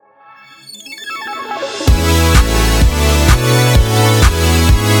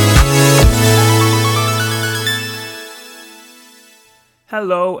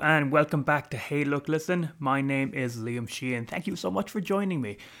Hello and welcome back to Hey Look Listen. My name is Liam Sheehan. Thank you so much for joining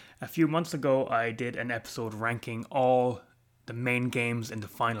me. A few months ago, I did an episode ranking all the main games in the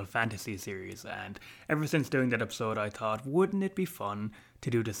Final Fantasy series, and ever since doing that episode, I thought, wouldn't it be fun to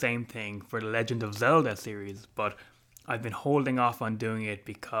do the same thing for the Legend of Zelda series? But I've been holding off on doing it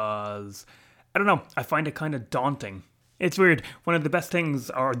because, I don't know, I find it kind of daunting. It's weird. One of the best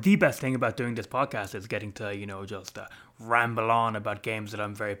things, or the best thing about doing this podcast is getting to, just ramble on about games that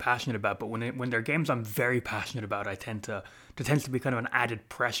I'm very passionate about. But when they're games I'm very passionate about, there tends to be kind of an added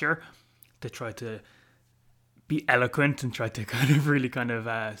pressure to try to be eloquent and try to kind of really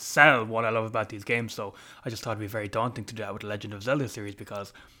sell what I love about these games. So I just thought it'd be very daunting to do that with the Legend of Zelda series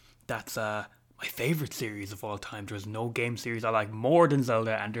because that's my favorite series of all time. There's no game series I like more than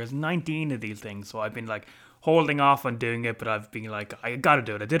Zelda, and there's 19 of these things. So I've been holding off on doing it, but I've been I gotta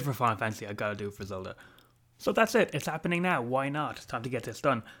do it. I did it for Final Fantasy, I gotta do it for Zelda. So that's it. It's happening now. Why not? It's time to get this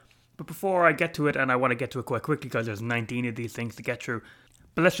done. But before I get to it, and I want to get to it quite quickly because there's 19 of these things to get through,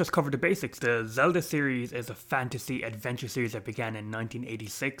 but let's just cover the basics. The Zelda series is a fantasy adventure series that began in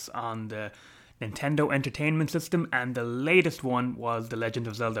 1986 on the Nintendo Entertainment System, and the latest one was The Legend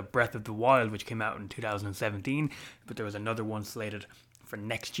of Zelda Breath of the Wild, which came out in 2017, but there was another one slated for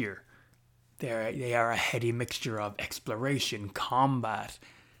next year. They are a heady mixture of exploration, combat,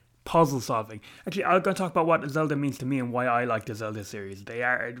 puzzle solving. Actually, I'm going to talk about what Zelda means to me and why I like the Zelda series. They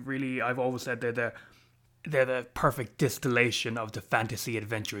are really, I've always said they're the perfect distillation of the fantasy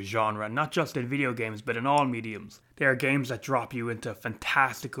adventure genre, not just in video games, but in all mediums. They are games that drop you into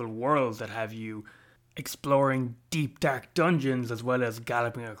fantastical worlds that have you exploring deep, dark dungeons as well as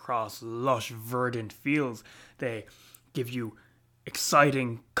galloping across lush, verdant fields. They give you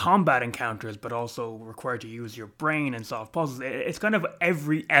exciting combat encounters, but also require to use your brain and solve puzzles. It's kind of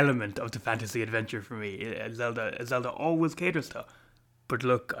every element of the fantasy adventure for me. Zelda always caters to. But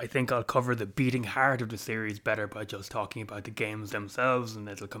look, I think I'll cover the beating heart of the series better by just talking about the games themselves, and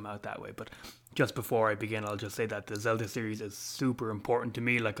it'll come out that way. But just before I begin, I'll just say that the Zelda series is super important to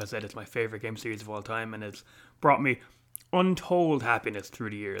me. Like I said, it's my favorite game series of all time, and it's brought me untold happiness through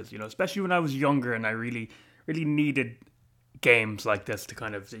the years. Especially when I was younger, and I really, really needed games like this to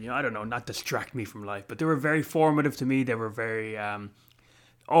kind of, I don't know, not distract me from life, but they were very formative to me. They were very,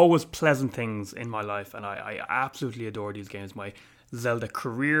 always pleasant things in my life, and I absolutely adore these games. My Zelda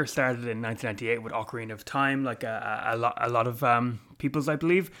career started in 1998 with Ocarina of Time, like a lot of people's, I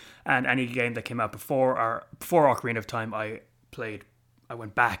believe, and any game that came out before Ocarina of Time, I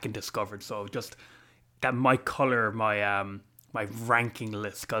went back and discovered. So just that might color my ranking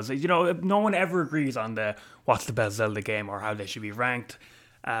list, because no one ever agrees on what's the best Zelda game or how they should be ranked.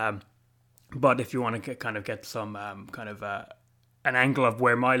 But if you want to get some an angle of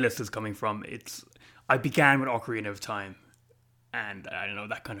where my list is coming from, I began with Ocarina of Time, and I don't know,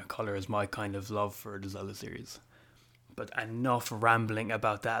 that kind of colors my kind of love for the Zelda series. But enough rambling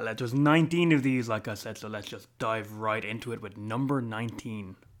about that. There's 19 of these, like I said, so let's just dive right into it with number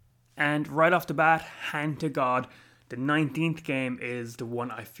 19. And right off the bat, hand to God, the 19th game is the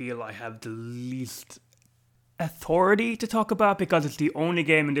one I feel I have the least authority to talk about, because it's the only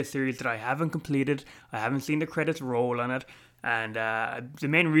game in this series that I haven't completed. I haven't seen the credits roll on it, and the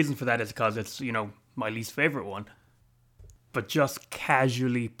main reason for that is because it's, my least favorite one. But just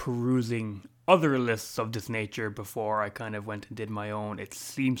casually perusing other lists of this nature before I kind of went and did my own, it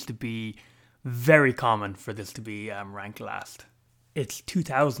seems to be very common for this to be ranked last. It's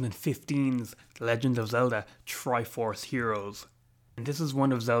 2015's The Legend of Zelda Triforce Heroes. And this is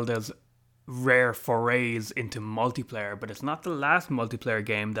one of Zelda's rare forays into multiplayer, but it's not the last multiplayer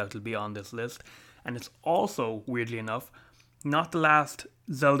game that will be on this list. And it's also, weirdly enough, not the last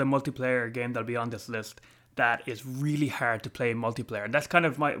Zelda multiplayer game that'll be on this list that is really hard to play multiplayer. And that's kind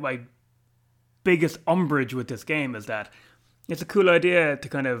of my biggest umbrage with this game, is that it's a cool idea to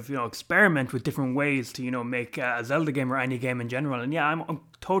kind of, experiment with different ways to, make a Zelda game or any game in general. And yeah, I'm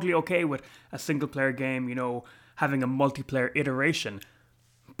totally okay with a single player game, having a multiplayer iteration.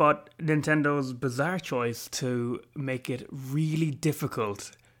 But Nintendo's bizarre choice to make it really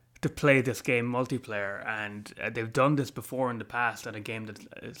difficult to play this game multiplayer, and they've done this before in the past, and a game that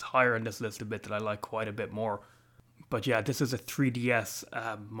is higher on this list a bit that I like quite a bit more. But yeah, this is a 3DS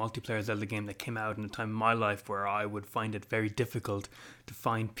multiplayer Zelda game that came out in a time in my life where I would find it very difficult to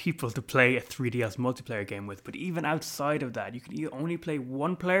find people to play a 3DS multiplayer game with. But even outside of that, you can only play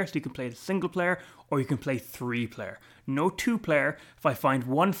one player, so you can play a single player, or you can play 3 player. No 2 player. If I find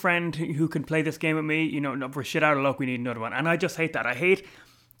one friend who can play this game with me, we're shit out of luck, we need another one. And I just hate that. I hate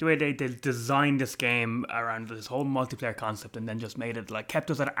the way they designed this game around this whole multiplayer concept, and then just made it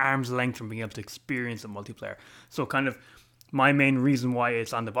kept us at arm's length from being able to experience the multiplayer. So kind of my main reason why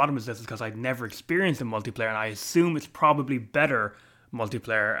it's on the bottom of this is because I've never experienced a multiplayer, and I assume it's probably better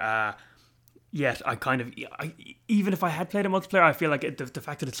multiplayer. Yet even if I had played a multiplayer, I feel like the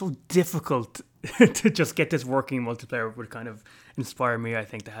fact that it's so difficult to just get this working in multiplayer would kind of inspire me, I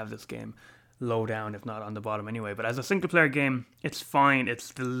think, to have this game low down, if not on the bottom anyway. But as a single player game, it's fine.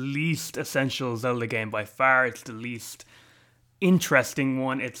 It's the least essential Zelda game by far. It's the least interesting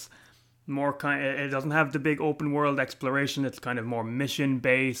one. It's more it doesn't have the big open world exploration. It's kind of more mission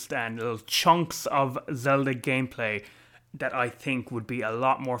based and little chunks of Zelda gameplay that I think would be a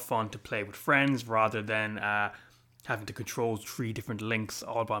lot more fun to play with friends rather than having to control 3 different links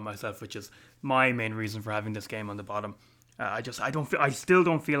all by myself, which is my main reason for having this game on the bottom. I still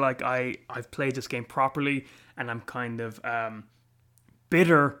don't feel like I've played this game properly, and I'm kind of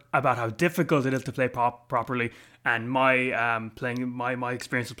bitter about how difficult it is to play properly. And my my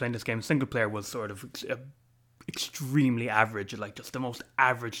experience of playing this game single player was sort of extremely average, like just the most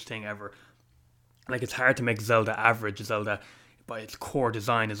average thing ever. Like, it's hard to make Zelda average. Zelda, by its core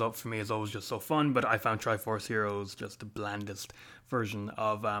design, is always just so fun, but I found Triforce Heroes just the blandest version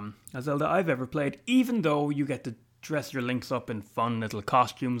of a Zelda I've ever played, even though you get to dress your links up in fun little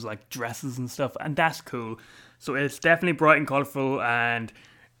costumes like dresses and stuff, and that's cool. So it's definitely bright and colourful and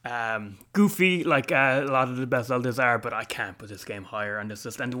goofy, like a lot of the best Zeldas are, but I can't put this game higher on this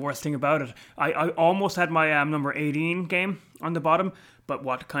list. And the worst thing about it, I almost had my number 18 game on the bottom, but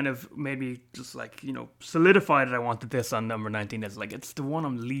what kind of made me just solidified that I wanted this on number 19 is it's the one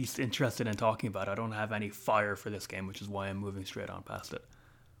I'm least interested in talking about. I don't have any fire for this game, which is why I'm moving straight on past it.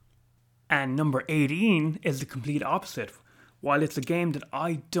 And number 18 is the complete opposite. While it's a game that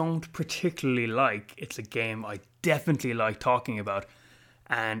I don't particularly like, it's a game I definitely like talking about.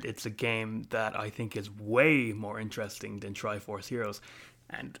 And it's a game that I think is way more interesting than Triforce Heroes.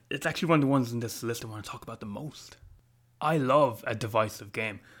 And it's actually one of the ones in this list I want to talk about the most. I love a divisive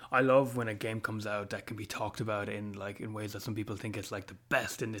game. I love when a game comes out that can be talked about in ways that some people think it's the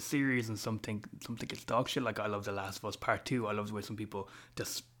best in the series, and some think it's dog shit. Like, I love The Last of Us Part 2. I love the way some people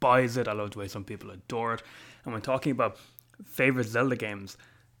despise it. I love the way some people adore it. And when talking about favorite Zelda games,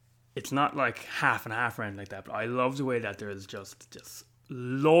 it's not like half and half or anything like that, but I love the way that there is just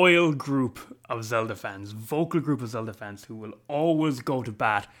loyal group of Zelda fans, vocal group of Zelda fans who will always go to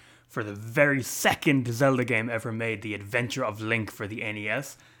bat for the very second Zelda game ever made, The Adventure of Link for the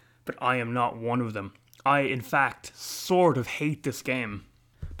NES, but I am not one of them. I, in fact, sort of hate this game.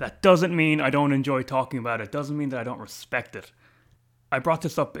 That doesn't mean I don't enjoy talking about it. Doesn't mean that I don't respect it. I brought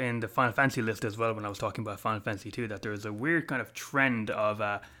this up in the Final Fantasy list as well when I was talking about Final Fantasy 2, that there is a weird kind of trend of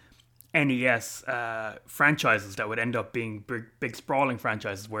NES franchises that would end up being big sprawling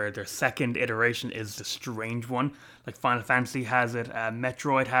franchises where their second iteration is the strange one. Like Final Fantasy has it,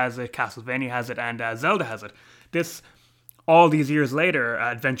 Metroid has it, Castlevania has it, and Zelda has it. This, all these years later,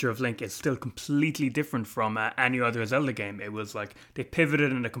 Adventure of Link is still completely different from any other Zelda game. It was like they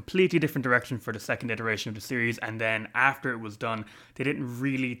pivoted in a completely different direction for the second iteration of the series, and then after it was done, they didn't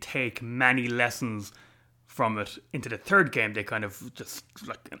really take many lessons from it into the third game. They kind of just,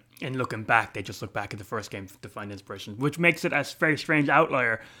 in looking back, they just look back at the first game to find inspiration, which makes it a very strange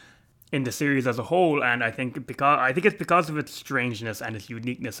outlier in the series as a whole. And I think it's because of its strangeness and its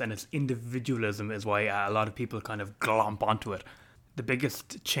uniqueness and its individualism is why a lot of people kind of glomp onto it. The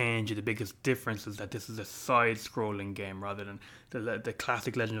biggest change, the biggest difference is that this is a side-scrolling game rather than the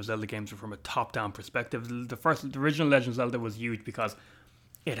classic Legend of Zelda games are from a top-down perspective. The original Legend of Zelda was huge because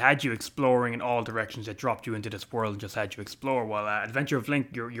it had you exploring in all directions. It dropped you into this world and just had you explore. While Adventure of Link,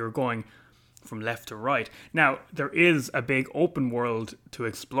 you're going from left to right. Now, there is a big open world to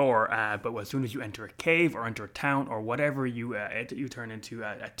explore, but as soon as you enter a cave or enter a town or whatever, you turn into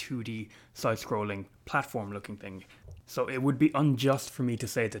a 2D side-scrolling platform-looking thing. So it would be unjust for me to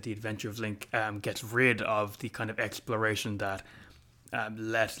say that the Adventure of Link gets rid of the kind of exploration that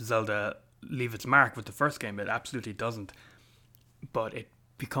let Zelda leave its mark with the first game. It absolutely doesn't. But it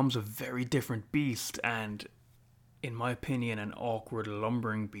becomes a very different beast, and in my opinion an awkward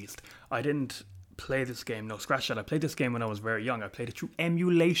lumbering beast. I didn't play this game, no scratch that. I played this game when I was very young. I played it through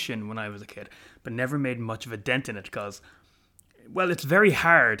emulation when I was a kid, but never made much of a dent in it because, well, it's very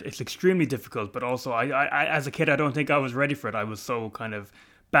hard. It's extremely difficult, but also I as a kid I don't think I was ready for it. I was so kind of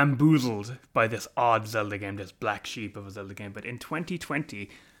bamboozled by this odd Zelda game, this black sheep of a Zelda game. But in 2020,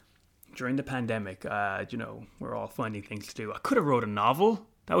 during the pandemic, we're all finding things to do. I could have wrote a novel.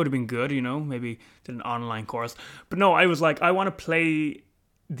 That would have been good, maybe did an online course. But no, I was like, I want to play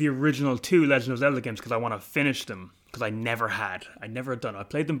the original 2 Legend of Zelda games because I want to finish them, because I never had done. I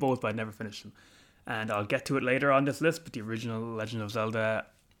played them both, but I never finished them. And I'll get to it later on this list, but the original Legend of Zelda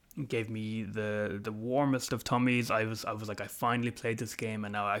gave me the warmest of tummies. I was like, I finally played this game,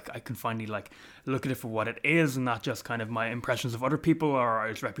 and now I can finally like look at it for what it is, and not just kind of my impressions of other people or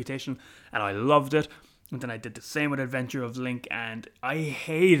its reputation. And I loved it. And then I did the same with Adventure of Link, and I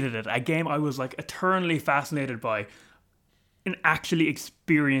hated it. A game I was like eternally fascinated by. In actually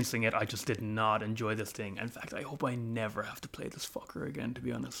experiencing it, I just did not enjoy this thing. In fact, I hope I never have to play this fucker again, to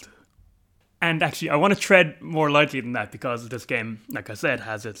be honest. And actually, I want to tread more lightly than that, because this game, like I said,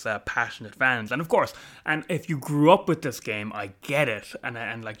 has its passionate fans. And of course, and if you grew up with this game, I get it.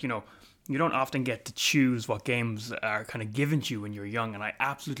 And like, you don't often get to choose what games are kind of given to you when you're young. And I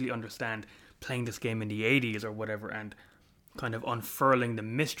absolutely understand playing this game in the 80s or whatever and kind of unfurling the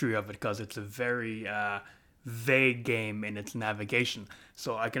mystery of it, because it's a very vague game in its navigation.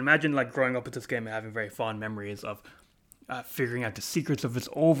 So I can imagine like growing up with this game and having very fond memories of figuring out the secrets of its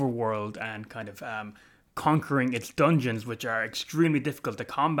overworld and kind of conquering its dungeons, which are extremely difficult. The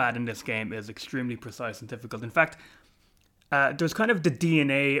combat in this game is extremely precise and difficult. In fact, there's kind of the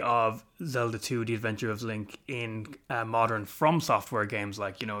DNA of Zelda 2, The Adventure of Link, in modern From Software games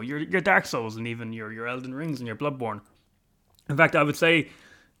like, your Dark Souls and even your Elden Rings and your Bloodborne. In fact, I would say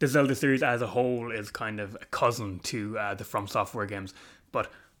the Zelda series as a whole is kind of a cousin to the From Software games.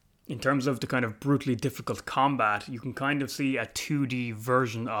 But in terms of the kind of brutally difficult combat, you can kind of see a 2D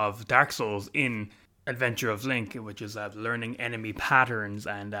version of Dark Souls in Adventure of Link, which is learning enemy patterns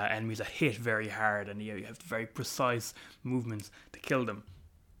and enemies that hit very hard, and you have very precise movements to kill them.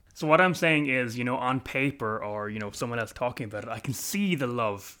 So what I'm saying is, on paper or, someone else talking about it, I can see the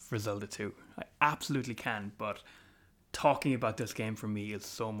love for Zelda 2. I absolutely can, but talking about this game for me is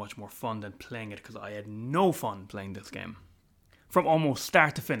so much more fun than playing it, because I had no fun playing this game from almost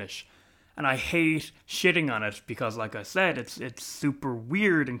start to finish. And I hate shitting on it because, like I said, it's super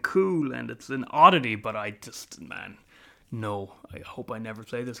weird and cool and it's an oddity, but I hope I never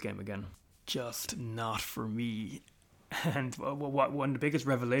play this game again. Just not for me. And one of the biggest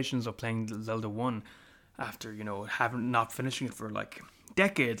revelations of playing Zelda 1 after, not finishing it for like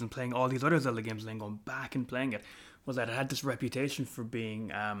decades and playing all these other Zelda games and then going back and playing it, was that it had this reputation for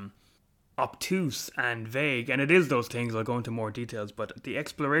being obtuse and vague, and it is those things. I'll go into more details, but the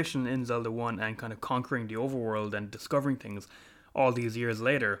exploration in Zelda 1 and kind of conquering the overworld and discovering things all these years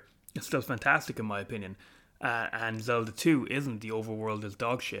later is still fantastic in my opinion. And Zelda 2 isn't. The overworld is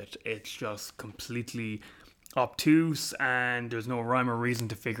dog shit. It's just completely obtuse, and there's no rhyme or reason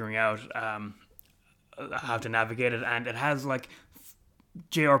to figuring out how to navigate it, and it has like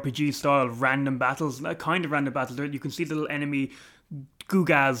JRPG style random battles, like kind of random battles. You can see little enemy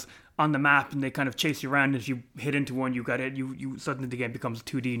Gugas on the map, and they kind of chase you around. And if you hit into one, you got it. You suddenly the game becomes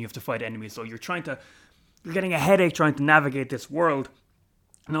 2D, and you have to fight enemies. So you're getting a headache trying to navigate this world,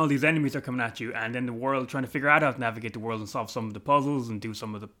 and all these enemies are coming at you. And then the world, trying to figure out how to navigate the world and solve some of the puzzles and do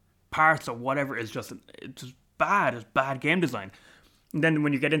some of the parts or whatever, is just bad. It's bad game design. And then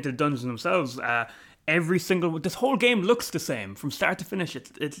when you get into the dungeons themselves, this whole game looks the same from start to finish.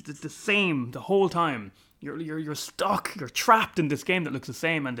 It's the same the whole time. You're stuck. You're trapped in this game that looks the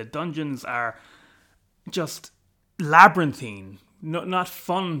same, and the dungeons are just labyrinthine. Not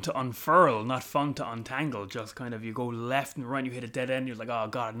fun to unfurl, not fun to untangle. Just kind of you go left and right. You hit a dead end. You're like, oh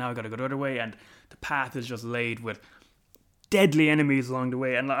god, now I got to go the other way, and the path is just laid with deadly enemies along the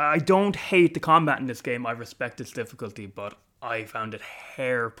way. And I don't hate the combat in this game. I respect its difficulty, but I found it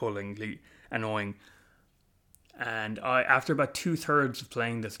hair-pullingly annoying. And after about 2/3 of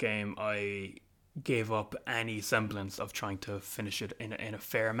playing this game, I gave up any semblance of trying to finish it in a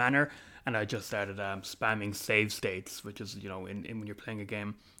fair manner, and I just started spamming save states, which is, in when you're playing a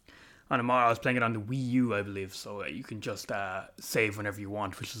game on a mod. I was playing it on the Wii U, I believe, so you can just save whenever you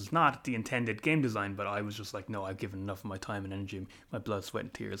want, which is not the intended game design, but I was just like, no, I've given enough of my time and energy, my blood, sweat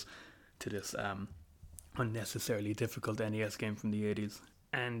and tears to this unnecessarily difficult NES game from the 80s.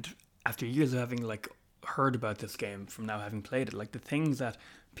 And after years of having like heard about this game from now having played it, like the things that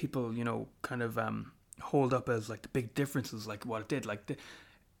people kind of hold up as like the big differences, like what it did, like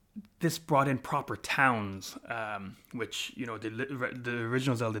this brought in proper towns, which the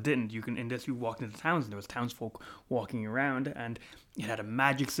original Zelda didn't. In this you walked into towns and there was townsfolk walking around, and it had a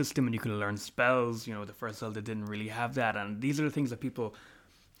magic system and you could learn spells. The first Zelda didn't really have that, and these are the things that people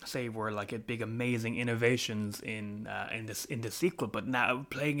say were like a big amazing innovations in the sequel. But now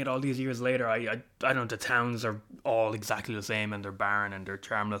playing it all these years later, I don't know, the towns are all exactly the same, and they're barren and they're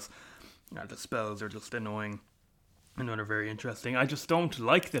charmless. The spells are just annoying and they're very interesting. I just don't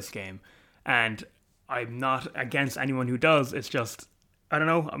like this game, and I'm not against anyone who does. It's just, I don't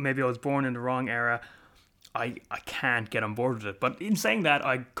know, maybe I was born in the wrong era. I can't get on board with it. But in saying that,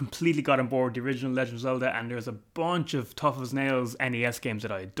 I completely got on board the original Legend of Zelda, and there's a bunch of tough as nails NES games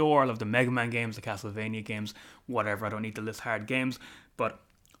that I adore. I love the Mega Man games, the Castlevania games, whatever. I don't need to list hard games, but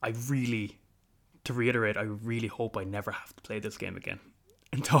to reiterate, I really hope I never have to play this game again.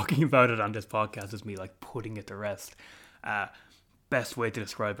 And talking about it on this podcast is me like putting it to rest. Best way to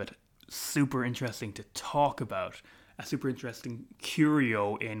describe it, super interesting to talk about. A super interesting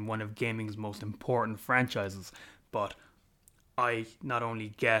curio in one of gaming's most important franchises. But I not only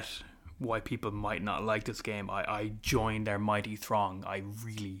get why people might not like this game, I join their mighty throng. I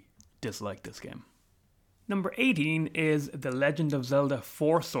really dislike this game. Number 18 is The Legend of Zelda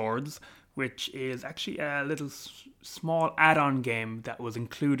Four Swords, which is actually a little small add-on game that was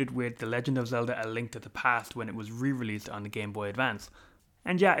included with The Legend of Zelda A Link to the Past when it was re-released on the Game Boy Advance.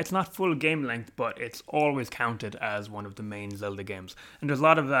 And yeah, it's not full game length, but it's always counted as one of the main Zelda games. And there's a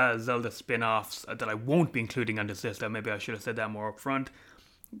lot of Zelda spin-offs that I won't be including on this list. Maybe I should have said that more up front.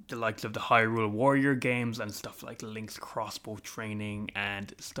 The likes of the Hyrule Warrior games and stuff like Link's Crossbow Training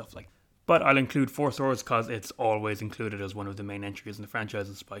and stuff like that. But I'll include Four Swords because it's always included as one of the main entries in the franchise,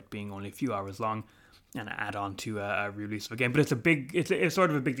 despite being only a few hours long and an add-on to a release of a game. But it's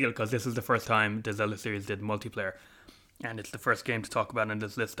sort of a big deal because this is the first time the Zelda series did multiplayer. And it's the first game to talk about on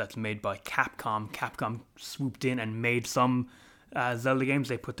this list that's made by Capcom. Capcom swooped in and made some Zelda games.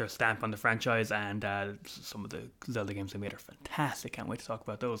 They put their stamp on the franchise, and some of the Zelda games they made are fantastic. Can't wait to talk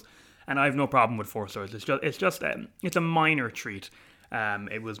about those. And I have no problem with Four Swords. It's a minor treat.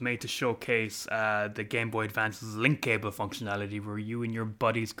 It was made to showcase the Game Boy Advance's link cable functionality, where you and your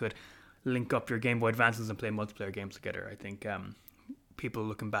buddies could link up your Game Boy Advances and play multiplayer games together. I think people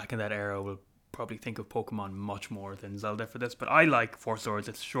looking back in that era will probably think of Pokemon much more than Zelda for this, but I like Four Swords.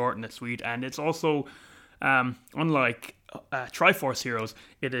 It's short and it's sweet, and it's also unlike Triforce Heroes,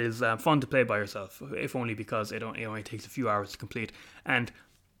 it is fun to play by yourself, if only because it only takes a few hours to complete. And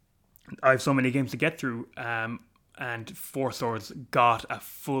I have so many games to get through, and Four Swords got a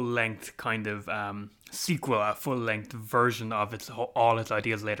full-length kind of sequel, a full-length version of all its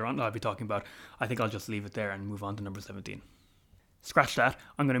ideas later on that I'll be talking about. I think I'll just leave it there and move on to number 17. Scratch that,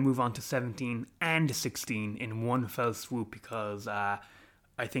 I'm going to move on to 17 and 16 in one fell swoop because I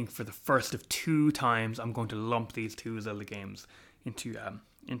think for the first of two times I'm going to lump these two Zelda games into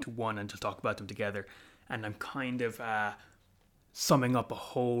one and just talk about them together. And I'm kind of summing up a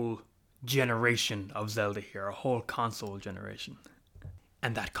whole generation of Zelda here, a whole console generation.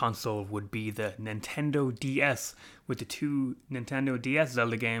 And that console would be the Nintendo DS, with the two Nintendo DS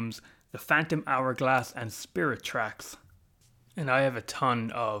Zelda games, The Phantom Hourglass and Spirit Tracks. And I have a ton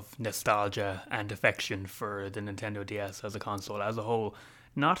of nostalgia and affection for the Nintendo DS as a console as a whole.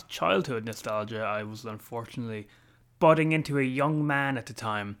 Not childhood nostalgia, I was unfortunately budding into a young man at the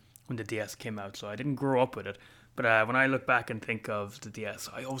time when the DS came out, so I didn't grow up with it. But when I look back and think of the DS,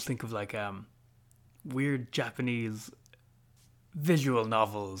 I always think of like weird Japanese visual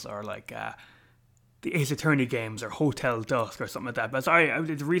novels, or like the Ace Attorney games, or Hotel Dusk, or something like that. But sorry,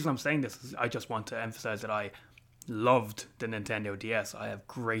 the reason I'm saying this is I just want to emphasize that I loved the Nintendo DS. I have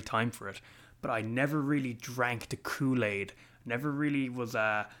great time for it, but I never really drank the Kool-Aid. Never really was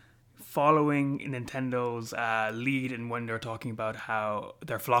following Nintendo's lead in when they're talking about how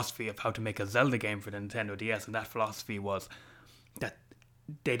their philosophy of how to make a Zelda game for the Nintendo DS, and that philosophy was that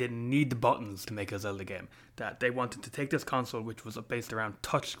they didn't need the buttons to make a Zelda game. That they wanted to take this console, which was based around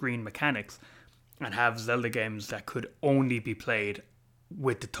touchscreen mechanics, and have Zelda games that could only be played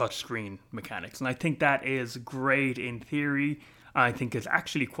with the touchscreen mechanics. And I think that is great in theory. I think it's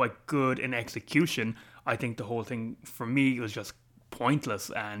actually quite good in execution. I think the whole thing for me was just pointless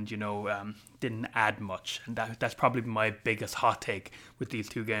and didn't add much, and that's probably my biggest hot take with these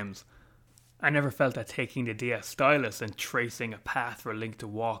two games. I never felt that taking the DS stylus and tracing a path for Link to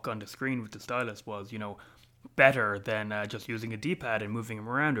walk on the screen with the stylus was better than just using a D-pad and moving him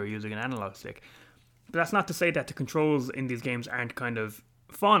around, or using an analog stick. But that's not to say that the controls in these games aren't kind of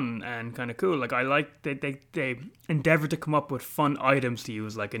fun and kind of cool. Like, I like they endeavor to come up with fun items to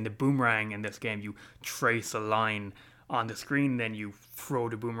use. Like in the boomerang in this game, you trace a line on the screen, then you throw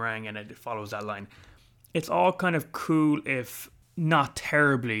the boomerang and it follows that line. It's all kind of cool, if not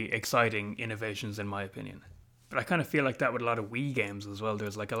terribly exciting innovations, in my opinion. But I kind of feel like that with a lot of Wii games as well.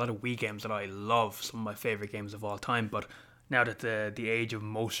 There's like a lot of Wii games that I love, some of my favorite games of all time, but now that the age of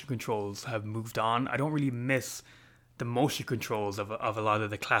motion controls have moved on, I don't really miss the motion controls of a lot of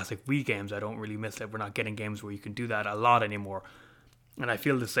the classic Wii games. I don't really miss that we're not getting games where you can do that a lot anymore. And I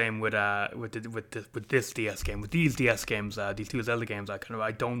feel the same with this DS game, with these DS games, these two Zelda games.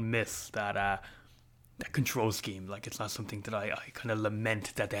 I don't miss that control scheme. Like, it's not something that I kind of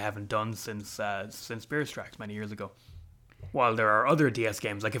lament that they haven't done since Spirit Tracks many years ago. While there are other DS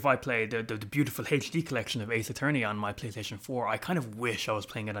games, like if I play the beautiful HD collection of Ace Attorney on my PlayStation 4, I kind of wish I was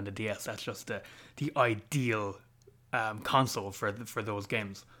playing it on the DS. That's just the ideal console for those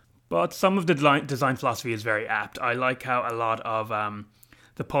games. But some of the design philosophy is very apt. I like how a lot of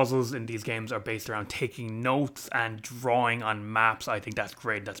the puzzles in these games are based around taking notes and drawing on maps. I think that's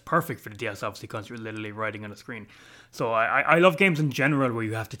great. That's perfect for the DS, obviously, because you're literally writing on a screen. So I love games in general where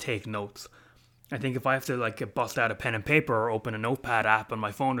you have to take notes. I think if I have to like bust out a pen and paper or open a notepad app on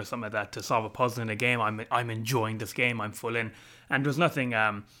my phone or something like that to solve a puzzle in a game, I'm enjoying this game. I'm full in. And there's nothing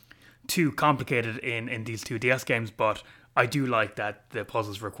too complicated in these two DS games, but I do like that the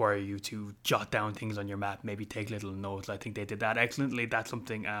puzzles require you to jot down things on your map, maybe take little notes. I think they did that excellently. That's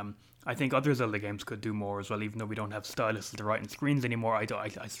something I think other Zelda games could do more as well. Even though we don't have styluses to write on screens anymore,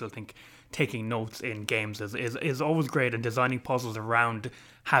 I still think taking notes in games is always great, and designing puzzles around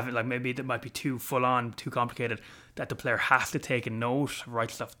having, like, maybe that might be too full on, too complicated, that the player has to take a note, write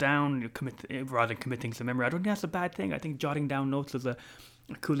stuff down, rather than commit things to memory. I don't think that's a bad thing. I think jotting down notes is a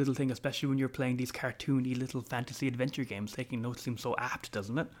cool little thing, especially when you're playing these cartoony little fantasy adventure games. Taking notes seems so apt,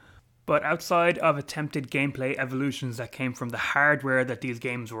 doesn't it? But outside of attempted gameplay evolutions that came from the hardware that these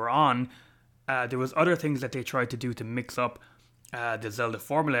games were on, there was other things that they tried to do to mix up the Zelda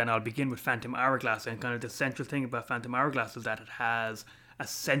formula, and I'll begin with Phantom Hourglass. And kind of the central thing about Phantom Hourglass is that it has a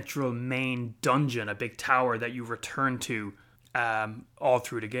central main dungeon, a big tower that you return to all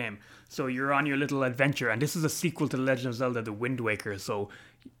through the game. So you're on your little adventure, and this is a sequel to The Legend of Zelda: The Wind Waker. So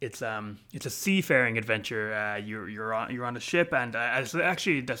it's a seafaring adventure. You're on a ship, and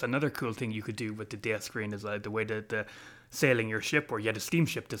actually that's another cool thing you could do with the DS screen is the way that the sailing your ship, or you had a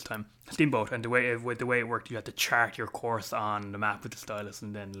steamship this time, steamboat, and the way it worked, you had to chart your course on the map with the stylus,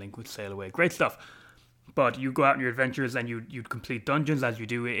 and then Link would sail away. Great stuff. But you go out on your adventures, and you'd complete dungeons as you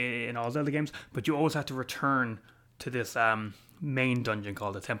do in all Zelda games, but you always have to return to this main dungeon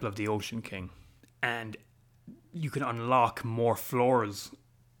called the Temple of the Ocean King, and you can unlock more floors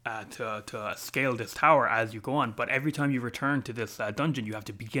to scale this tower as you go on. But every time you return to this dungeon, you have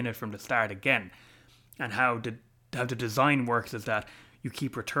to begin it from the start again. And how the design works is that you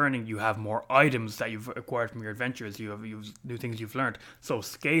keep returning, you have more items that you've acquired from your adventures, you have new things you've learned. So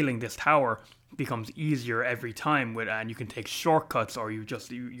scaling this tower becomes easier every time, and you can take shortcuts, or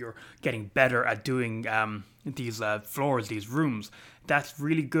you're getting better at doing these floors, these rooms. That's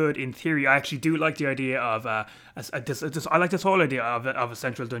really good in theory. I actually do like the idea of I like this whole idea of a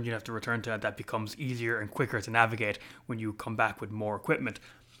central dungeon you have to return to that becomes easier and quicker to navigate when you come back with more equipment.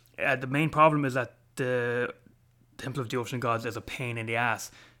 The main problem is that the Temple of the Ocean Gods is a pain in the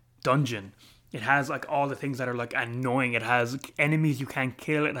ass dungeon. It has like all the things that are like annoying. It has enemies you can't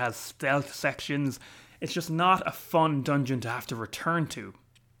kill. It has stealth sections. It's just not a fun dungeon to have to return to.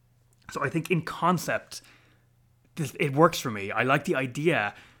 So I think in concept, it works for me. I like the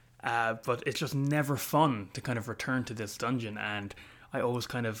idea, but it's just never fun to kind of return to this dungeon. And I always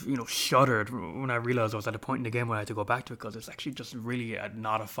kind of, shuddered when I realized I was at a point in the game where I had to go back to it, because it's actually just really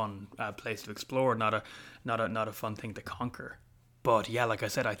not a fun place to explore, not a fun thing to conquer. But yeah, like I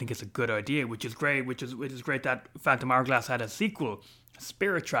said, I think it's a good idea, which is great. Which is great that Phantom Hourglass had a sequel,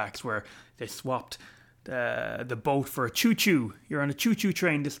 Spirit Tracks, where they swapped the boat for a choo-choo. You're on a choo-choo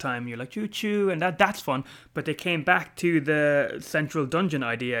train this time. You're like choo-choo, and that's fun. But they came back to the central dungeon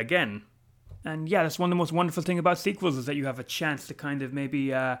idea again. And yeah, that's one of the most wonderful things about sequels, is that you have a chance to kind of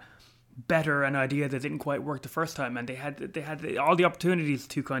maybe better an idea that didn't quite work the first time. And they had all the opportunities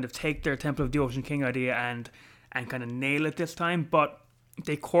to kind of take their Temple of the Ocean King idea and kind of nail it this time, but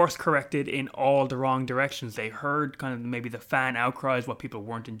they course corrected in all the wrong directions. They heard kind of maybe the fan outcries, what people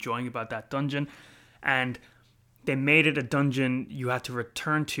weren't enjoying about that dungeon, and they made it a dungeon you had to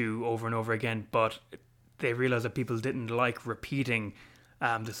return to over and over again, but they realized that people didn't like repeating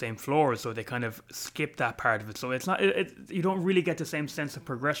the same floors, so they kind of skipped that part of it. So it's not, you don't really get the same sense of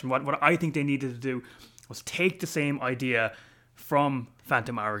progression. What I think they needed to do was take the same idea from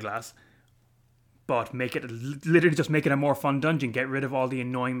Phantom Hourglass, but literally just make it a more fun dungeon. Get rid of all the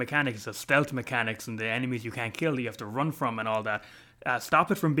annoying mechanics, the stealth mechanics, and the enemies you can't kill that you have to run from and all that. Stop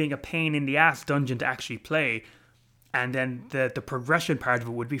it from being a pain in the ass dungeon to actually play, and then the progression part of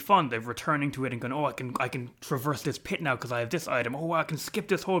it would be fun. They're returning to it and going, oh, I can traverse this pit now because I have this item. Oh, I can skip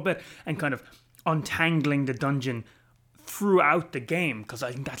this whole bit, and kind of untangling the dungeon throughout the game, because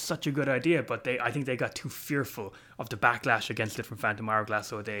I think that's such a good idea. But I think they got too fearful of the backlash against it from Phantom Hourglass,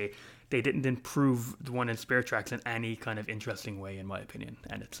 so they didn't improve the one in Spirit Tracks in any kind of interesting way, in my opinion,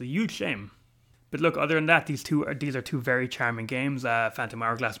 and it's a huge shame. But look, other than that, these are two very charming games. Phantom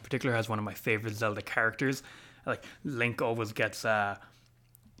Hourglass in particular has one of my favorite Zelda characters. Like Link always gets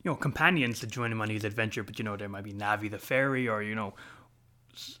companions to join him on his adventure, but there might be Navi the fairy, or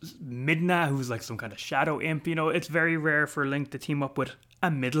Midna, who's like some kind of shadow imp. It's very rare for Link to team up with a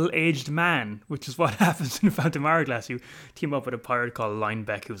middle-aged man, which is what happens in Phantom Hourglass. You team up with a pirate called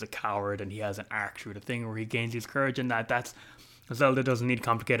Linebeck, who's a coward, and he has an arc through the thing where he gains his courage, and that's Zelda doesn't need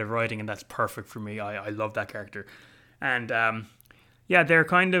complicated writing, and that's perfect for me. I love that character. And they're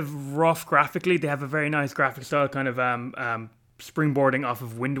kind of rough graphically. They have a very nice graphic style, kind of springboarding off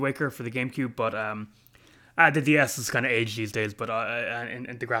of Wind Waker for the GameCube, but the DS is kind of aged these days, but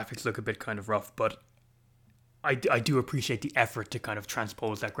and the graphics look a bit kind of rough, but I do appreciate the effort to kind of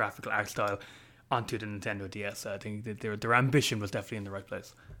transpose that graphical art style onto the Nintendo DS. I think that their ambition was definitely in the right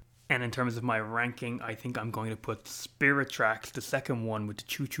place. And in terms of my ranking, I think I'm going to put Spirit Tracks, the second one with the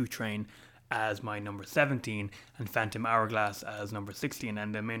Choo Choo Train, as my number 17, and Phantom Hourglass as number 16.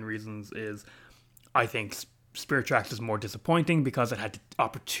 And the main reasons is I think Spirit Tracks is more disappointing because it had the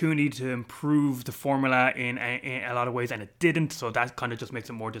opportunity to improve the formula in a lot of ways, and it didn't, so that kind of just makes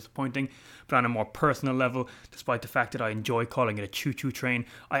it more disappointing. But on a more personal level, despite the fact that I enjoy calling it a choo-choo train,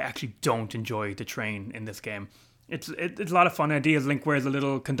 I actually don't enjoy the train in this game. It's a lot of fun ideas. Link wears a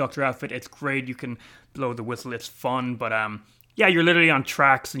little conductor outfit. It's great. You can blow the whistle. It's fun, but you're literally on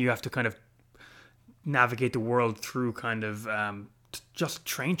tracks, and you have to kind of navigate the world through kind of just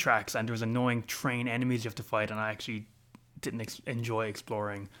train tracks, and there's annoying train enemies you have to fight, and I actually didn't enjoy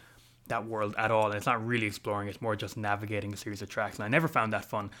exploring that world at all. And it's not really exploring, it's more just navigating a series of tracks, and I never found that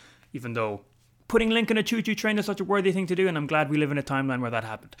fun, even though putting Link in a choo-choo train is such a worthy thing to do, and I'm glad we live in a timeline where that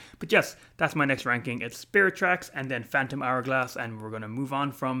happened. But yes, that's my next ranking. It's Spirit Tracks and then Phantom Hourglass, and we're going to move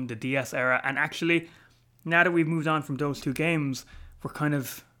on from the DS era. And actually, now that we've moved on from those two games, we're kind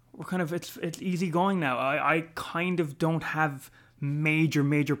of it's easy going now. I kind of don't have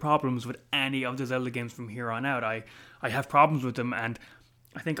major problems with any of the Zelda games from here on out. I have problems with them, and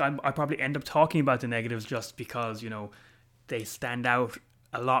I think I probably end up talking about the negatives just because they stand out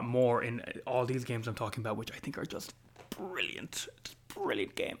a lot more in all these games I'm talking about, which I think are just brilliant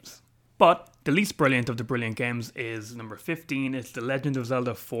games. But the least brilliant of the brilliant games is number 15. It's The Legend of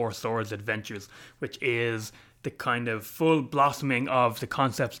Zelda 4 Swords Adventures, which is the kind of full blossoming of the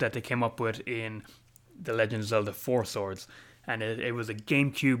concepts that they came up with in The Legend of Zelda 4 Swords. And it was a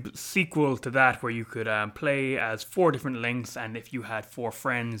GameCube sequel to that, where you could play as 4 different Links, and if you had 4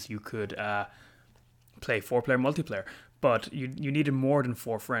 friends, you could play 4-player multiplayer. But you needed more than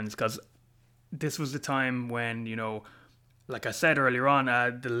 4 friends, because this was the time when, like I said earlier on,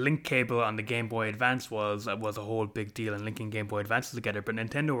 the link cable on the Game Boy Advance was a whole big deal, and linking Game Boy Advances together. But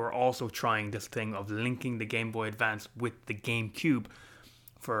Nintendo were also trying this thing of linking the Game Boy Advance with the GameCube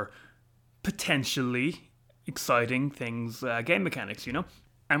for potentially exciting things, game mechanics,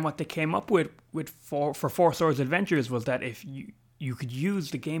 And what they came up with for 4 Swords Adventures was that if you could use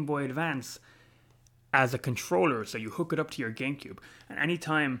the Game Boy Advance as a controller, so you hook it up to your GameCube, and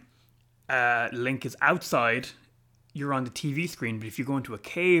anytime Link is outside, you're on the TV screen, but if you go into a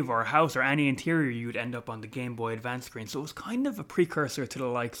cave or a house or any interior, you'd end up on the Game Boy Advance screen. So it was kind of a precursor to the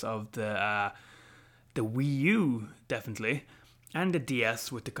likes of the Wii U, definitely, and the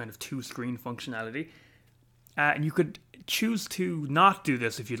DS with the kind of 2-screen functionality. And you could choose to not do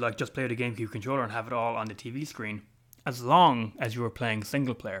this if you'd like, just play with a GameCube controller and have it all on the TV screen, as long as you were playing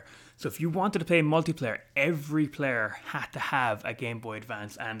single player. So if you wanted to play multiplayer, every player had to have a Game Boy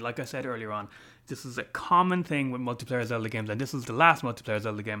Advance. And like I said earlier on, this is a common thing with multiplayer Zelda games, and this is the last multiplayer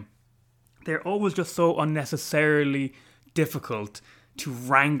Zelda game. They're always just so unnecessarily difficult to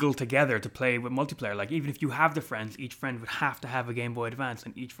wrangle together to play with multiplayer. Like, even if you have the friends, each friend would have to have a Game Boy Advance,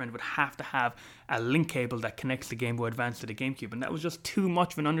 and each friend would have to have a link cable that connects the Game Boy Advance to the GameCube, and that was just too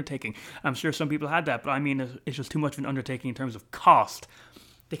much of an undertaking. I'm sure some people had that, but I mean, it's just too much of an undertaking in terms of cost.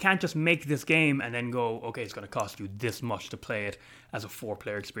 They can't just make this game and then go, okay, it's going to cost you this much to play it as a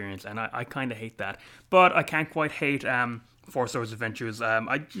 4-player experience, and I kind of hate that. But I can't quite hate 4 Swords Adventures.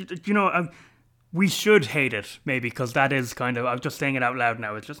 We should hate it, maybe, because that is kind of, I'm just saying it out loud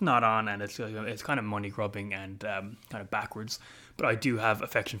now, it's just not on, and it's kind of money grubbing and kind of backwards. But I do have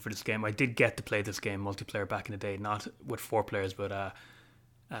affection for this game. I did get to play this game multiplayer back in the day, not with 4 players, but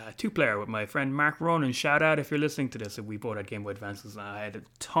 2-player with my friend Mark Ronan. Shout out if you're listening to this. We both had Game Boy Advances, and I had a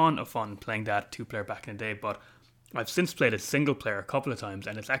ton of fun playing that 2-player back in the day. But I've since played it single player a couple of times,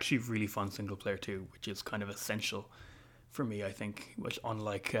 and it's actually really fun single player too, which is kind of essential for me, I think, which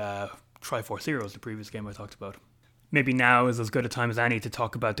unlike Triforce Heroes, the previous game I talked about. Maybe now is as good a time as any to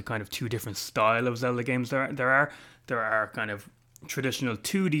talk about the kind of 2 different style of Zelda games there are. There are kind of traditional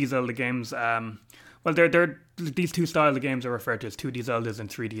 2D Zelda games. Well, they're these two styles of games are referred to as 2D Zeldas and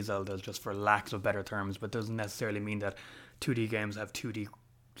 3D Zeldas, just for lack of better terms, but doesn't necessarily mean that 2D games have 2D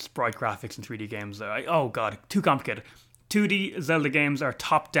sprite graphics and 3D games. Oh god, too complicated. 2D Zelda games are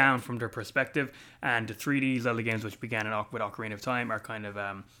top down from their perspective, and the 3D Zelda games, which began with Ocarina of Time, are kind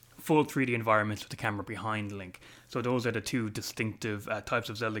of full 3D environments with the camera behind Link. So those are the two distinctive types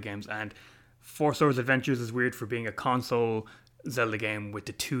of Zelda games, and Four Swords Adventures is weird for being a console Zelda game with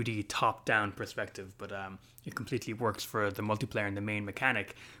the 2D top-down perspective, but it completely works for the multiplayer and the main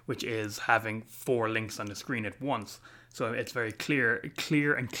mechanic, which is having 4 links on the screen at once. So it's very clear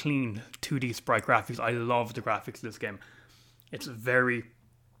and clean 2D sprite graphics. I love the graphics of this game. It's very,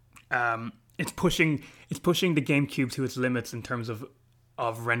 it's pushing the GameCube to its limits in terms of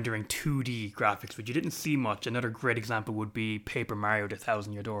rendering 2D graphics, which you didn't see much. Another great example would be Paper Mario: The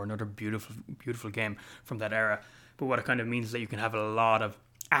Thousand Year Door, another beautiful game from that era. But what it kind of means is that you can have a lot of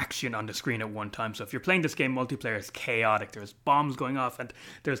action on the screen at one time. So if you're playing this game multiplayer, it's chaotic. There's bombs going off, and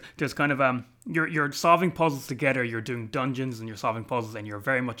there's kind of you're solving puzzles together. You're doing dungeons and you're solving puzzles, and you're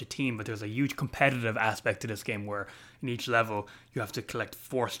very much a team. But there's a huge competitive aspect to this game where in each level you have to collect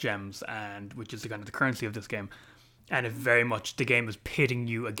force gems, and which is the kind of the currency of this game. And it very much, the game is pitting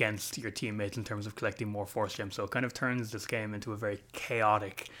you against your teammates in terms of collecting more force gems. So it kind of turns this game into a very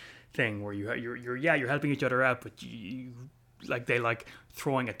chaotic thing where you're helping each other out, but they like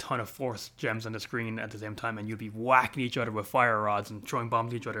throwing a ton of force gems on the screen at the same time, and you'll be whacking each other with fire rods and throwing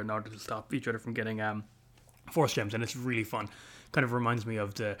bombs at each other in order to stop each other from getting force gems, and it's really fun. Kind of reminds me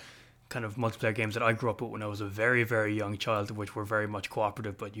of the kind of multiplayer games that I grew up with when I was a very, very young child, which were very much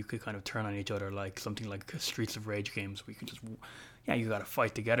cooperative, but you could kind of turn on each other, like something like Streets of Rage games, where you could just, you got to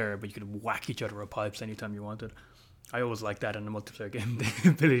fight together, but you could whack each other with pipes anytime you wanted. I always like that in a multiplayer game,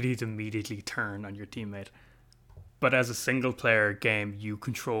 the ability to immediately turn on your teammate. But as a single player game, you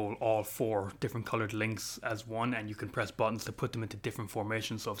control all 4 different colored links as one, and you can press buttons to put them into different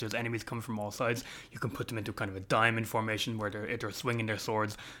formations. So if there's enemies coming from all sides, you can put them into kind of a diamond formation where they're swinging their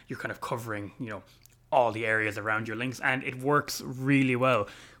swords. You're kind of covering, all the areas around your links, and it works really well,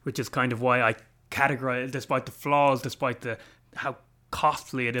 which is kind of why I categorize, despite the flaws, despite how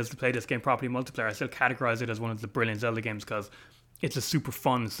costly it is to play this game properly multiplayer, I still categorize it as one of the brilliant Zelda games because it's a super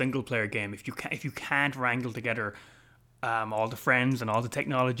fun single player game. If you can't wrangle together all the friends and all the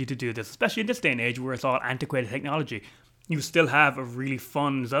technology to do this, especially in this day and age where it's all antiquated technology, you still have a really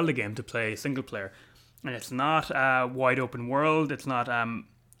fun Zelda game to play single player. And it's not a wide open world. It's not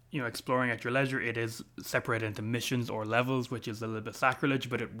exploring at your leisure. It is separated into missions or levels, which is a little bit sacrilege,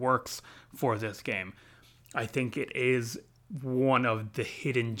 but it works for this game. I think it is one of the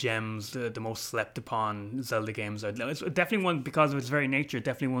hidden gems, the most slept upon Zelda games. It's definitely one, because of its very nature,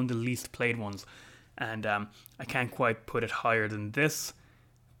 definitely one of the least played ones. And I can't quite put it higher than this,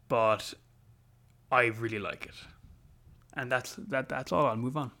 but I really like it. And that's all. I'll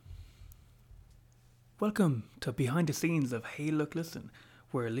move on. Welcome to Behind the Scenes of Hey Look Listen,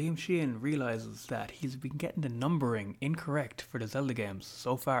 where Liam Sheehan realizes that he's been getting the numbering incorrect for the Zelda games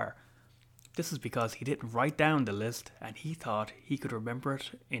so far. This is because he didn't write down the list and he thought he could remember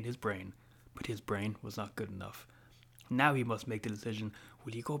it in his brain, but his brain was not good enough. Now he must make the decision,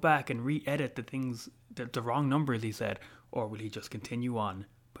 will he go back and re-edit the things, the wrong numbers he said, or will he just continue on?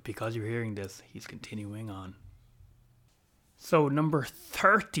 But because you're hearing this, he's continuing on. So number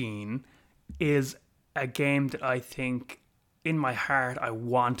 13 is a game that I think in my heart I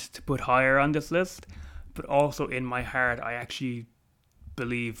want to put higher on this list, but also in my heart I actually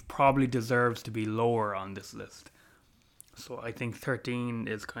believe probably deserves to be lower on this list. So I think 13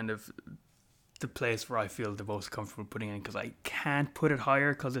 is kind of the place where I feel the most comfortable putting it in, because I can't put it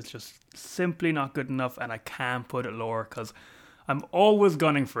higher because it's just simply not good enough, and I can't put it lower because I'm always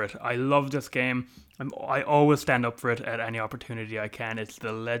gunning for it. I love this game. I always stand up for it at any opportunity I can. It's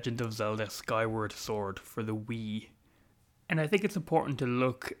The Legend of Zelda Skyward Sword for the Wii. And I think it's important to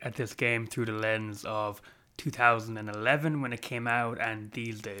look at this game through the lens of 2011 when it came out, and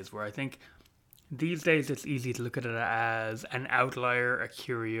these days, where I think these days it's easy to look at it as an outlier, a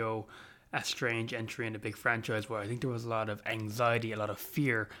curio, a strange entry in a big franchise, where I think there was a lot of anxiety, a lot of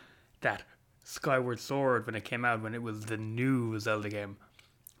fear that Skyward Sword, when it came out, when it was the new Zelda game,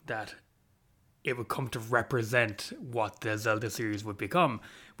 that it would come to represent what the Zelda series would become,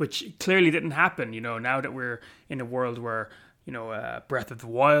 which clearly didn't happen. Now that we're in a world where Breath of the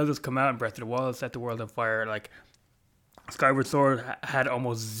Wild has come out, and Breath of the Wild set the world on fire, like Skyward Sword had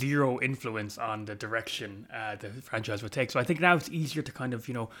almost zero influence on the direction the franchise would take. So I think now it's easier to kind of,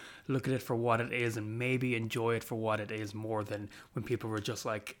 look at it for what it is and maybe enjoy it for what it is more than when people were just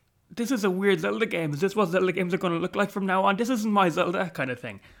like this is a weird Zelda game. Is this what Zelda games are going to look like from now on? This isn't my Zelda kind of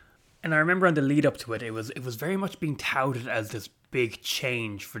thing. And I remember on the lead up to it, it was very much being touted as this big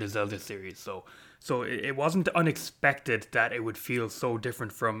change for the Zelda series. So it wasn't unexpected that it would feel so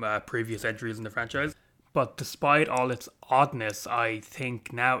different from previous entries in the franchise. But despite all its oddness, I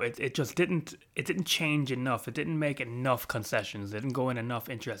think now it just didn't change enough. It didn't make enough concessions. It didn't go in enough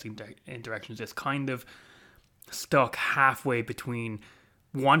interesting directions. It's kind of stuck halfway between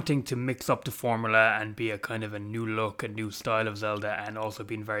wanting to mix up the formula and be a kind of a new look, a new style of Zelda, and also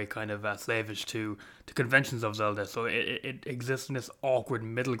being very kind of slavish to the conventions of Zelda. So it exists in this awkward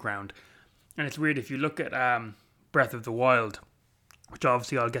middle ground. And it's weird, if you look at Breath of the Wild, which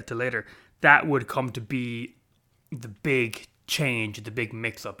obviously I'll get to later, that would come to be the big change, the big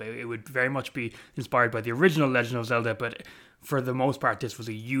mix-up. It would very much be inspired by the original Legend of Zelda, but for the most part, this was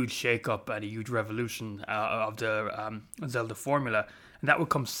a huge shake-up and a huge revolution of the Zelda formula. And that would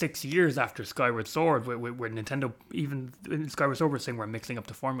come 6 years after Skyward Sword, where Nintendo, even in Skyward Sword, was saying we're mixing up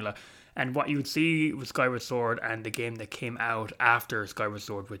the formula. And what you would see with Skyward Sword and the game that came out after Skyward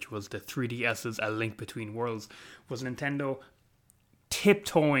Sword, which was the 3DS's A Link Between Worlds, was Nintendo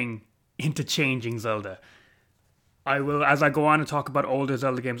tiptoeing into changing Zelda. I will, as I go on and talk about older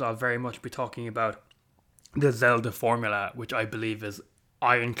Zelda games, I'll very much be talking about the Zelda formula, which I believe is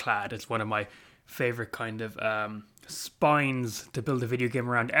ironclad. It's one of my favorite kind of spines to build a video game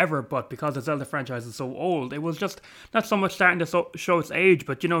around ever, but because the Zelda franchise is so old, it was just not so much starting to show its age,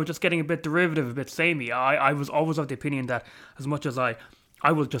 but just getting a bit derivative, a bit samey. I was always of the opinion that as much as I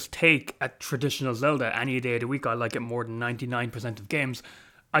will just take a traditional Zelda any day of the week, I like it more than 99% of games.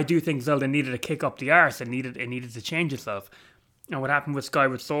 I do think Zelda needed to kick up the arse. It needed to change itself. And what happened with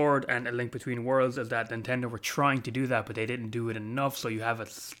Skyward Sword and A Link Between Worlds is that Nintendo were trying to do that, but they didn't do it enough, so you have it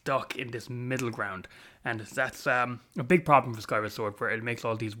stuck in this middle ground. And that's a big problem for Skyward Sword, where it makes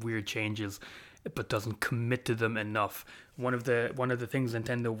all these weird changes, but doesn't commit to them enough. One of the things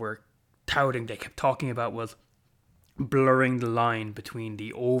Nintendo were touting, they kept talking about, was blurring the line between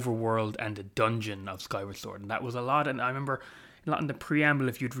the overworld and the dungeon of Skyward Sword. And that was a lot, and I remember a lot in the preamble,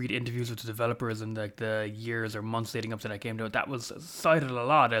 if you'd read interviews with the developers in the years or months leading up to that game, that was cited a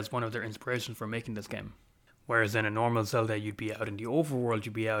lot as one of their inspirations for making this game. Whereas in a normal Zelda, you'd be out in the overworld,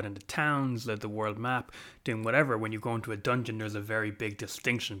 you'd be out in the towns, the world map, doing whatever. When you go into a dungeon, there's a very big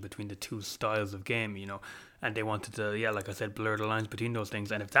distinction between the two styles of game, and they wanted to, like I said, blur the lines between those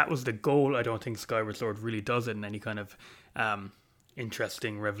things. And if that was the goal, I don't think Skyward Sword really does it in any kind of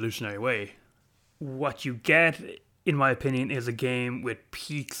interesting, revolutionary way. What you get, in my opinion, is a game with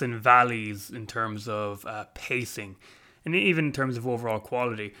peaks and valleys in terms of pacing, and even in terms of overall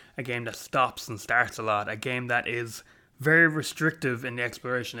quality. A game that stops and starts a lot. A game that is very restrictive in the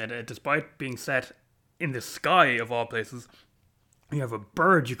exploration. Despite being set in the sky of all places, you have a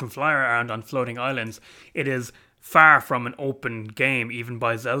bird you can fly around on floating islands. It is far from an open game, even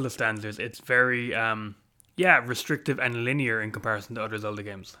by Zelda standards. It's very, restrictive and linear in comparison to other Zelda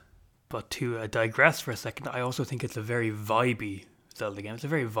games. But to digress for a second, I also think it's a very vibey Zelda game. It's a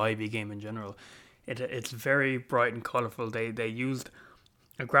very vibey game in general. It's very bright and colourful. They used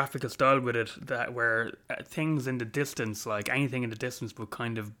a graphical style with it that where things in the distance, like anything in the distance, would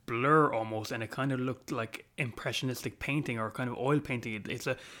kind of blur almost, and it kind of looked like impressionistic painting or kind of oil painting.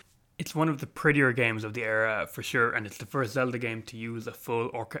 It's one of the prettier games of the era for sure, and it's the first Zelda game to use a full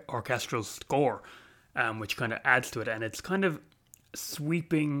orchestral score, which kind of adds to it, and it's kind of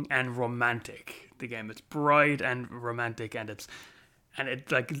sweeping and romantic. The game, it's bright and romantic, and it's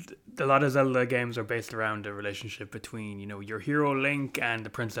like a lot of Zelda games are based around the relationship between your hero Link and the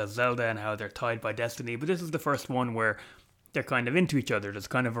Princess Zelda and how they're tied by destiny. But this is the first one where they're kind of into each other. There's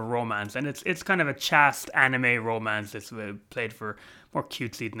kind of a romance, and it's kind of a chaste anime romance. It's played for more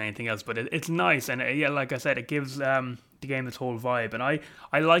cutesy than anything else, but it's nice, and like I said, it gives the game its whole vibe. And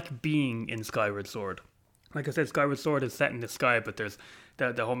I like being in Skyward Sword. Like I said, Skyward Sword is set in the sky, but there's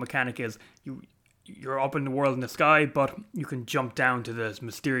the whole mechanic is you're up in the world in the sky, but you can jump down to this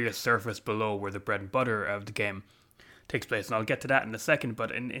mysterious surface below where the bread and butter of the game takes place. And I'll get to that in a second.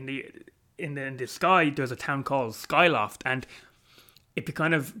 But in the sky, there's a town called Skyloft, and it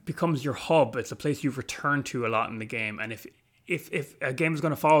kind of becomes your hub. It's a place you return to a lot in the game. And if a game is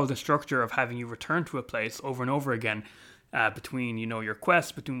going to follow the structure of having you return to a place over and over again, between your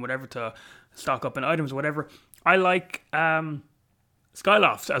quests, between whatever to stock up in items, whatever, I like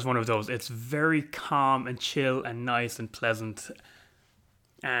Skyloft as one of those. It's very calm and chill and nice and pleasant.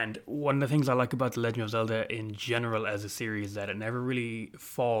 And one of the things I like about The Legend of Zelda in general as a series is that it never really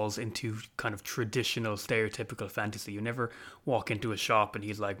falls into kind of traditional stereotypical fantasy. You never walk into a shop and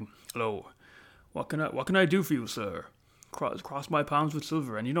he's like, "Hello, what can I do for you, sir?" cross my palms with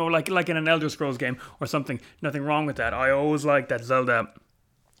silver. And like in an Elder Scrolls game or something, nothing wrong with that. I always like that Zelda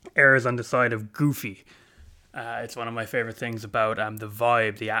errs on the side of goofy. It's one of my favorite things about the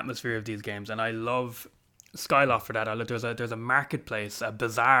vibe, the atmosphere of these games, and I love Skyloft for that. There's a marketplace, a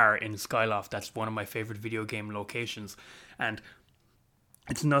bazaar in Skyloft. That's one of my favorite video game locations, and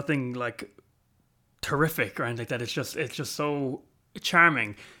it's nothing like terrific or anything like that. It's just so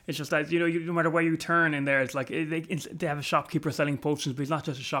charming. It's just that no matter where you turn in there, it's like they have a shopkeeper selling potions, but he's not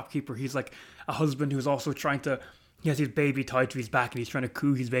just a shopkeeper. He's like a husband who's also trying to. He has his baby tied to his back, and he's trying to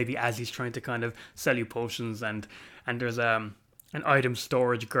coo his baby as he's trying to kind of sell you potions. And there's an item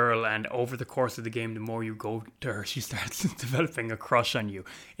storage girl, and over the course of the game, the more you go to her, she starts developing a crush on you.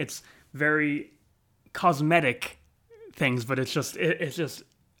 It's very cosmetic things, but it just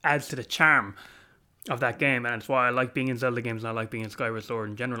adds to the charm of that game, and it's why I like being in Zelda games and I like being in Skyward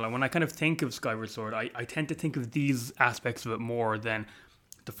Sword in general. And when I kind of think of Skyward Sword, I tend to think of these aspects of it more than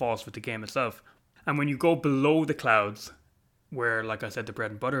the faults with the game itself. And when you go below the clouds, where, like I said, the bread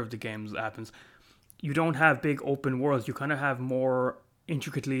and butter of the games happens, you don't have big open worlds. You kind of have more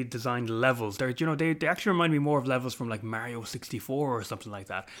intricately designed levels. They actually remind me more of levels from like Mario 64 or something like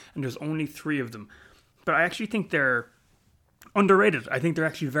that. And there's only 3 of them. But I actually think they're underrated. I think they're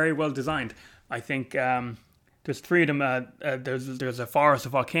actually very well designed. I think there's 3 of them. There's a forest, a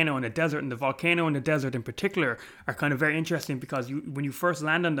volcano, and a desert. And the volcano and the desert in particular are kind of very interesting because when you first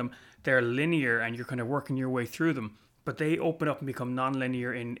land on them, they're linear and you're kind of working your way through them. But they open up and become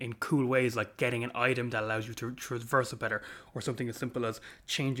non-linear in cool ways, like getting an item that allows you to traverse it better, or something as simple as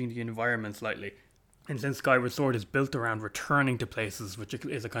changing the environment slightly. And since Skyward Sword is built around returning to places, which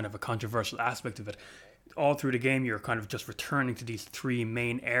is a kind of a controversial aspect of it, all through the game you're kind of just returning to these 3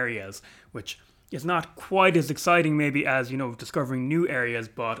 main areas, which is not quite as exciting maybe as, discovering new areas,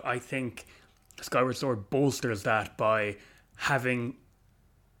 but I think Skyward Sword bolsters that by having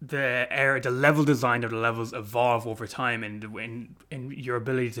the level design of the levels evolve over time, and in your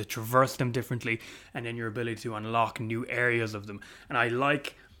ability to traverse them differently, and in your ability to unlock new areas of them. And I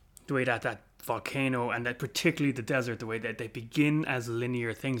like the way that volcano and that particularly the desert, the way that they begin as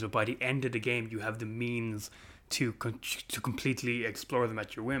linear things, but by the end of the game you have the means to completely explore them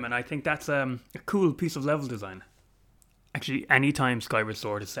at your whim. And I think that's a cool piece of level design. Actually, anytime Skyward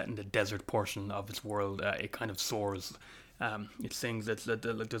Sword is set in the desert portion of its world, it kind of soars. It sings.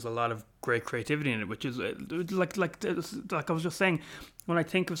 There's a lot of great creativity in it, which is like I was just saying. When I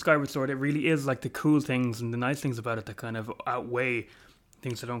think of Skyward Sword, it really is like the cool things and the nice things about it that kind of outweigh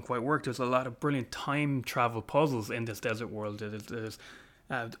things that don't quite work. There's a lot of brilliant time travel puzzles in this desert world. There's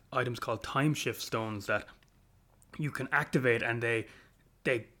items called time shift stones that you can activate, and they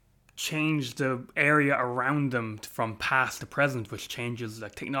change the area around them from past to present, which changes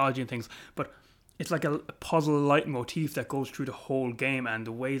like technology and things. But it's like a puzzle leitmotif that goes through the whole game, and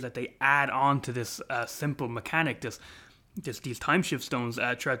the way that they add on to this simple mechanic, these time shift stones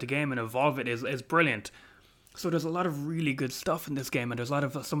throughout the game and evolve it is brilliant. So there's a lot of really good stuff in this game, and there's a lot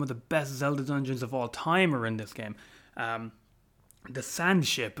of some of the best Zelda dungeons of all time are in this game. The sand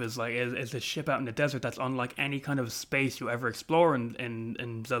ship is a ship out in the desert that's unlike any kind of space you ever explore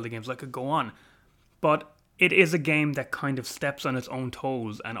in Zelda games. Like could go on, but it is a game that kind of steps on its own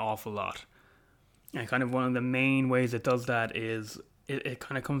toes an awful lot. And kind of one of the main ways it does that is it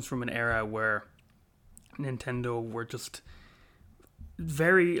kind of comes from an era where Nintendo were just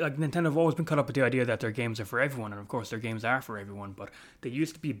Nintendo have always been caught up with the idea that their games are for everyone, and of course their games are for everyone, but they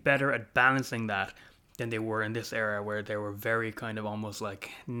used to be better at balancing that than they were in this era, where they were very kind of almost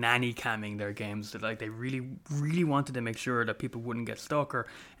like nanny camming their games. That they really, really wanted to make sure that people wouldn't get stuck or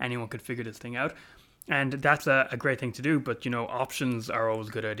anyone could figure this thing out. And that's a great thing to do, but options are always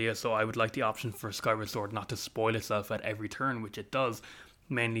a good idea. So I would like the option for Skyward Sword not to spoil itself at every turn, which it does,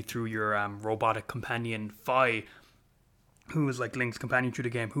 mainly through your robotic companion Fi, who is like Link's companion through the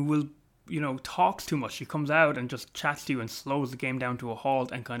game, who will talks too much. She comes out and just chats to you and slows the game down to a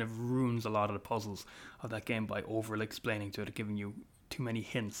halt and kind of ruins a lot of the puzzles of that game by overly explaining to it, giving you too many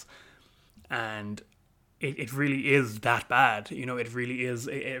hints. And it really is that bad. It really is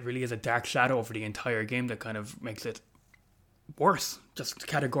a dark shadow over the entire game that kind of makes it worse, just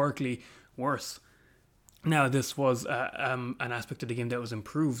categorically worse. Now, this was an aspect of the game that was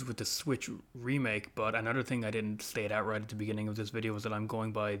improved with the Switch remake, but another thing I didn't state out right at the beginning of this video was that I'm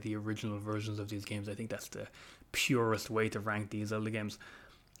going by the original versions of these games. I think that's the purest way to rank these Zelda games.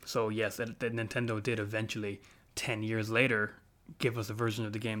 So yes, the Nintendo did eventually, 10 years later, give us a version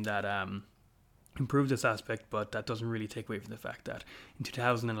of the game that improved this aspect, but that doesn't really take away from the fact that in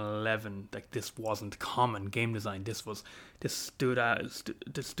 2011, this wasn't common game design. This stood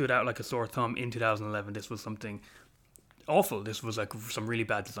out like a sore thumb in 2011. This was something awful. This was like some really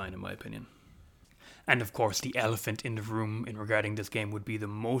bad design in my opinion. And of course, the elephant in the room in regarding this game would be the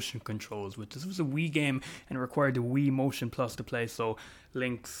motion controls, which this was a Wii game and required the Wii Motion Plus to play. So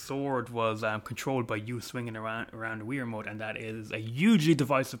Link's sword was controlled by you swinging around the Wii remote, and that is a hugely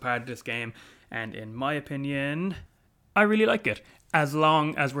divisive part of this game. And in my opinion, I really like it, as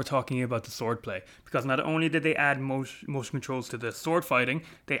long as we're talking about the sword play. Because not only did they add motion controls to the sword fighting,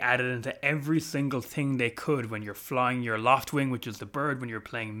 they added into every single thing they could. When you're flying your Loftwing, which is the bird, when you're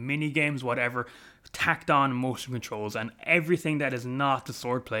playing mini games, whatever, tacked on motion controls. And everything that is not the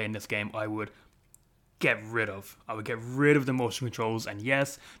sword play in this game, I would get rid of. I would get rid of the motion controls, and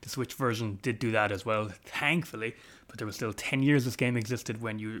yes, the Switch version did do that as well, thankfully. But there was still 10 years this game existed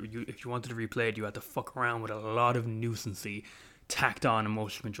when you if you wanted to replay it, you had to fuck around with a lot of nuisancy tacked on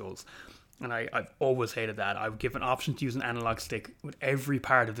motion controls. And I've always hated that. I would give an option to use an analog stick with every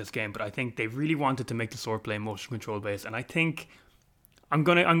part of this game, but I think they really wanted to make the swordplay motion control based, and I think I'm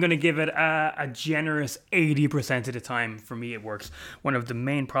gonna give it a generous 80% of the time. For me, it works. One of the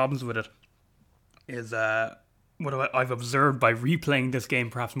main problems with it is what I've observed by replaying this game,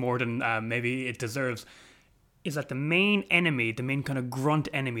 perhaps more than maybe it deserves, is that the main enemy, the main kind of grunt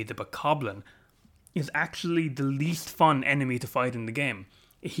enemy, the Bokoblin, is actually the least fun enemy to fight in the game.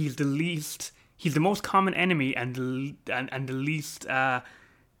 He's the most common enemy, and the least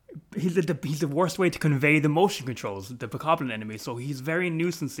he's the worst way to convey the motion controls, the Bokoblin enemy. So he's very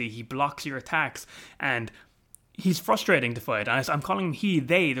nuisancey. He blocks your attacks, and he's frustrating to fight. I'm calling him he,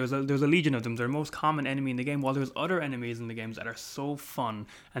 they. There's a legion of them. They're the most common enemy in the game, while there's other enemies in the games that are so fun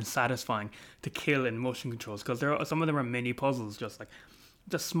and satisfying to kill in motion controls, because some of them are mini puzzles, just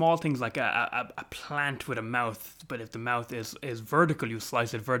small things like a plant with a mouth, but if the mouth is vertical, you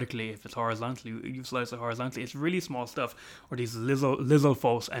slice it vertically. If it's horizontal, you slice it horizontally. It's really small stuff. Or these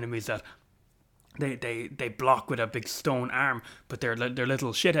Lizalfos enemies that they block with a big stone arm, but they're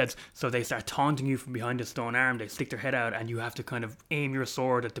little shitheads, so they start taunting you from behind the stone arm. They stick their head out, and you have to kind of aim your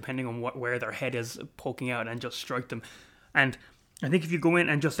sword at, depending on where their head is poking out, and just strike them. And I think if you go in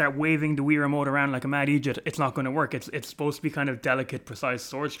and just start waving the Wii remote around like a mad idiot, it's not going to work. It's supposed to be kind of delicate, precise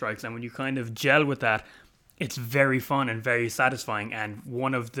sword strikes, and when you kind of gel with that, it's very fun and very satisfying. And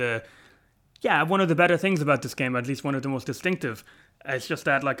one of the better things about this game, at least one of the most distinctive, it's just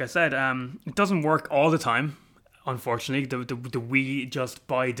that, like I said, it doesn't work all the time. Unfortunately, the Wii just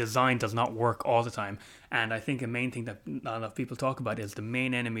by design does not work all the time. And I think a main thing that not enough people talk about is the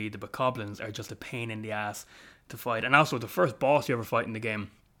main enemy, the Bokoblins, are just a pain in the ass to fight. And also, the first boss you ever fight in the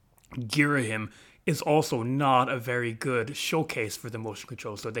game, Girahim, is also not a very good showcase for the motion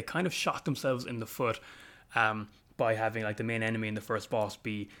control. So they kind of shot themselves in the foot by having like the main enemy and the first boss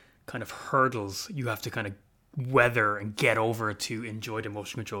be kind of hurdles you have to kind of weather and get over to enjoy the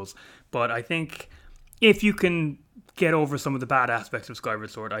motion controls. But I think if you can get over some of the bad aspects of Skyward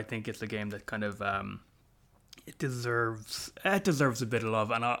Sword, I think it's a game that kind of it deserves a bit of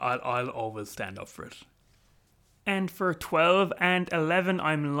love, and I'll always stand up for it. And for 12 and 11,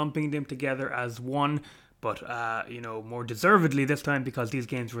 I'm lumping them together as one, but more deservedly this time, because these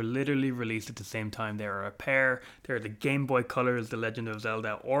games were literally released at the same time. They are a pair. They're the Game Boy Color's The Legend of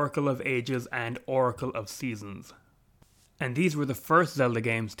Zelda, Oracle of Ages, and Oracle of Seasons. And these were the first Zelda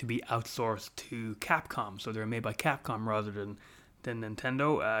games to be outsourced to Capcom, so they were made by Capcom rather than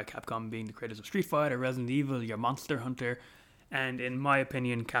Nintendo. Capcom being the creators of Street Fighter, Resident Evil, your Monster Hunter. And in my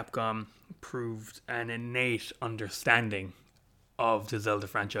opinion, Capcom proved an innate understanding of the Zelda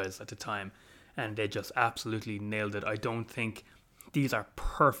franchise at the time, and they just absolutely nailed it. I don't think these are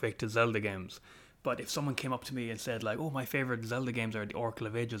perfect Zelda games, but if someone came up to me and said like, oh, my favorite Zelda games are the Oracle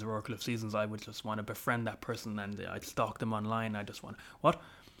of Ages or Oracle of Seasons, I would just want to befriend that person, and I'd stalk them online. I just want, what?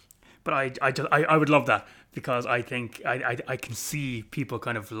 But I would love that, because I think I can see people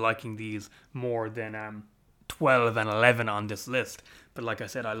kind of liking these more than 12 and 11 on this list. But like I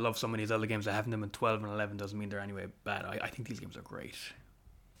said, I love so many Zelda games. That having them in 12 and 11 doesn't mean they're anyway bad. I think these games are great.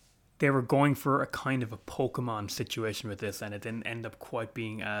 They were going for a kind of a Pokemon situation with this, and it didn't end up quite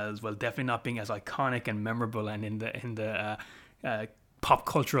being as well, definitely not being as iconic and memorable and in the pop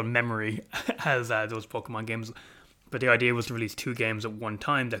cultural memory as those Pokemon games. But the idea was to release two games at one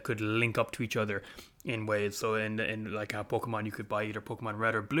time that could link up to each other in ways. So in like how Pokemon, you could buy either Pokemon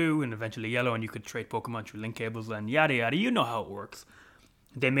Red or Blue and eventually Yellow, and you could trade Pokemon through link cables and yada yada. You know how it works.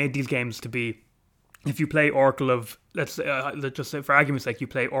 They made these games to be, if you play Oracle of, let's just say for argument's sake, you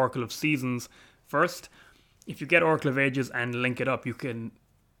play Oracle of Seasons first. If you get Oracle of Ages and link it up,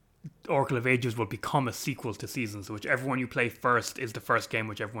 Oracle of Ages will become a sequel to Seasons. So whichever one you play first is the first game,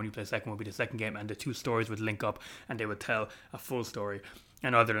 whichever one you play second will be the second game, and the two stories would link up and they would tell a full story.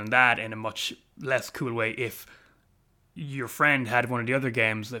 And other than that, in a much less cool way, if your friend had one of the other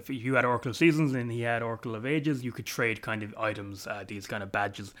games, if you had Oracle of Seasons and he had Oracle of Ages, you could trade kind of items, these kind of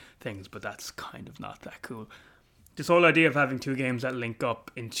badges things, but that's kind of not that cool. This whole idea of having two games that link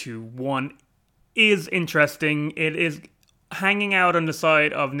up into one is interesting. It is hanging out on the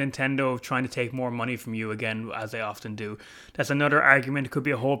side of Nintendo trying to take more money from you again, as they often do. That's another argument. It could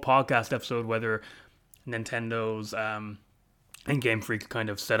be a whole podcast episode whether Nintendo's and Game Freak kind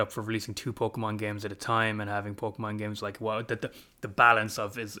of set up for releasing two Pokemon games at a time and having Pokemon games like, well, the balance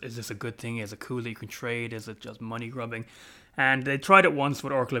of is this a good thing? Is it cool that you can trade? Is it just money grubbing? And they tried it once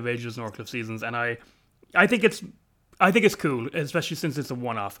with Oracle of Ages and Oracle of Seasons, and I think it's cool, especially since it's a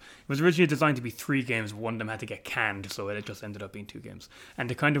one-off. It was originally designed to be 3 games. One of them had to get canned, so it just ended up being 2 games. And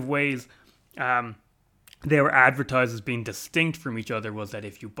the kind of ways they were advertised as being distinct from each other was that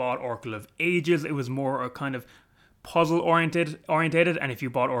if you bought Oracle of Ages, it was more a kind of puzzle oriented, and if you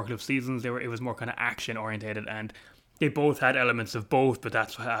bought Oracle of Seasons, it was more kind of action orientated, and they both had elements of both, but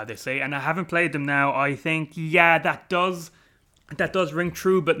that's how they say. And I haven't played them now. I think, yeah, that does ring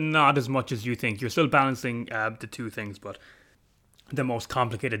true, but not as much as you think. You're still balancing the two things, but the most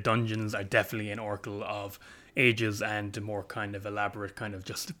complicated dungeons are definitely in Oracle of Ages, and the more kind of elaborate kind of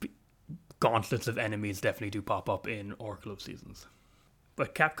just gauntlets of enemies definitely do pop up in Oracle of Seasons.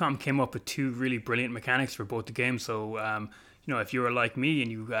 But Capcom came up with 2 really brilliant mechanics for both the games. So, if you were like me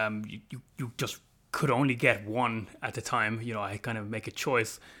and you just could only get one at the time, I kind of make a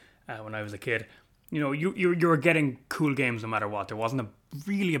choice when I was a kid. You were getting cool games no matter what. There wasn't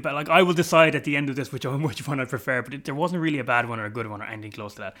really a bad, like, I will decide at the end of this which one I prefer, but there wasn't really a bad one or a good one or anything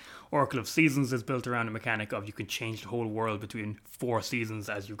close to that. Oracle of Seasons is built around a mechanic of you can change the whole world between 4 seasons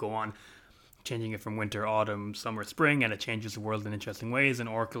as you go on, changing it from winter, autumn, summer, spring, and it changes the world in interesting ways. In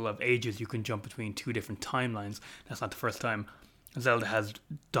Oracle of Ages, you can jump between 2 different timelines. That's not the first time Zelda has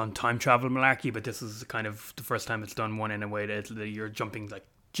done time travel malarkey, but this is kind of the first time it's done one in a way that you're jumping like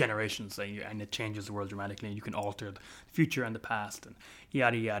generations, and it changes the world dramatically, and you can alter the future and the past, and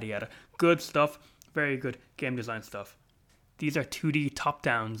yada yada yada. Good stuff, very good game design stuff. These are 2D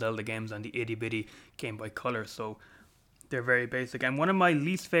top-down Zelda games on the itty-bitty Game Boy Color, so they're very basic. And one of my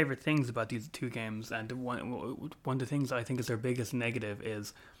least favorite things about these 2 games, and one of the things I think is their biggest negative,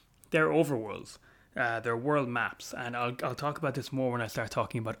 is their overworlds, their world maps. And I'll talk about this more when I start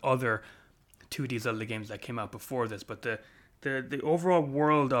talking about other 2D Zelda games that came out before this. But the overall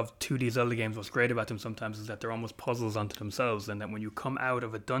world of 2D Zelda games, what's great about them sometimes is that they're almost puzzles unto themselves, and that when you come out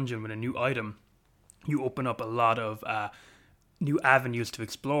of a dungeon with a new item, you open up a lot of new avenues to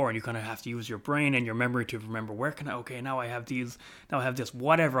explore, and you kind of have to use your brain and your memory to remember, now I have this, I have this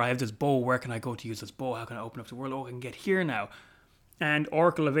bow, where can I go to use this bow, how can I open up the world, I can get here now. And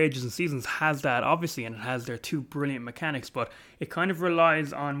Oracle of Ages and Seasons has that, obviously, and it has their 2 brilliant mechanics, but it kind of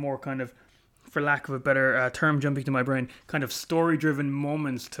relies on more kind of, for lack of a better term jumping to my brain, kind of story-driven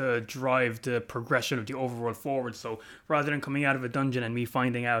moments to drive the progression of the overworld forward. So rather than coming out of a dungeon and me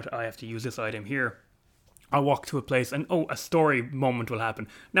finding out I have to use this item here, I'll walk to a place and a story moment will happen.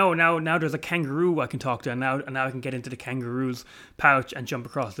 Now there's a kangaroo I can talk to, and now I can get into the kangaroo's pouch and jump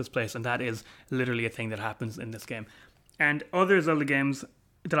across this place, and that is literally a thing that happens in this game. And other Zelda games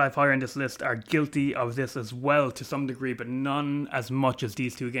that I've higher on this list are guilty of this as well to some degree, but none as much as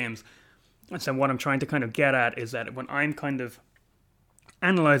these 2 games. And so what I'm trying to kind of get at is that when I'm kind of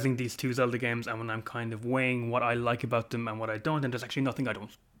analysing these 2 Zelda games, and when I'm kind of weighing what I like about them and what I don't, and there's actually nothing I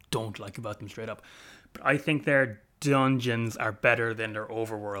don't like about them straight up, but I think their dungeons are better than their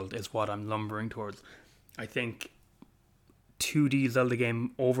overworld is what I'm lumbering towards. I think 2D Zelda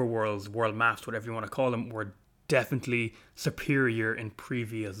game overworlds, world maps, whatever you want to call them, were definitely superior in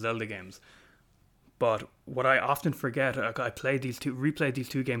previous Zelda games. But what I often forget, I replayed these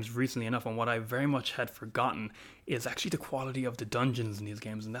 2 games recently enough, and what I very much had forgotten is actually the quality of the dungeons in these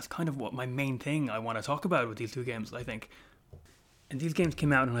games, and that's kind of what my main thing I want to talk about with these 2 games, I think. And these games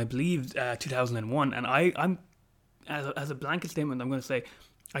came out in, I believe, 2001, and I'm as a blanket statement, I'm going to say,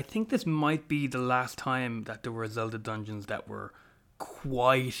 I think this might be the last time that there were Zelda dungeons that were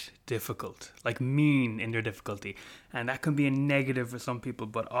quite difficult, like mean in their difficulty, and that can be a negative for some people,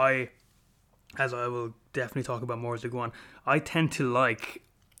 but as I will definitely talk about more as we go on, I tend to like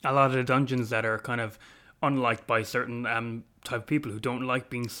a lot of the dungeons that are kind of unliked by certain type of people who don't like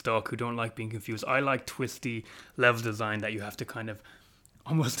being stuck, who don't like being confused. I like twisty level design that you have to kind of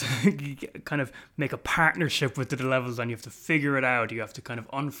almost kind of make a partnership with the levels, and you have to figure it out. You have to kind of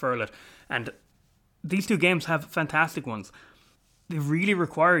unfurl it. And these 2 games have fantastic ones. They really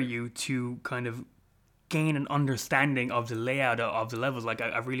require you to kind of gain an understanding of the layout of the levels, like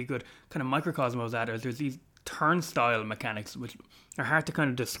a really good kind of microcosm of that. There's these turnstile mechanics, which are hard to kind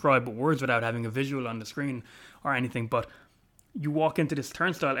of describe with words without having a visual on the screen or anything. But you walk into this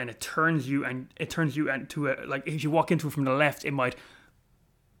turnstile and it turns you into a, like, if you walk into it from the left, it might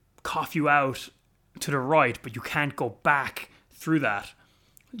cough you out to the right, but you can't go back through that.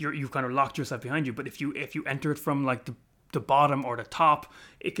 You've kind of locked yourself behind you. But if you enter it from like the bottom or the top,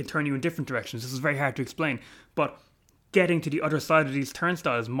 it can turn you in different directions. This is very hard to explain, but getting to the other side of these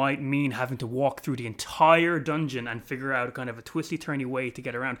turnstiles might mean having to walk through the entire dungeon and figure out kind of a twisty turny way to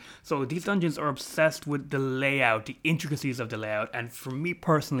get around. So these dungeons are obsessed with the layout, the intricacies of the layout, and for me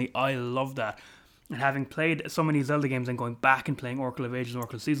personally, I love that. And having played so many Zelda games and going back and playing Oracle of Ages and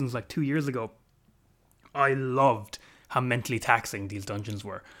Oracle of Seasons like 2 years ago, I loved how mentally taxing these dungeons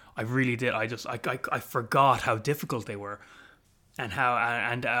were. I really did. I forgot how difficult they were, and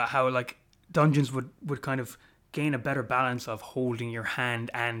how like dungeons would kind of gain a better balance of holding your hand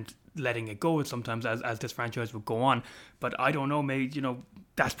and letting it go sometimes as this franchise would go on. But I don't know, maybe,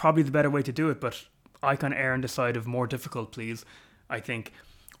 that's probably the better way to do it, but I kind of err on the side of more difficult, please. I think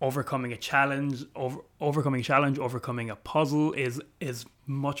overcoming a challenge, overcoming a puzzle is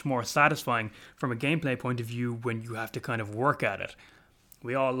much more satisfying from a gameplay point of view when you have to kind of work at it.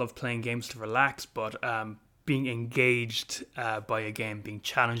 We all love playing games to relax, but being engaged by a game, being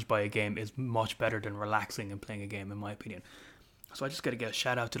challenged by a game is much better than relaxing and playing a game, in my opinion. So I just got to get a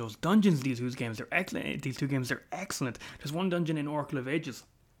shout out to those dungeons. These two games are excellent. There's one dungeon in Oracle of Ages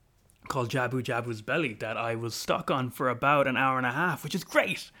called Jabu Jabu's Belly that I was stuck on for about an hour and a half, which is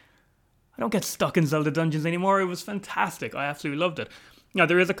great. I don't get stuck in Zelda dungeons anymore. It was fantastic. I absolutely loved it. Now,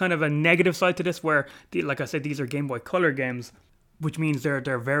 there is a kind of a negative side to this where, like I said, these are Game Boy Color games, which means they're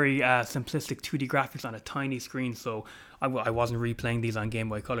very simplistic 2D graphics on a tiny screen. So I wasn't replaying these on Game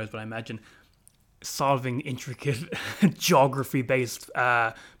Boy Colors, but I imagine solving intricate geography-based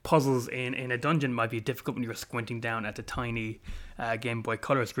puzzles in a dungeon might be difficult when you're squinting down at the tiny Game Boy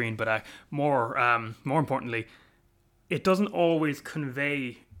Color screen. But more importantly, it doesn't always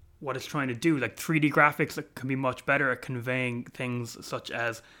convey what it's trying to do. Like 3D graphics can be much better at conveying things such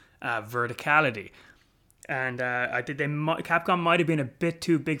as verticality. And Capcom might have been a bit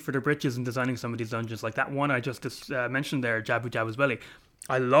too big for their britches in designing some of these dungeons. Like that one I just mentioned there, Jabu Jabu's Belly.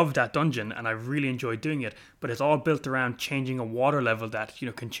 I love that dungeon and I really enjoyed doing it. But it's all built around changing a water level that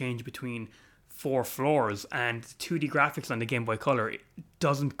can change between 4 floors. And 2D graphics on the Game Boy Color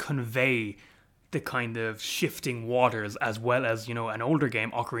doesn't convey the kind of shifting waters as well as an older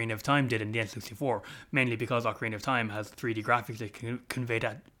game, Ocarina of Time, did in the N64. Mainly because Ocarina of Time has 3D graphics that can convey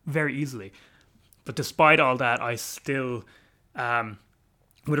that very easily. But despite all that, I still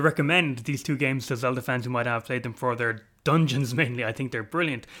would recommend these two games to Zelda fans who might have played them for their dungeons mainly. I think they're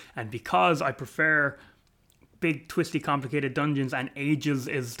brilliant. And because I prefer big, twisty, complicated dungeons, and Ages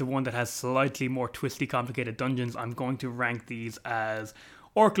is the one that has slightly more twisty, complicated dungeons, I'm going to rank these as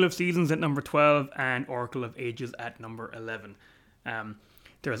Oracle of Seasons at number 12 and Oracle of Ages at number 11.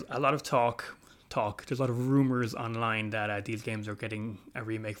 There's a lot of talk. There's a lot of rumors online that these games are getting a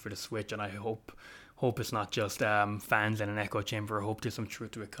remake for the Switch, and I hope it's not just fans in an echo chamber. I hope there's some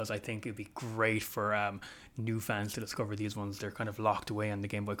truth to it, because I think it'd be great for new fans to discover these ones. They're kind of locked away on the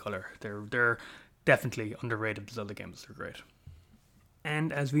Game Boy Color. They're definitely underrated Zelda games. They're great.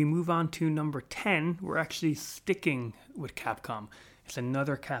 And as we move on to number 10, we're actually sticking with Capcom. It's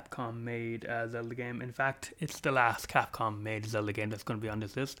another Capcom-made Zelda game. In fact, it's the last Capcom-made Zelda game that's going to be on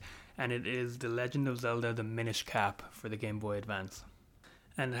this list, and it is The Legend of Zelda: The Minish Cap for the Game Boy Advance.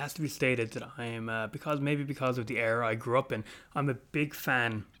 And it has to be stated that I'm, because of the era I grew up in, I'm a big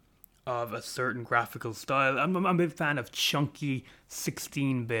fan of a certain graphical style. I'm a big fan of chunky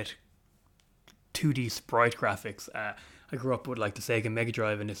 16-bit 2D sprite graphics. I grew up with like the Sega Mega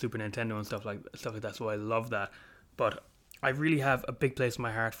Drive and the Super Nintendo and stuff like that, so I love that. But I really have a big place in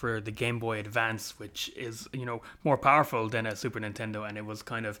my heart for the Game Boy Advance, which is, more powerful than a Super Nintendo, and it was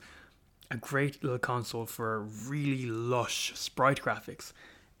kind of a great little console for really lush sprite graphics.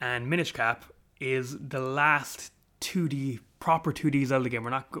 And Minish Cap is the last proper 2D Zelda game.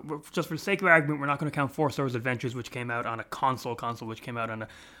 Just for the sake of argument, we're not going to count Four Swords Adventures, which came out on a console, which came out on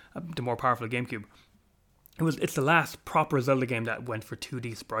the more powerful GameCube. It's the last proper Zelda game that went for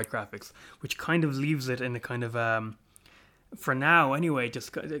 2D sprite graphics, which kind of leaves it in a kind of for now anyway,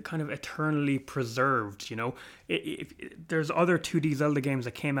 just kind of eternally preserved, there's other 2D Zelda games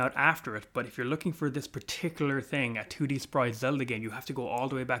that came out after it, but if you're looking for this particular thing, a 2D sprite Zelda game, you have to go all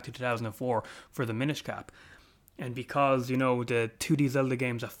the way back to 2004 for the Minish Cap. And because, the 2D Zelda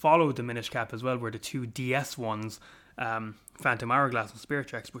games that followed the Minish Cap as well were the 2 DS ones, Phantom Hourglass and Spirit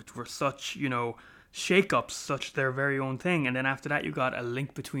Tracks, which were such, shake-ups, such their very own thing. And then after that, you got A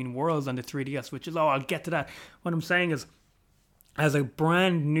Link Between Worlds on the 3DS, which is, I'll get to that. What I'm saying is, as a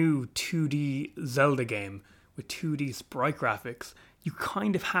brand new 2D Zelda game with 2D sprite graphics, you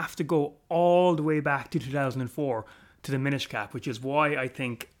kind of have to go all the way back to 2004 to the Minish Cap, which is why I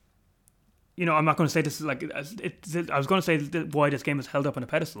think, I'm not going to say this is like, I was going to say why this game is held up on a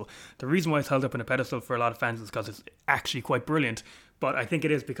pedestal. The reason why it's held up on a pedestal for a lot of fans is because it's actually quite brilliant. But I think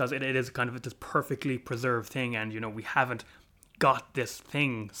it is because it is kind of this perfectly preserved thing, and we haven't got this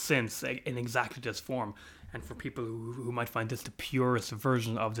thing since in exactly this form. And for people who might find this the purest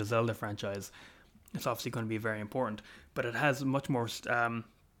version of the Zelda franchise, it's obviously going to be very important. But it has much more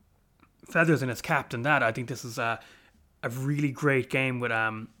feathers in its cap than that. I think this is a really great game with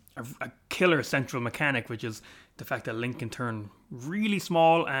a killer central mechanic, which is the fact that Link can turn really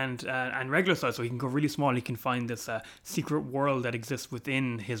small and regular size. So he can go really small and he can find this secret world that exists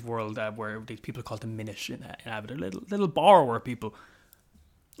within his world where these people call them Minish in Abbott, little borrower people.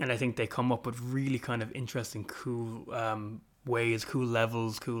 And I think they come up with really kind of interesting, cool ways, cool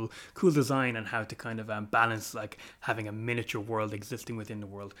levels, cool design, and how to kind of balance like having a miniature world existing within the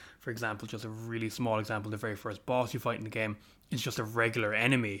world. For example, just a really small example, the very first boss you fight in the game is just a regular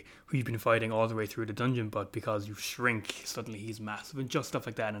enemy who you've been fighting all the way through the dungeon, but because you shrink, suddenly he's massive, and just stuff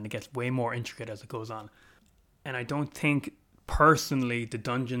like that, and it gets way more intricate as it goes on. And I don't think, personally, the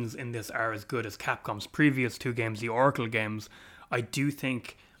dungeons in this are as good as Capcom's previous two games, the Oracle games. I do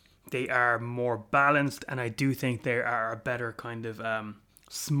think they are more balanced, and I do think they are a better kind of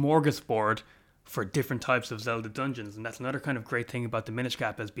smorgasbord for different types of Zelda dungeons. And that's another kind of great thing about the Minish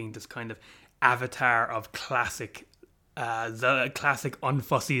Cap, as being this kind of avatar of classic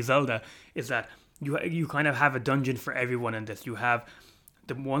unfussy Zelda, is that you kind of have a dungeon for everyone in this. You have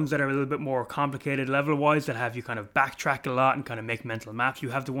the ones that are a little bit more complicated level-wise, that have you kind of backtrack a lot and kind of make mental maps. You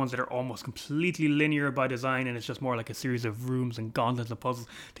have the ones that are almost completely linear by design, and it's just more like a series of rooms and gauntlets and puzzles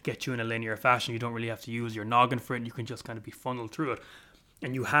to get you in a linear fashion. You don't really have to use your noggin for it, and you can just kind of be funneled through it.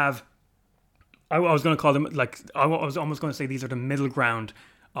 And you have, I was going to call them, like, I was almost going to say these are the middle ground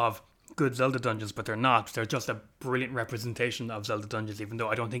of good Zelda dungeons, but they're not. They're just a brilliant representation of Zelda dungeons, even though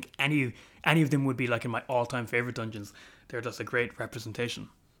I don't think any of them would be like in my all-time favorite dungeons. They're just a great representation.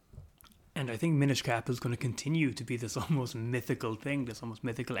 And I think Minish Cap is going to continue to be this almost mythical thing, this almost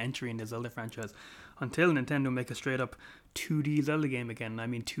mythical entry in the Zelda franchise, until Nintendo make a straight up 2D Zelda game again. I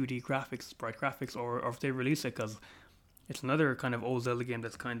mean 2D graphics, sprite graphics, or if they release it, because it's another kind of old Zelda game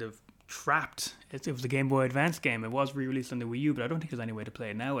that's kind of trapped. It was a Game Boy Advance game. It was re-released on the Wii U, but I don't think there's any way to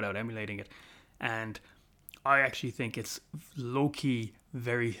play it now without emulating it. And I actually think it's low-key,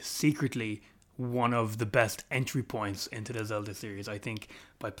 very secretly, one of the best entry points into the Zelda series. I think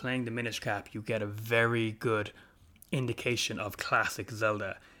by playing the Minish Cap, you get a very good indication of classic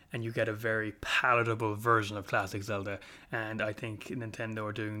Zelda, and you get a very palatable version of classic Zelda. And I think Nintendo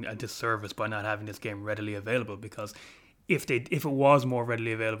are doing a disservice by not having this game readily available, because if it was more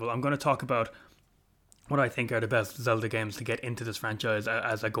readily available, I'm going to talk about what I think are the best Zelda games to get into this franchise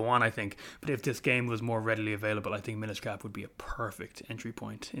as I go on, I think. But if this game was more readily available, I think Minish Cap would be a perfect entry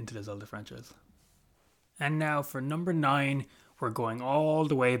point into the Zelda franchise. And now for number 9, we're going all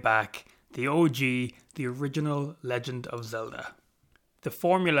the way back, the OG, the original Legend of Zelda. The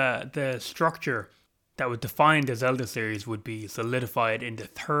formula, the structure that would define the Zelda series would be solidified in the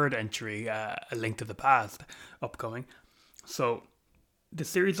third entry, A Link to the Past, upcoming. So the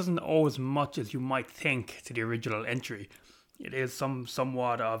series doesn't owe as much as you might think to the original entry. It is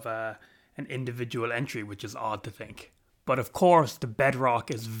somewhat of an individual entry, which is odd to think. But of course, the bedrock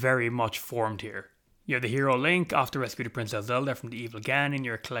is very much formed here. You're the hero Link, off to rescue the Princess Zelda from the evil Ganon.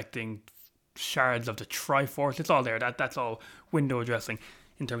 You're collecting shards of the Triforce. It's all there. That's all window dressing.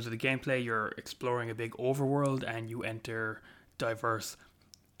 In terms of the gameplay, you're exploring a big overworld, and you enter diverse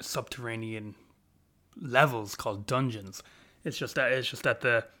subterranean levels called dungeons. It's just that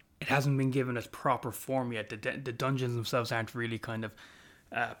it hasn't been given its proper form yet. The dungeons themselves aren't really kind of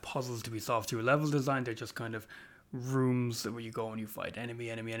puzzles to be solved through level design. They're just kind of rooms where you go and you fight enemy.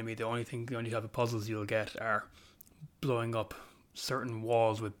 The only type of puzzles you'll get are blowing up certain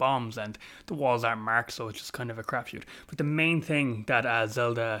walls with bombs, and the walls aren't marked, so it's just kind of a crapshoot. But the main thing that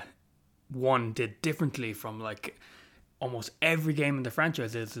Zelda 1 did differently from like almost every game in the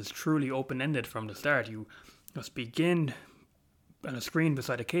franchise is truly open-ended from the start. You just begin on a screen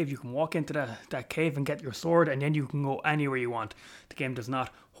beside a cave. You can walk into that cave and get your sword, and then you can go anywhere you want. The game does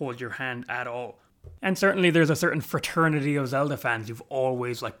not hold your hand at all. And certainly there's a certain fraternity of Zelda fans who've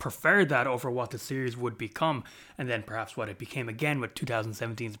always preferred that over what the series would become, and then perhaps what it became again with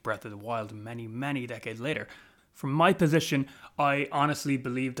 2017's Breath of the Wild many, many decades later. From my position, I honestly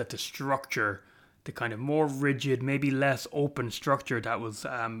believe that the structure the kind of more rigid, maybe less open structure that was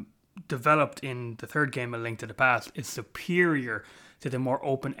developed in the third game, A Link to the Past, is superior to the more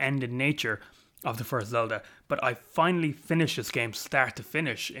open-ended nature of the first Zelda. But I finally finished this game start to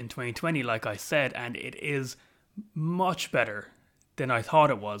finish in 2020, like I said, and it is much better than I thought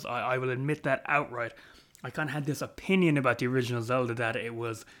it was. I will admit that outright. I kind of had this opinion about the original Zelda that it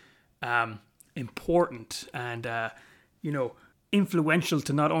was important and, influential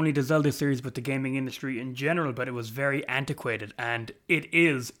to not only the Zelda series but the gaming industry in general, but it was very antiquated, and it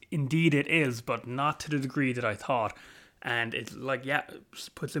is, indeed it is, but not to the degree that I thought. And it's like, yeah,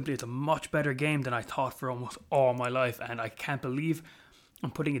 put simply, it's a much better game than I thought for almost all my life, and I can't believe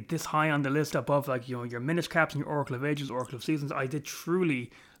I'm putting it this high on the list above, like, your Minish Caps and your Oracle of Ages, Oracle of Seasons. I did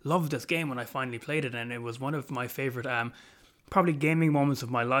truly love this game when I finally played it, and it was one of my favorite probably gaming moments of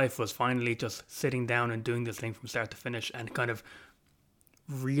my life, was finally just sitting down and doing this thing from start to finish and kind of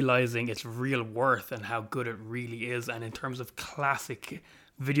realizing its real worth and how good it really is. And in terms of classic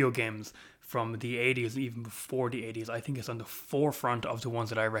video games from the 80s, even before the 80s, I think it's on the forefront of the ones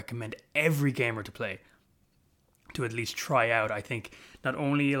that I recommend every gamer to play, to at least try out. I think not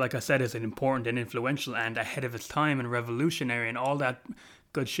only, like I said, is it important and influential and ahead of its time and revolutionary and all that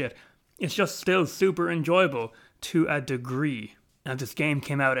good shit, it's just still super enjoyable to a degree. And this game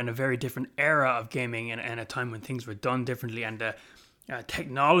came out in a very different era of gaming and a time when things were done differently, and the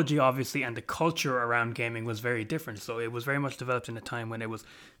technology, obviously, and the culture around gaming was very different. So it was very much developed in a time when it was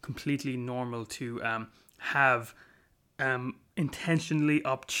completely normal to have intentionally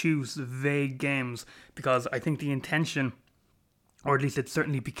obtuse, vague games, because I think the intention, or at least it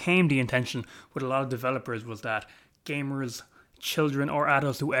certainly became the intention with a lot of developers, was that gamers, children or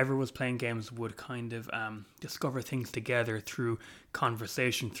adults, whoever was playing games, would kind of discover things together through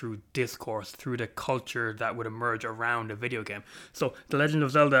conversation, through discourse, through the culture that would emerge around a video game. So The Legend of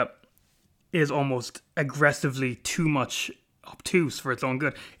Zelda is almost aggressively too much obtuse for its own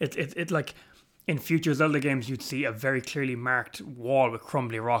good. It like, in future Zelda games, you'd see a very clearly marked wall with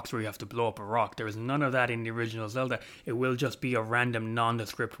crumbly rocks where you have to blow up a rock. There is none of that in the original Zelda. It will just be a random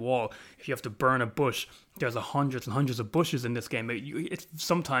nondescript wall. If you have to burn a bush, there's hundreds and hundreds of bushes in this game.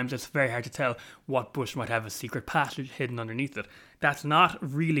 Sometimes it's very hard to tell what bush might have a secret passage hidden underneath it. That's not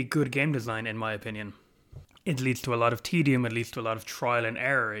really good game design, in my opinion. It leads to a lot of tedium, it leads to a lot of trial and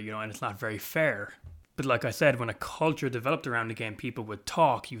error, and it's not very fair. But like I said, when a culture developed around the game, people would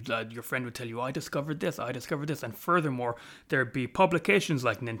talk. Your friend would tell you, I discovered this. And furthermore, there'd be publications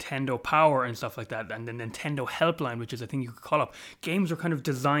like Nintendo Power and stuff like that, and the Nintendo Helpline, which is a thing you could call up. Games are kind of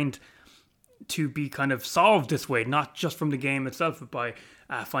designed to be kind of solved this way, not just from the game itself, but by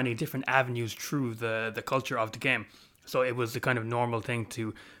finding different avenues through the culture of the game. So it was the kind of normal thing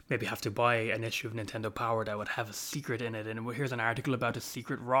to maybe have to buy an issue of Nintendo Power that would have a secret in it. And here's an article about a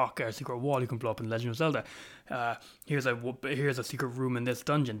secret rock or a secret wall you can blow up in Legend of Zelda. Here's a secret room in this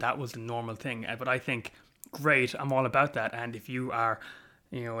dungeon. That was the normal thing. But I think, great, I'm all about that. And if you are,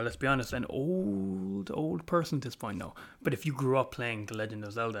 let's be honest, an old person at this point, no. But if you grew up playing The Legend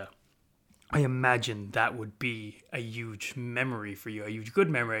of Zelda, I imagine that would be a huge memory for you, a huge good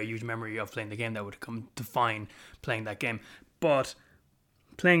memory, a huge memory of playing the game that would come define playing that game. But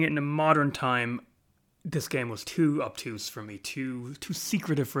playing it in a modern time, this game was too obtuse for me, too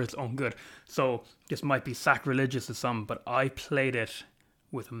secretive for its own good. So this might be sacrilegious to some, but I played it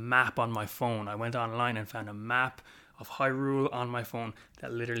with a map on my phone. I went online and found a map of Hyrule on my phone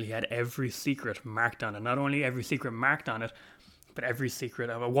that literally had every secret marked on it. Not only every secret marked on it, but every secret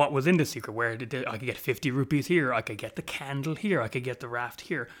of what was in the secret, where I could get 50 rupees here, I could get the candle here, I could get the raft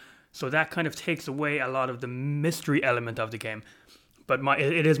here. So that kind of takes away a lot of the mystery element of the game. But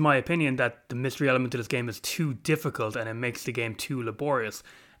it is my opinion that the mystery element of this game is too difficult and it makes the game too laborious.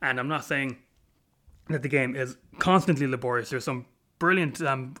 And I'm not saying that the game is constantly laborious. There's some brilliant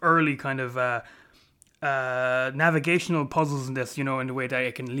early kind of navigational puzzles in this, in the way that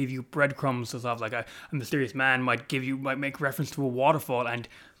it can leave you breadcrumbs and stuff. Like a mysterious man might make reference to a waterfall, and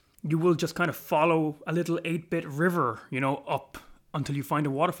you will just kind of follow a little 8-bit river, up until you find a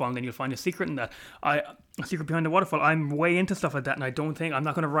waterfall, and then you'll find a secret in that. A secret behind the waterfall. I'm way into stuff like that, and I'm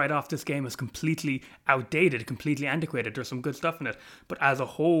not going to write off this game as completely outdated, completely antiquated. There's some good stuff in it, but as a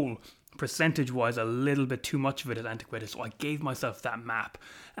whole, percentage-wise, a little bit too much of it is antiquated. So I gave myself that map,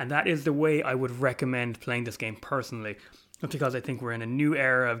 and that is the way I would recommend playing this game personally. Because I think we're in a new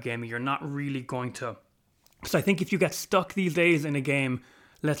era of gaming. You're not really going to. So I think if you get stuck these days in a game,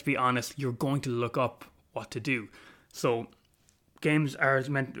 let's be honest, you're going to look up what to do. So games aren't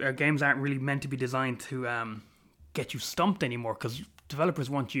really meant to be designed to get you stumped anymore, because developers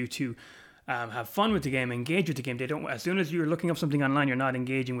want you to have fun with the game, engage with the game. They don't. As soon as you're looking up something online, you're not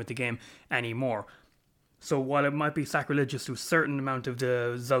engaging with the game anymore. So while it might be sacrilegious to a certain amount of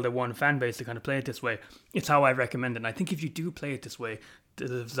the Zelda 1 fan base to kind of play it this way, it's how I recommend it. And I think if you do play it this way,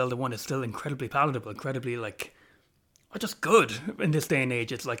 the Zelda 1 is still incredibly palatable, incredibly like just good in this day and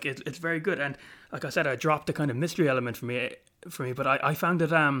age. It's like it's very good. And like I said, I dropped the kind of mystery element for me, but I found it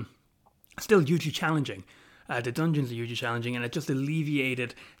still hugely challenging. The dungeons are hugely challenging, and it just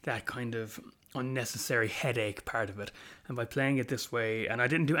alleviated that kind of unnecessary headache part of it. And by playing it this way, and I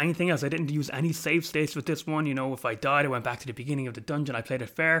didn't do anything else, I didn't use any save states with this one. You know, if I died, I went back to the beginning of the dungeon. I played it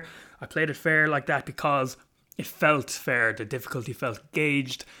fair. I played it fair like that because it felt fair. The difficulty felt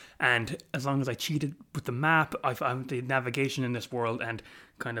gauged, and as long as I cheated with the map, I found the navigation in this world and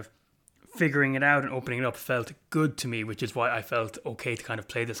kind of figuring it out and opening it up felt good to me, which is why I felt okay to kind of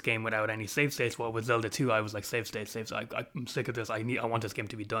play this game without any save states. While with Zelda 2, I was like, save states. I'm sick of this. I want this game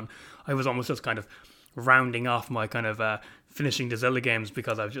to be done. I was almost just kind of rounding off my kind of finishing the Zelda games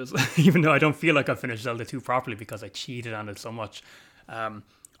because I've just, even though I don't feel like I finished Zelda 2 properly because I cheated on it so much, I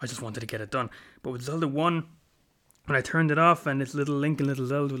just wanted to get it done. But with Zelda 1, when I turned it off and it's little Link and little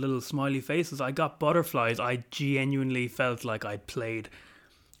Zelda with little smiley faces, I got butterflies. I genuinely felt like I'd played.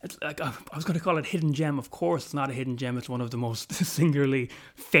 It's like I was going to call it hidden gem. Of course, it's not a hidden gem. It's one of the most singularly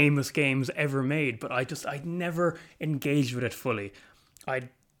famous games ever made. But I'd never engaged with it fully. I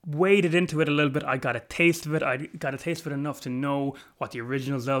waded into it a little bit. I got a taste of it. I got a taste of it enough to know what the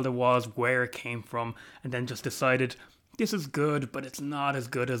original Zelda was, where it came from, and then just decided this is good, but it's not as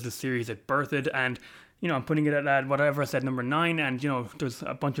good as the series it birthed. And you know, I'm putting it at whatever I said, number 9. And you know, there's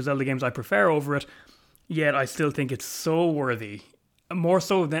a bunch of Zelda games I prefer over it. Yet I still think it's so worthy. More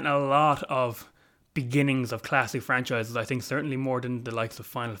so than a lot of beginnings of classic franchises. I think certainly more than the likes of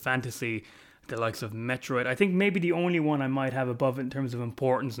Final Fantasy, the likes of Metroid. I think maybe the only one I might have above it in terms of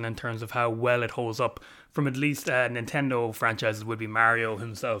importance and in terms of how well it holds up from at least Nintendo franchises would be Mario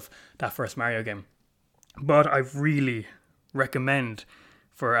himself, that first Mario game. But I really recommend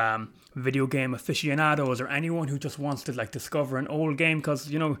for video game aficionados or anyone who just wants to like discover an old game, because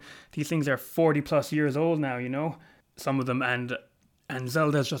you know these things are 40 plus years old now, you know, some of them, and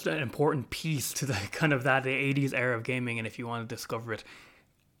Zelda is just an important piece to the kind of the 80s era of gaming. And if you want to discover it,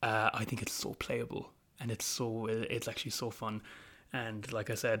 I think it's so playable and it's actually so fun. And like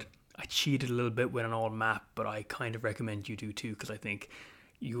I said, I cheated a little bit with an old map, but I kind of recommend you do too, because I think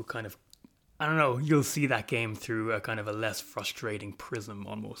you kind of, I don't know, you'll see that game through a kind of a less frustrating prism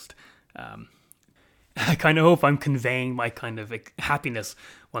almost. I kind of hope I'm conveying my kind of happiness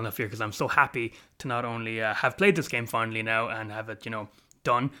well enough here, because I'm so happy to not only have played this game finally now and have it, you know,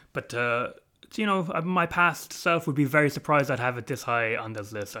 done, but you know, my past self would be very surprised I'd have it this high on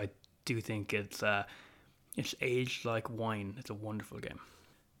this list. I do think it's aged like wine. It's a wonderful game.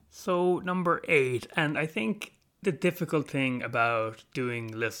 So number 8, and I think the difficult thing about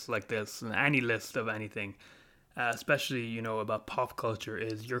doing lists like this, and any list of anything, especially, you know, about pop culture,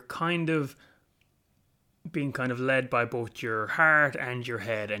 is you're kind of being kind of led by both your heart and your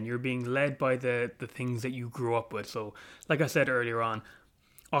head, and you're being led by the things that you grew up with. So like I said earlier on,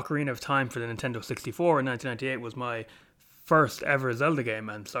 Ocarina of Time for the Nintendo 64 in 1998 was my first ever Zelda game,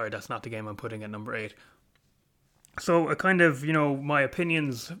 and sorry, that's not the game I'm putting at number 8. So a kind of, you know, my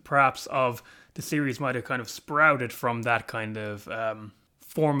opinions perhaps of the series might have kind of sprouted from that kind of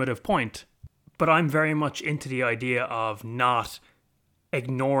formative point, but I'm very much into the idea of not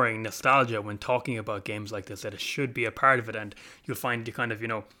ignoring nostalgia when talking about games like this, that it should be a part of it. And you'll find you kind of, you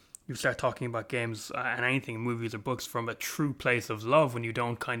know, you start talking about games and anything, movies or books, from a true place of love, when you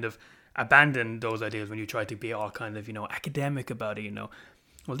don't kind of abandon those ideas, when you try to be all kind of, you know, academic about it, you know.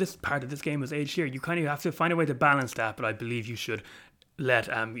 Well, this part of this game is aged here. You kind of have to find a way to balance that, but I believe you should let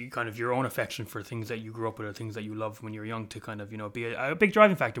you kind of your own affection for things that you grew up with or things that you loved when you were young to kind of, you know, be a big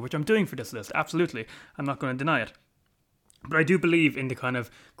driving factor, which I'm doing for this list. Absolutely. I'm not going to deny it. But I do believe in the kind of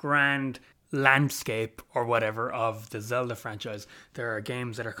grand landscape or whatever of the Zelda franchise. There are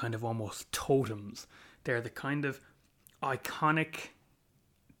games that are kind of almost totems. They're the kind of iconic,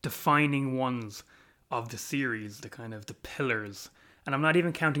 defining ones of the series, the kind of the pillars. And I'm not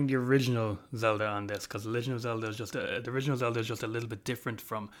even counting the original Zelda on this, because the original Zelda is just a little bit different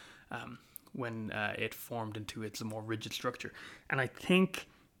from when it formed into its more rigid structure. And I think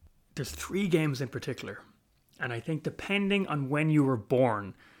there's 3 games in particular. And I think depending on when you were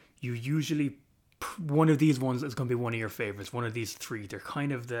born, you usually, one of these ones is going to be one of your favorites. One of these 3. They're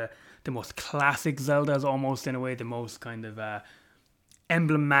kind of the most classic Zeldas, almost in a way, the most kind of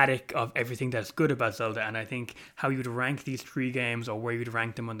emblematic of everything that's good about Zelda. And I think how you'd rank these 3 games, or where you'd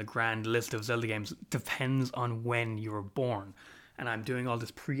rank them on the grand list of Zelda games, depends on when you were born. And I'm doing all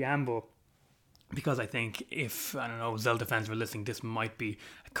this preamble because I think if, I don't know, Zelda fans were listening, this might be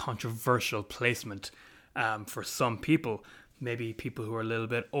a controversial placement. for some people, maybe people who are a little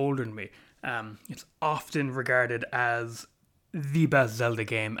bit older than me. It's often regarded as the best Zelda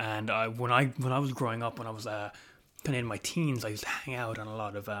game, and when I was growing up, when I was kind of in my teens, I used to hang out on a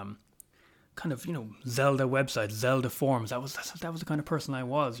lot of kind of, Zelda websites, Zelda forums. That was the kind of person I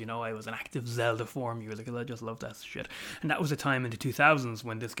was. I was an active Zelda forum user because I just loved that shit. And that was a time in the 2000s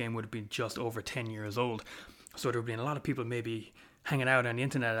when this game would have been just over 10 years old. So there would have been a lot of people maybe hanging out on the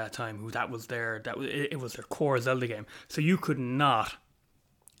internet at that time who it was their core Zelda game. So you could not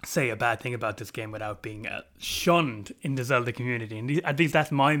say a bad thing about this game without being shunned in the Zelda community. And at least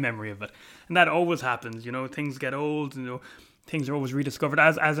that's my memory of it. And that always happens. Things get old. Things are always rediscovered.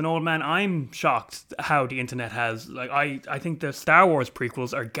 As an old man, I'm shocked how the internet has, I think the Star Wars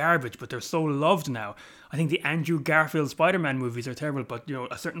prequels are garbage, but they're so loved now. I think the Andrew Garfield Spider-Man movies are terrible, but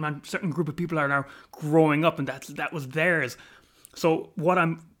a certain group of people are now growing up, and that was theirs. So what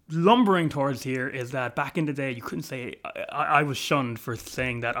I'm lumbering towards here is that back in the day, you couldn't say, I was shunned for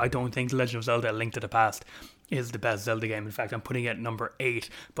saying that I don't think Legend of Zelda: A Link to the Past is the best Zelda game. In fact, I'm putting it at number 8,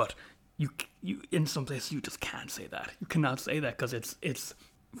 but you in some places you just can't say that. You cannot say that because it's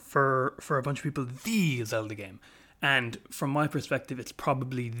for a bunch of people the Zelda game, and from my perspective, it's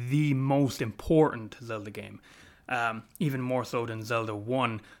probably the most important Zelda game. Even more so than Zelda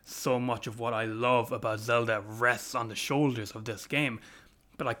 1. So much of what I love about Zelda rests on the shoulders of this game.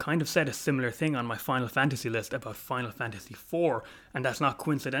 But I kind of said a similar thing on my Final Fantasy list about Final Fantasy IV, and that's not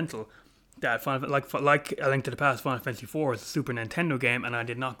coincidental. That like A Link to the Past, Final Fantasy IV is a Super Nintendo game, and I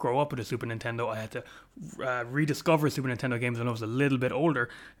did not grow up with a Super Nintendo. I had to rediscover Super Nintendo games when I was a little bit older,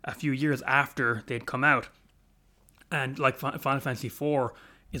 a few years after they'd come out. And like Final Fantasy IV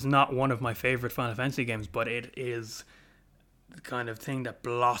is not one of my favorite Final Fantasy games, but it is the kind of thing that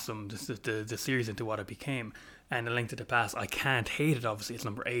blossomed the series into what it became. And A Link to the Past, I can't hate it. Obviously, it's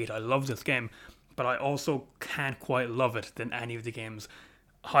number 8. I love this game, but I also can't quite love it than any of the games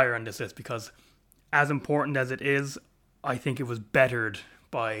higher on this list, because as important as it is, I think it was bettered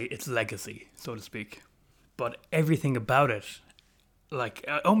by its legacy, so to speak. But everything about it,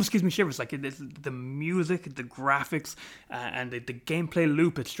 almost gives me shivers. The music, the graphics, and the gameplay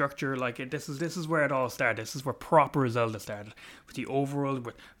loop, its structure. This is where it all started. This is where proper Zelda started, with the overworld,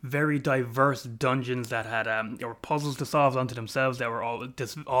 with very diverse dungeons that had there were puzzles to solve unto themselves that were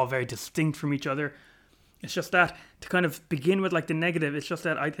all very distinct from each other. It's just that, to kind of begin with the negative, it's just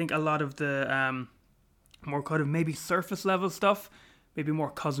that I think a lot of the more kind of maybe surface level stuff, maybe more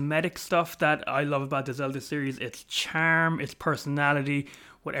cosmetic stuff that I love about the Zelda series, its charm, its personality,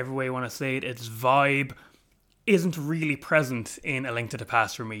 whatever way you want to say it, its vibe, isn't really present in A Link to the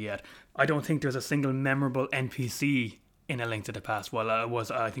Past for me yet. I don't think there's a single memorable NPC in A Link to the Past.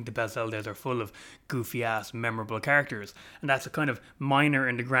 I think the best Zeldas are full of goofy-ass, memorable characters. And that's a kind of minor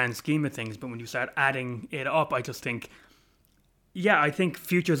in the grand scheme of things, but when you start adding it up, I just think, I think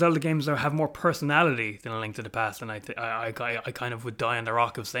future Zelda games have more personality than A Link to the Past, and I kind of would die on the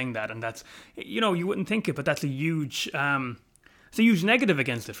rock of saying that, and that's, you wouldn't think it, but that's a huge negative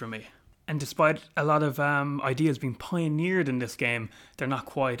against it for me. And despite a lot of ideas being pioneered in this game, they're not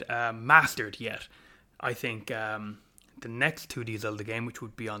quite mastered yet. I think the next 2D Zelda game, which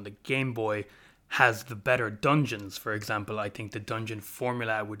would be on the Game Boy, has the better dungeons. For example, I think the dungeon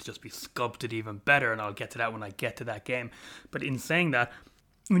formula would just be sculpted even better, and I'll get to that when I get to that game. But in saying that,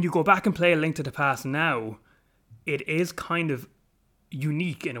 when you go back and play A Link to the Past now, it is kind of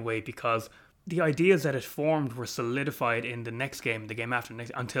unique in a way, because the ideas that it formed were solidified in the next game, the game after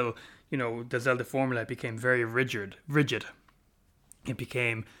next, until, the Zelda formula became very rigid. It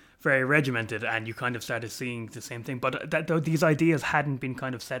became very regimented, and you kind of started seeing the same thing. But these ideas hadn't been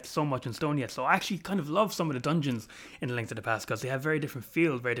kind of set so much in stone yet. So I actually kind of love some of the dungeons in A Link to the Past, because they have very different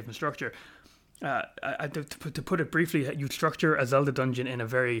feel, very different structure. To put it briefly, you structure a Zelda dungeon in a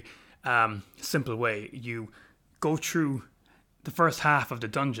very simple way. You go through the first half of the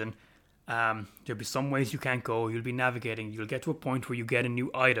dungeon. There'll be some ways you can't go. You'll be navigating. You'll get to a point where you get a new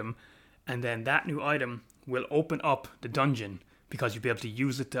item, and then that new item will open up the dungeon, because you'll be able to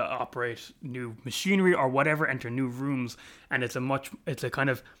use it to operate new machinery or whatever, enter new rooms, and it's a kind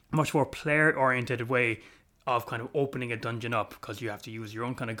of much more player-oriented way of kind of opening a dungeon up, because you have to use your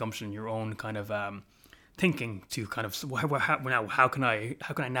own kind of gumption, your own kind of thinking to kind of, how can I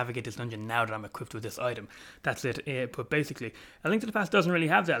navigate this dungeon now that I'm equipped with this item? That's it. But basically, A Link to the Past doesn't really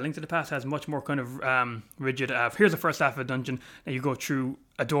have that. A Link to the Past has much more kind of rigid. Here's the first half of a dungeon, and you go through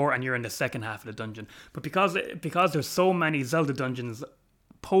a door, and you're in the second half of the dungeon. But because there's so many Zelda dungeons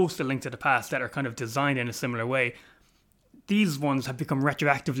post A Link to the Past that are kind of designed in a similar way, these ones have become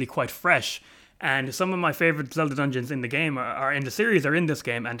retroactively quite fresh. And some of my favorite Zelda dungeons in the game are in the series, are in this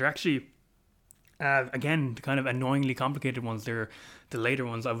game, and they're actually Again, the kind of annoyingly complicated ones. They're the later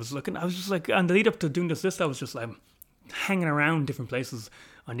ones. I was just like, on the lead up to doing this list, I was just like hanging around different places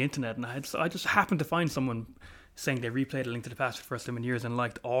on the internet, and I just happened to find someone saying they replayed A Link to the Past for the first time in years and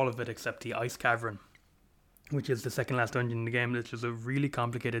liked all of it except the Ice Cavern, which is the second last dungeon in the game, which is a really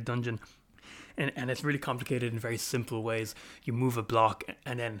complicated dungeon. And it's really complicated in very simple ways. You move a block,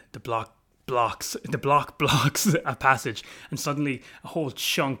 and then the block blocks a passage, and suddenly a whole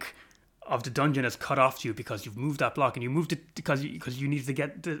chunk of the dungeon is cut off to you because you've moved that block, and you moved it because you needed to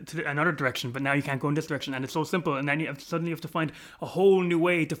get to another direction, but now you can't go in this direction, and it's so simple. And then suddenly you have to find a whole new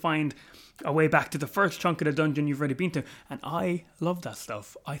way to find a way back to the first chunk of the dungeon you've already been to. And I love that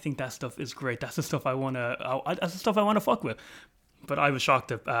stuff. I think that stuff is great. That's the stuff I wanna fuck with. But I was shocked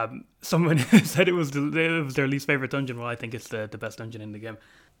that someone said it was their least favorite dungeon. Well, I think it's the best dungeon in the game.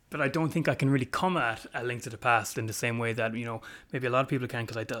 But I don't think I can really come at A Link to the Past in the same way that, maybe a lot of people can,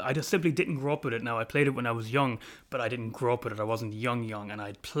 because I just simply didn't grow up with it. Now, I played it when I was young, but I didn't grow up with it. I wasn't young, and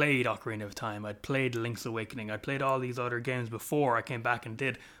I'd played Ocarina of Time. I'd played Link's Awakening. I'd played all these other games before I came back and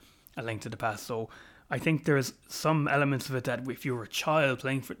did A Link to the Past. So I think there's some elements of it that if you were a child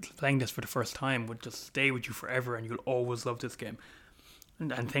playing this for the first time would just stay with you forever, and you'll always love this game.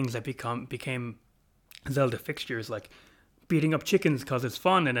 And things that became Zelda fixtures, like beating up chickens because it's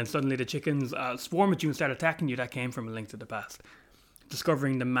fun, and then suddenly the chickens swarm at you and start attacking you. That came from A Link to the Past.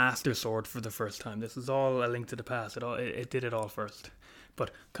 Discovering the Master Sword for the first time. This is all A Link to the Past. It did it all first.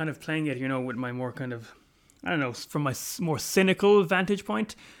 But kind of playing it, with my more kind of, I don't know, from my more cynical vantage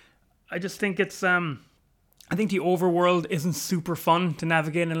point, I just think it's, I think the overworld isn't super fun to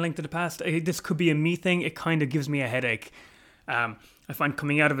navigate in A Link to the Past. This could be a me thing. It kind of gives me a headache. I find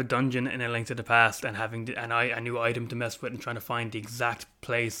coming out of a dungeon in A Link to the Past and having a new item to mess with and trying to find the exact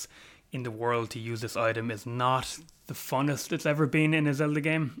place in the world to use this item is not the funnest it's ever been in a Zelda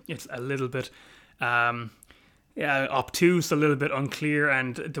game. It's a little bit obtuse, a little bit unclear,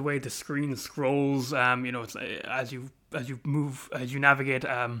 and the way the screen scrolls, it's as you navigate.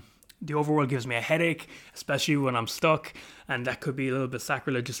 The overworld gives me a headache, especially when I'm stuck, and that could be a little bit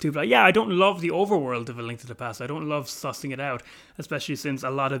sacrilegious too. But I don't love the overworld of A Link to the Past. I don't love sussing it out, especially since a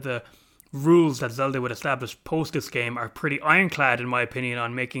lot of the rules that Zelda would establish post this game are pretty ironclad, in my opinion,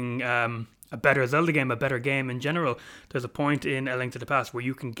 on making a better Zelda game, a better game in general. There's a point in A Link to the Past where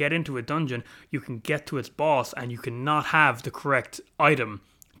you can get into a dungeon, you can get to its boss, and you cannot have the correct item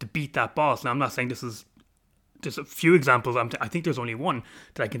to beat that boss. Now, I'm not saying there's a few examples. I think there's only one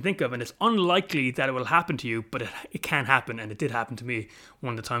that I can think of, and it's unlikely that it will happen to you, but it can happen, and it did happen to me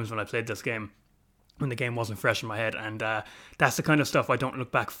one of the times when I played this game, when the game wasn't fresh in my head. And that's the kind of stuff I don't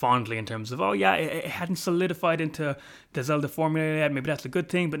look back fondly in terms of, it hadn't solidified into the Zelda formula yet. Maybe that's a good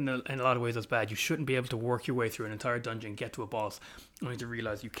thing, but in a lot of ways that's bad. You shouldn't be able to work your way through an entire dungeon, get to a boss, only to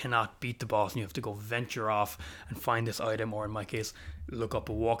realize you cannot beat the boss, and you have to go venture off and find this item, or in my case, look up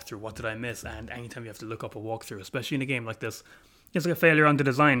a walkthrough. What did I miss? And anytime you have to look up a walkthrough, especially in a game like this, it's like a failure on the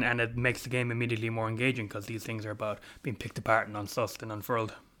design, and it makes the game immediately more engaging, because these things are about being picked apart and unsussed and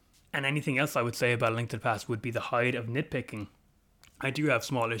unfurled. And anything else I would say about A Link to the Past would be the hide of nitpicking. I do have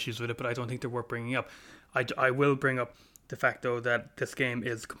small issues with it, but I don't think they're worth bringing up. I will bring up the fact, though, that this game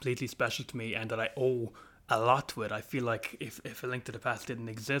is completely special to me, and that I owe a lot to it. I feel like if A Link to the Past didn't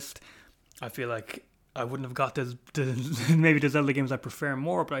exist, I feel like I wouldn't have got maybe the Zelda games I prefer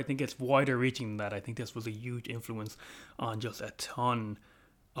more, but I think it's wider reaching than that. I think this was a huge influence on just a ton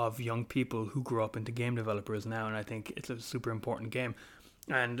of young people who grew up into game developers now, and I think it's a super important game.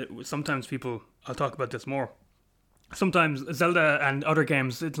 And sometimes I'll talk about this more, sometimes Zelda and other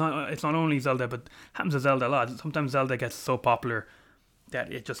games, it's not only Zelda, but happens to Zelda a lot. Sometimes Zelda gets so popular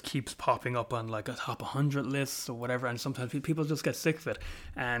that it just keeps popping up on like a top 100 lists or whatever, and sometimes people just get sick of it.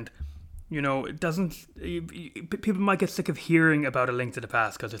 And it doesn't. People might get sick of hearing about A Link to the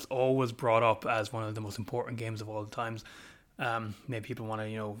Past because it's always brought up as one of the most important games of all times. Maybe people want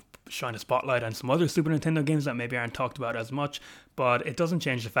to, shine a spotlight on some other Super Nintendo games that maybe aren't talked about as much, but it doesn't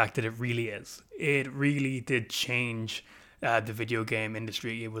change the fact that it really is. It really did change the video game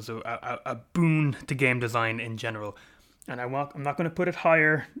industry. It was a boon to game design in general. And I'm not going to put it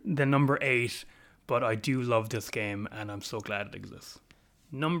higher than number 8, but I do love this game, and I'm so glad it exists.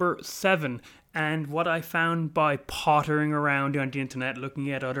 Number 7, and what I found by pottering around on the internet, looking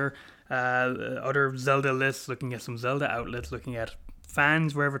at other Zelda lists, looking at some Zelda outlets, looking at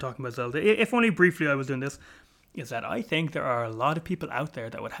fans wherever talking about Zelda, if only briefly I was doing this, is that I think there are a lot of people out there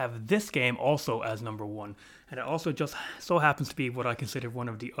that would have this game also as number 1, and it also just so happens to be what I consider one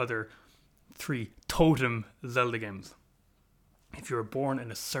of the other 3 totem Zelda games. If you were born in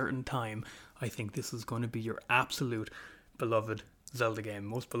a certain time, I think this is going to be your absolute beloved Zelda game,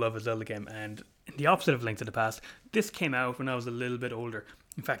 most beloved Zelda game, and the opposite of Link to the Past. This came out when I was a little bit older.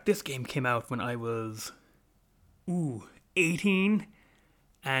 In fact, this game came out when I was 18,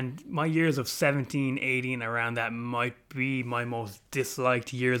 and my years of 17, 18, around that might be my most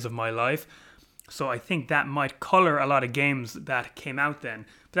disliked years of my life. So I think that might colour a lot of games that came out then.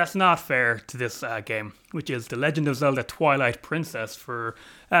 But that's not fair to this game, which is The Legend of Zelda Twilight Princess for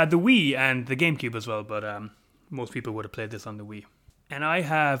the Wii and the GameCube as well. But most people would have played this on the Wii. And I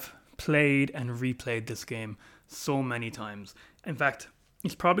have played and replayed this game so many times. In fact,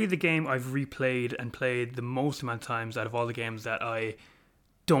 it's probably the game I've replayed and played the most amount of times out of all the games that I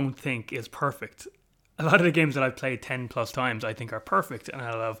don't think is perfect. A lot of the games that I've played 10 plus times I think are perfect, and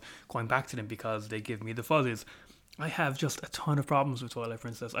I love going back to them because they give me the fuzzies. I have just a ton of problems with Twilight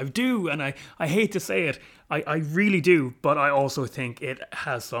Princess. I do, and I hate to say it. I really do, but I also think it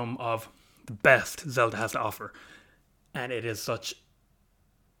has some of the best Zelda has to offer. And it is such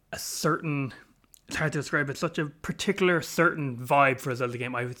a certain... It's hard to describe. It's such a particular certain vibe for a Zelda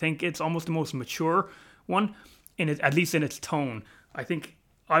game. I think it's almost the most mature one, at least in its tone. I think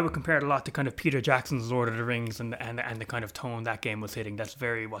I would compare it a lot to kind of Peter Jackson's Lord of the Rings and the kind of tone that game was hitting. That's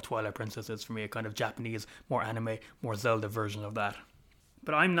very what Twilight Princess is for me, a kind of Japanese, more anime, more Zelda version of that.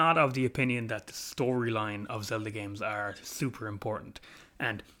 But I'm not of the opinion that the storyline of Zelda games are super important.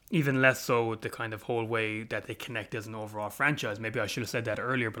 And even less so the kind of whole way that they connect as an overall franchise. Maybe I should have said that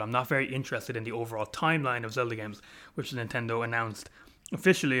earlier, but I'm not very interested in the overall timeline of Zelda games, which Nintendo announced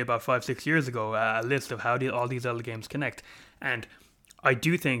officially about 5-6 years ago, a list of how all these Zelda games connect. And I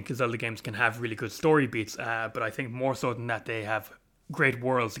do think Zelda games can have really good story beats, but I think more so than that, they have great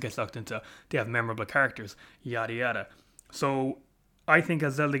worlds to get sucked into. They have memorable characters, yada yada. So I think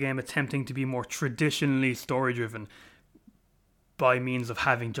a Zelda game attempting to be more traditionally story driven by means of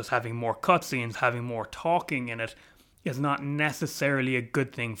having more cutscenes, having more talking in it, is not necessarily a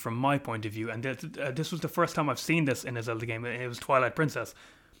good thing from my point of view. And this was the first time I've seen this in a Zelda game. It was Twilight Princess,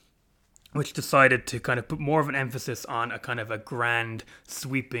 which decided to kind of put more of an emphasis on a kind of a grand,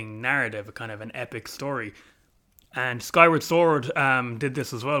 sweeping narrative, a kind of an epic story. And Skyward Sword did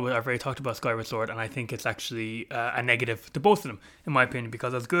this as well. I've already talked about Skyward Sword, and I think it's actually a negative to both of them, in my opinion,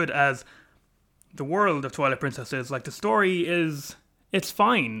 because as good as the world of Twilight Princess is, like, the story is, it's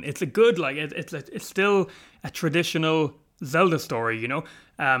fine. It's a good, like, it's still a traditional Zelda story, you know?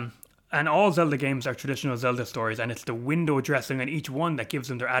 And all Zelda games are traditional Zelda stories, and it's the window dressing on each one that gives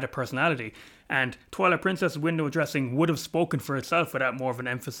them their added personality. And Twilight Princess window dressing would have spoken for itself without more of an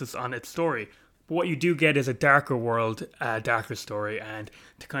emphasis on its story. But what you do get is a darker world, a darker story, and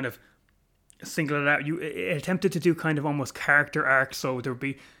to kind of single it out, it attempted to do kind of almost character arcs. So there'd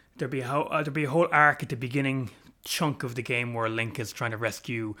be a whole arc at the beginning chunk of the game where Link is trying to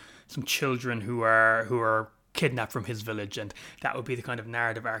rescue some children who are kidnapped from his village, and that would be the kind of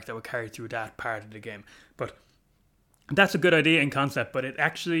narrative arc that would carry through that part of the game. But that's a good idea in concept, but it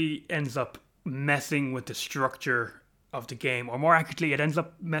actually ends up messing with the structure of the game, or more accurately, it ends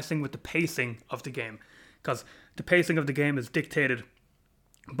up messing with the pacing of the game, because the pacing of the game is dictated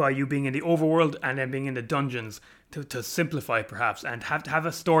by you being in the overworld and then being in the dungeons, to simplify perhaps, and have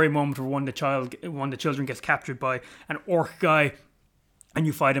a story moment where one of the children gets captured by an orc guy and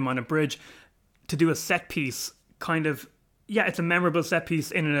you fight him on a bridge. To do a set piece, kind of, yeah, it's a memorable set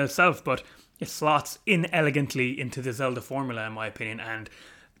piece in and of itself, but it slots inelegantly into the Zelda formula, in my opinion. And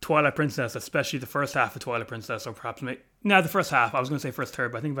Twilight Princess, especially the first half of Twilight Princess, or perhaps the first half, I was going to say first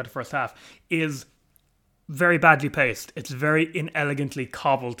third, but I think about the first half, is very badly paced. It's very inelegantly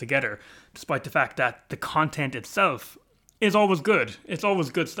cobbled together, despite the fact that the content itself is always good. It's always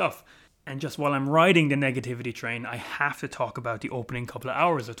good stuff. And just while I'm riding the negativity train, I have to talk about the opening couple of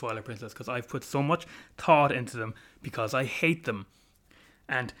hours of Twilight Princess, because I've put so much thought into them because I hate them.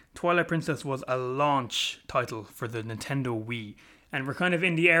 And Twilight Princess was a launch title for the Nintendo Wii. And we're kind of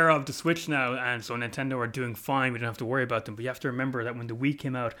in the era of the Switch now, and so Nintendo are doing fine. We don't have to worry about them. But you have to remember that when the Wii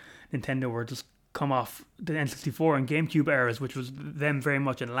came out, Nintendo were just come off the N64 and GameCube eras, which was them very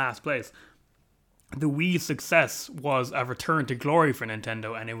much in last place. The Wii's success was a return to glory for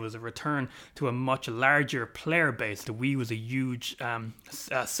Nintendo, and it was a return to a much larger player base. The Wii was a huge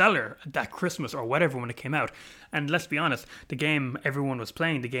seller that Christmas or whatever when it came out. And let's be honest, the game everyone was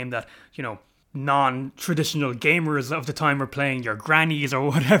playing, the game that, you know, non-traditional gamers of the time were playing, your grannies or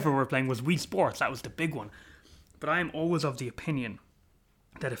whatever were playing, was Wii Sports. That was the big one. But I am always of the opinion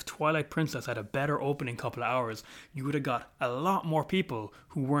that if Twilight Princess had a better opening couple of hours, you would have got a lot more people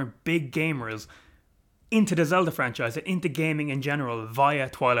who weren't big gamers into the Zelda franchise and into gaming in general via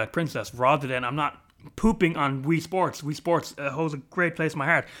Twilight Princess, rather than, I'm not pooping on Wii Sports. Wii Sports holds a great place in my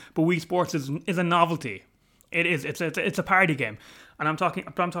heart, but Wii Sports is a novelty. It is. It's a party game, and I'm talking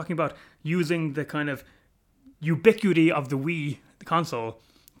about using the kind of ubiquity of the Wii console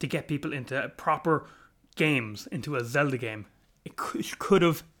to get people into proper games, into a Zelda game. It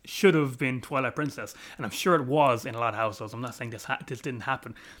should have been Twilight Princess, and I'm sure it was in a lot of households. I'm not saying this didn't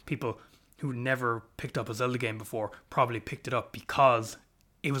happen. People who never picked up a Zelda game before probably picked it up because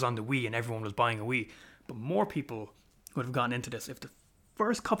it was on the Wii and everyone was buying a Wii. But more people would have gotten into this if the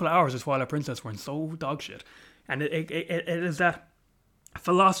first couple of hours of Twilight Princess weren't so dog shit. And it is that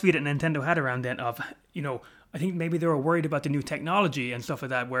philosophy that Nintendo had around then of, I think maybe they were worried about the new technology and stuff like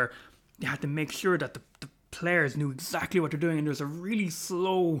that, where they had to make sure that the players knew exactly what they're doing, and there's a really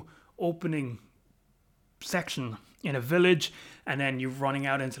slow opening section in a village, and then you're running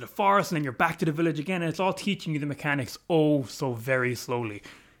out into the forest, and then you're back to the village again, and it's all teaching you the mechanics so very slowly,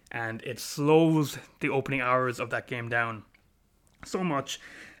 and it slows the opening hours of that game down so much.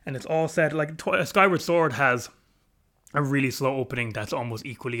 And it's all said, like Skyward Sword has a really slow opening that's almost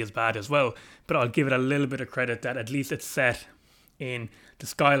equally as bad as well, but I'll give it a little bit of credit that at least it's set in the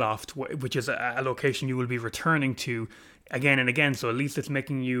Skyloft, which is a location you will be returning to again and again, so at least it's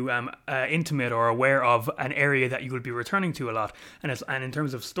making you intimate or aware of an area that you will be returning to a lot. And in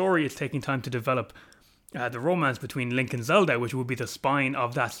terms of story, it's taking time to develop the romance between Link and Zelda, which will be the spine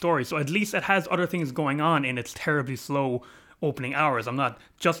of that story. So at least it has other things going on in its terribly slow opening hours. I'm not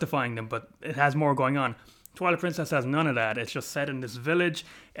justifying them, but it has more going on. Twilight Princess has none of that. It's just set in this village,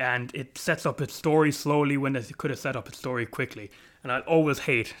 and it sets up its story slowly when it could have set up its story quickly. And I always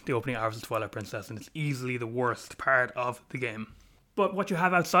hate the opening hours of Twilight Princess, and it's easily the worst part of the game. But what you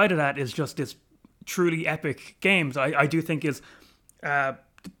have outside of that is just this truly epic games. I do think is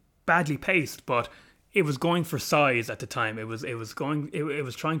badly paced, but it was going for size at the time. It was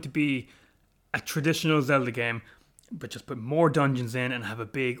trying to be a traditional Zelda game, but just put more dungeons in and have a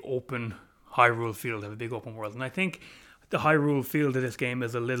big open Hyrule field, have a big open world. And I think the Hyrule field of this game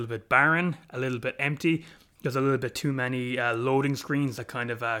is a little bit barren, a little bit empty. There's a little bit too many loading screens that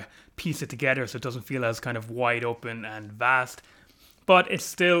kind of piece it together so it doesn't feel as kind of wide open and vast. But it's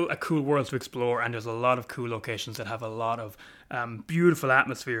still a cool world to explore, and there's a lot of cool locations that have a lot of beautiful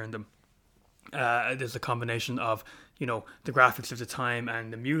atmosphere in them. There's a combination of, the graphics of the time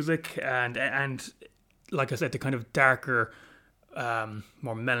and the music, and like I said, the kind of darker,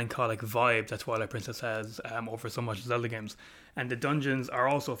 more melancholic vibe that Twilight Princess has over so much Zelda games. And the dungeons are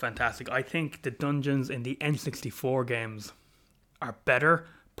also fantastic. I think the dungeons in the N64 games are better.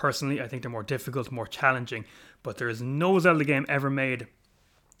 Personally, I think they're more difficult, more challenging. But there is no Zelda game ever made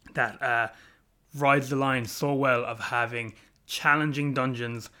that rides the line so well of having challenging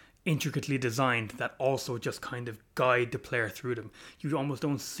dungeons intricately designed that also just kind of guide the player through them. You almost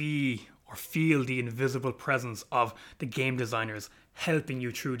don't see or feel the invisible presence of the game designers helping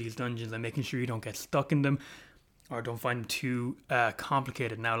you through these dungeons and making sure you don't get stuck in them or don't find them too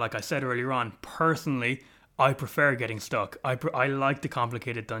complicated. Now, like I said earlier on, personally, I prefer getting stuck. I like the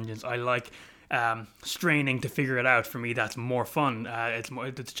complicated dungeons. I like straining to figure it out. For me, that's more fun. It's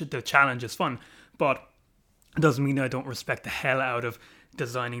more the challenge is fun, but it doesn't mean I don't respect the hell out of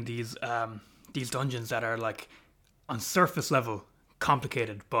designing these dungeons that are like on surface level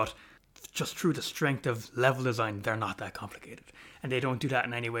complicated, but just through the strength of level design, they're not that complicated, and they don't do that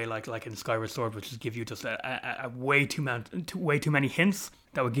in any way like in Skyward Sword, which is give you just a way too many hints.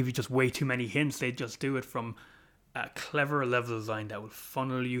 That would give you just way too many hints. They just do it from a clever level design that will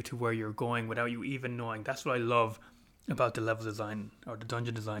funnel you to where you're going without you even knowing. That's what I love about the level design or the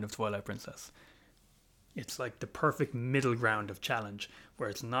dungeon design of Twilight Princess. It's like the perfect middle ground of challenge, where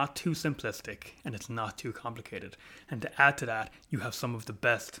it's not too simplistic and it's not too complicated. And to add to that, you have some of the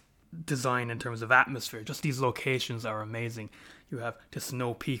best design in terms of atmosphere. Just these locations are amazing. You have the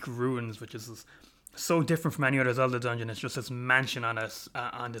Snow Peak Ruins, which is so different from any other Zelda dungeon. It's just this mansion on this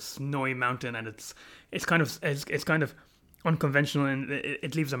snowy mountain, and it's kind of unconventional, and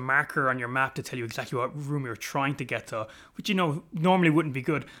it leaves a marker on your map to tell you exactly what room you're trying to get to, which normally wouldn't be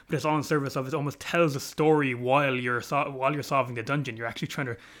good, but it's all in service of it. Almost tells a story while you're solving the dungeon. You're actually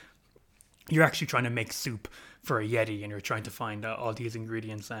trying to make soup for a Yeti, and you're trying to find all these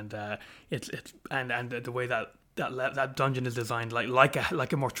ingredients, and the way that dungeon is designed like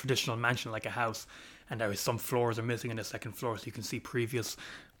a more traditional mansion, like a house, and there is some floors are missing in the second floor, so you can see previous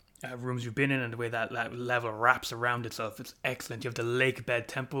rooms you've been in, and the way that level wraps around itself, it's excellent. You have the Lake Bed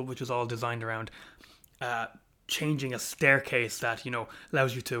Temple, which is all designed around changing a staircase that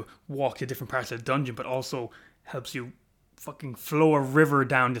allows you to walk to different parts of the dungeon, but also helps you fucking flow a river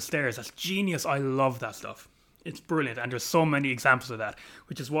down the stairs. That's genius. I love that stuff. It's brilliant, and there's so many examples of that,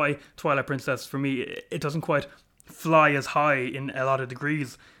 which is why Twilight Princess, for me, it doesn't quite fly as high in a lot of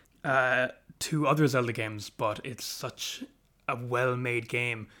degrees to other Zelda games, but it's such a well-made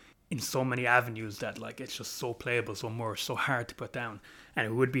game in so many avenues that like it's just so playable, so more, so hard to put down. And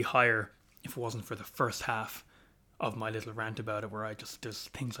it would be higher if it wasn't for the first half of my little rant about it, where there's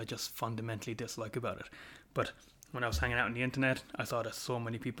things I just fundamentally dislike about it. But when I was hanging out on the internet, I saw that so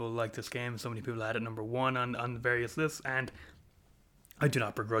many people liked this game, so many people had it number one on various lists, and I do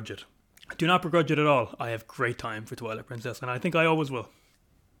not begrudge it. I do not begrudge it at all. I have great time for Twilight Princess, and I think I always will.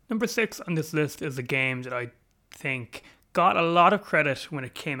 Number 6 on this list is a game that I think got a lot of credit when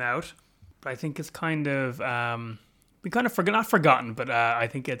it came out, but I think it's kind of not forgotten, but I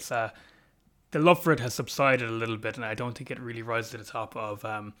think it's the love for it has subsided a little bit, and I don't think it really rises to the top of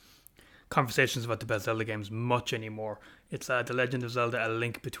conversations about the best Zelda games much anymore. It's The Legend of Zelda: A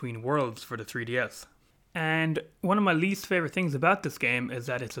Link Between Worlds for the 3DS. And one of my least favorite things about this game is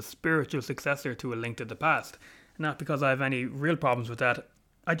that it's a spiritual successor to A Link to the Past. Not because I have any real problems with that.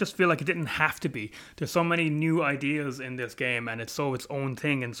 I just feel like it didn't have to be. There's so many new ideas in this game, and it's so its own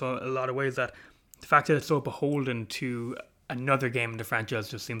thing in so a lot of ways that the fact that it's so beholden to another game in the franchise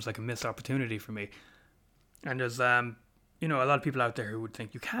just seems like a missed opportunity for me. And there's a lot of people out there who would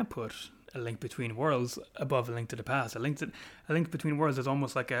think you can't put A Link Between Worlds above A Link to the Past. A Link Between Worlds is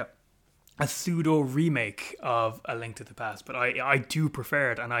almost like a pseudo remake of A Link to the Past, but I do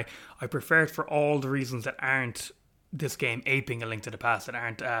prefer it, and I prefer it for all the reasons that aren't this game aping A Link to the Past, that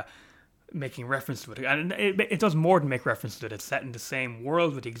aren't making reference to it. And it does more than make reference to it. It's set in the same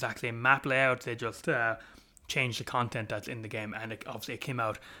world with the exact same map layout. They just changed the content that's in the game, and obviously it came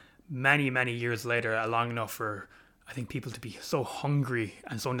out many years later, long enough for I think people to be so hungry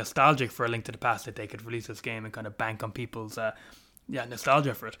and so nostalgic for A Link to the Past that they could release this game and kind of bank on people's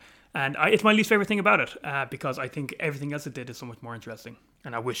nostalgia for it. And it's my least favorite thing about it, because I think everything else it did is so much more interesting.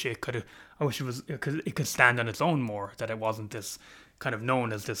 And I wish it could stand on its own more, that it wasn't this kind of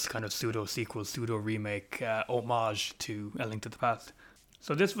known as this kind of pseudo sequel, pseudo remake, homage to A Link to the Past.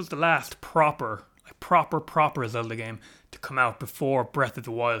 So this was the last proper Zelda game to come out before Breath of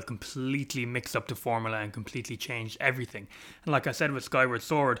the Wild completely mixed up the formula and completely changed everything. And like I said with Skyward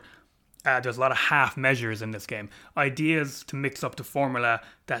Sword, there's a lot of half measures in this game. Ideas to mix up the formula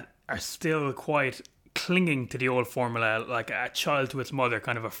that are still quite clinging to the old formula, like a child to its mother,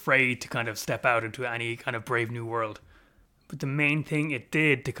 kind of afraid to kind of step out into any kind of brave new world. But the main thing it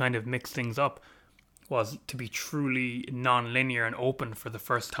did to kind of mix things up was to be truly non-linear and open for the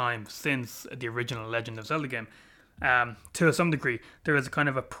first time since the original Legend of Zelda game. To some degree, there is a kind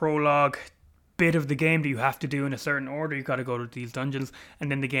of a prologue bit of the game that you have to do in a certain order. You got to go to these dungeons,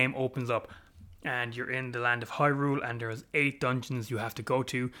 and then the game opens up and you're in the land of Hyrule, and there's 8 dungeons you have to go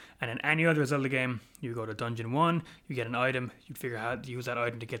to. And in any other Zelda game, you go to dungeon 1, you get an item, you figure out how to use that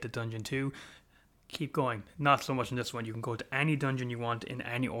item to get to dungeon 2, keep going. Not so much in this one. You can go to any dungeon you want in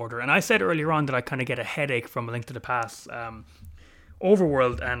any order. And I said earlier on that I kind of get a headache from A Link to the Past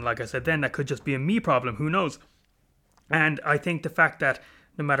overworld, and like I said then, that could just be a me problem, who knows. And I think the fact that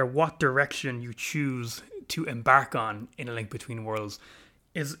no matter what direction you choose to embark on in A Link Between Worlds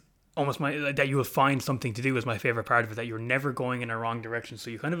is almost that you will find something to do is my favorite part of it, that you're never going in a wrong direction. So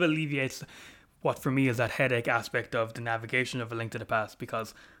you kind of alleviates what for me is that headache aspect of the navigation of A Link to the Past,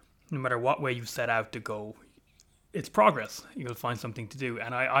 because no matter what way you set out to go, it's progress. You'll find something to do.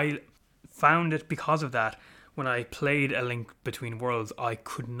 And I found it because of that. When I played A Link Between Worlds, I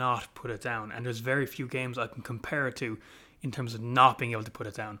could not put it down. And there's very few games I can compare it to in terms of not being able to put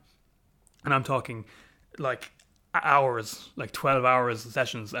it down. And I'm talking like hours, like 12 hours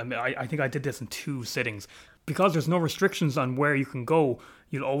sessions. I mean, I think I did this in 2 sittings. Because there's no restrictions on where you can go,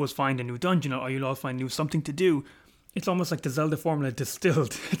 you'll always find a new dungeon, or you'll always find new something to do. It's almost like the Zelda formula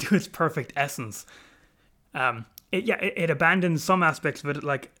distilled to its perfect essence. It abandons some aspects of it,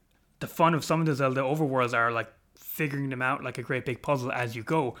 like the fun of some of the Zelda overworlds are like figuring them out like a great big puzzle as you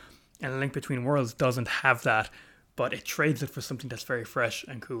go. And A Link Between Worlds doesn't have that, but it trades it for something that's very fresh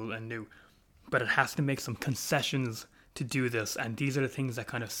and cool and new. But it has to make some concessions to do this, and these are the things that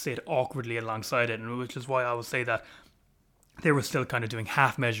kind of sit awkwardly alongside it, and which is why I would say that they were still kind of doing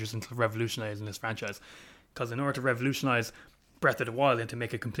half measures until revolutionizing this franchise. Because in order to revolutionize Breath of the Wild and to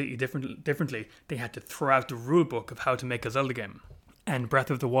make it completely differently, they had to throw out the rule book of how to make a Zelda game. And Breath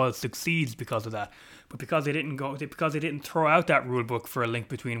of the Wild succeeds because of that. But because they didn't throw out that rule book for A Link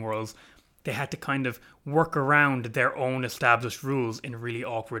Between Worlds, they had to kind of work around their own established rules in really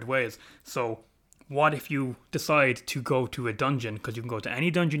awkward ways. So what if you decide to go to a dungeon, because you can go to any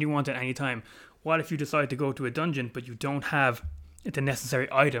dungeon you want at any time. What if you decide to go to a dungeon but you don't have the necessary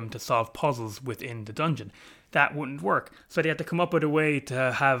item to solve puzzles within the dungeon? That wouldn't work. So they had to come up with a way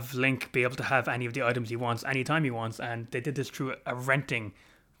to have Link be able to have any of the items he wants anytime he wants, and they did this through a renting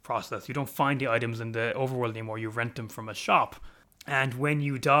process. You don't find the items in the overworld anymore, you rent them from a shop. And when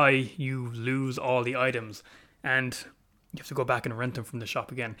you die, you lose all the items. And you have to go back and rent them from the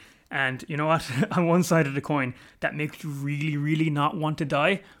shop again. And you know what? On one side of the coin, that makes you really, really not want to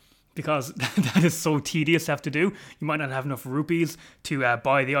die, because that is so tedious to have to do. You might not have enough rupees to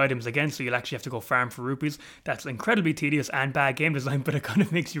buy the items again, so you'll actually have to go farm for rupees. That's incredibly tedious and bad game design, but it kind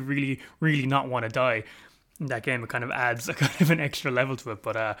of makes you really, really not want to die. In that game, it kind of adds a kind of an extra level to it.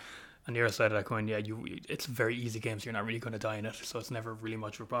 But on the other side of that coin, yeah, it's a very easy game, so you're not really going to die in it, so it's never really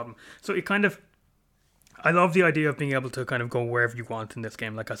much of a problem. So it kind of, I love the idea of being able to kind of go wherever you want in this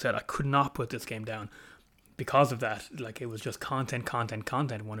game. Like I said, I could not put this game down because of that. Like, it was just content.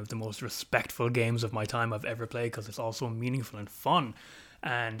 One of the most respectful games of my time I've ever played, because it's also meaningful and fun.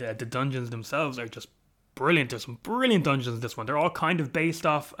 And the dungeons themselves are just brilliant. There's some brilliant dungeons in this one. They're all kind of based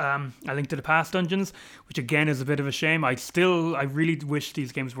off A Link to the Past dungeons, which again is a bit of a shame. I really wish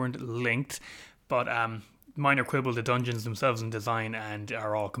these games weren't linked, but minor quibble, the dungeons themselves in design and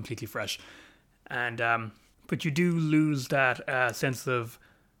are all completely fresh. And but you do lose that sense of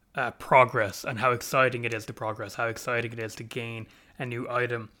progress, and how exciting it is to progress, how exciting it is to gain a new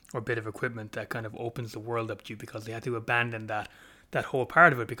item or bit of equipment that kind of opens the world up to you, because they had to abandon that whole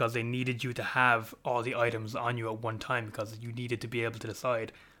part of it, because they needed you to have all the items on you at one time, because you needed to be able to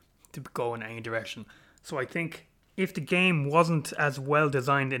decide to go in any direction. So I think if the game wasn't as well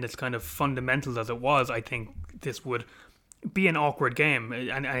designed in its kind of fundamentals as it was, I think this would be an awkward game.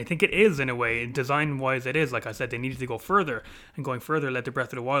 And I think it is, in a way. Design wise it is. Like I said, they needed to go further, and going further led to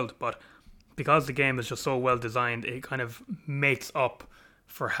Breath of the Wild, but because the game is just so well designed, it kind of makes up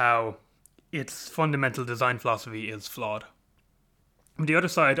for how its fundamental design philosophy is flawed. The other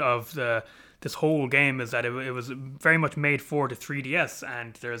side of this whole game is that it was very much made for the 3DS,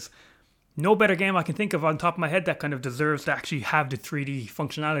 and there's no better game I can think of on top of my head that kind of deserves to actually have the 3D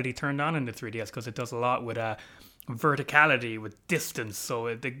functionality turned on in the 3DS, because it does a lot with verticality, with distance,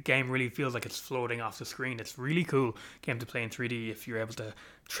 so the game really feels like it's floating off the screen. It's really cool game to play in 3D if you're able to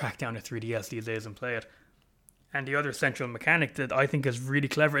track down a 3DS these days and play it. And the other central mechanic that I think is really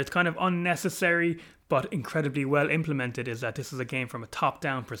clever, it's kind of unnecessary but incredibly well implemented, is that this is a game from a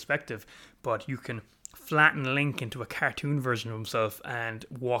top-down perspective, but you can flatten Link into a cartoon version of himself and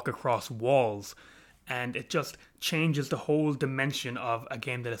walk across walls. And it just changes the whole dimension of a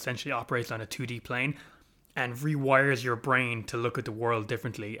game that essentially operates on a 2D plane and rewires your brain to look at the world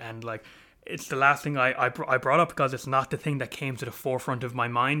differently. And like, it's the last thing I brought up, because it's not the thing that came to the forefront of my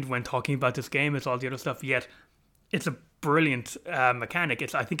mind when talking about this game. It's all the other stuff, yet it's a brilliant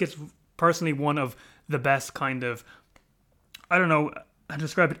mechanic. I think it's personally one of the best kind of, I don't know how to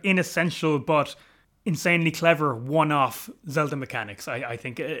describe it, inessential but insanely clever one-off Zelda mechanics. I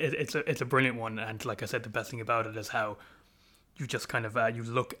think it's a brilliant one. And like I said, the best thing about it is how you just kind of you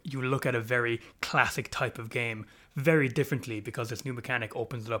look at a very classic type of game very differently, because this new mechanic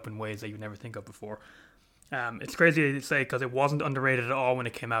opens it up in ways that you never think of before. It's crazy to say, because it wasn't underrated at all when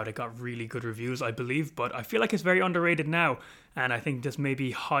it came out. It got really good reviews, I believe, but I feel like it's very underrated now, and I think this may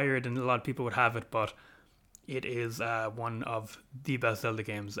be higher than a lot of people would have it, but it is one of the best Zelda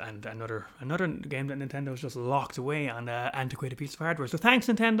games, and another game that Nintendo's just locked away on an antiquated piece of hardware. So thanks,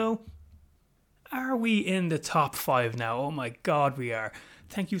 Nintendo. Are we in the top 5 now? Oh my god, we are.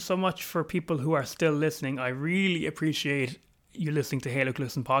 Thank you so much for people who are still listening. I really appreciate you listening to Hey Look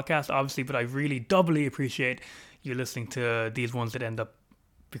Listen podcast, obviously, but I really doubly appreciate you listening to these ones that end up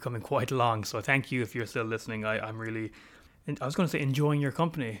becoming quite long. So thank you if you're still listening. I'm really, I was going to say enjoying your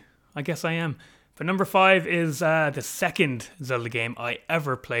company. I guess I am. But number 5 is the second Zelda game I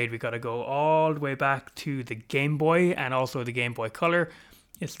ever played. We got to go all the way back to the Game Boy and also the Game Boy Color.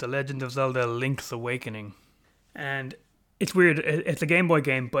 It's The Legend of Zelda Link's Awakening. And it's weird, it's a Game Boy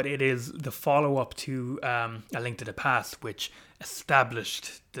game, but it is the follow-up to A Link to the Past, which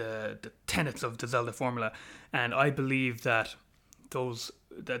established the tenets of the Zelda formula. And I believe that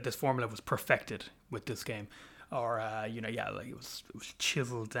this formula was perfected with this game. Or, like it was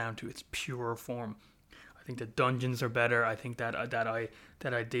chiseled down to its pure form. I think the dungeons are better. I think that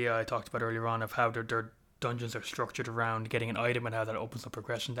idea I talked about earlier on of how their dungeons are structured around getting an item and how that opens up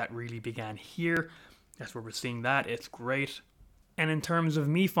progression, that really began here. That's where we're seeing that. It's great. And in terms of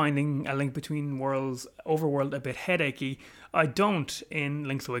me finding A Link Between Worlds overworld a bit headachy, I don't in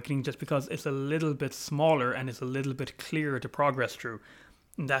Link's Awakening, just because it's a little bit smaller and it's a little bit clearer to progress through.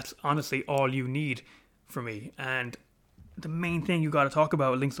 And that's honestly all you need for me. And the main thing you got to talk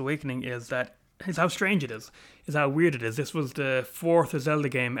about with Link's Awakening is how strange it is how weird it is. This was the 4th Zelda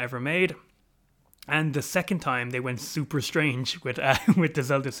game ever made, and the second time they went super strange with the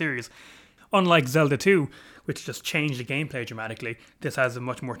Zelda series. Unlike Zelda 2, which just changed the gameplay dramatically, this has a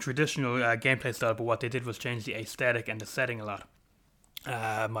much more traditional gameplay style, but what they did was change the aesthetic and the setting a lot.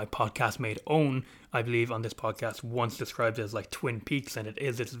 My podcast mate Owen, I believe on this podcast, once described it as like Twin Peaks, and it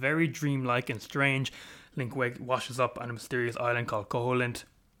is. It's very dreamlike and strange. Link washes up on a mysterious island called Koholint.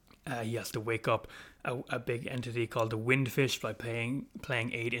 He has to wake up a big entity called the Windfish by playing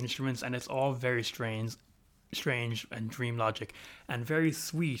 8 instruments, and it's all very strange and dream logic, and very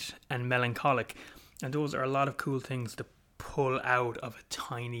sweet and melancholic. And those are a lot of cool things to pull out of a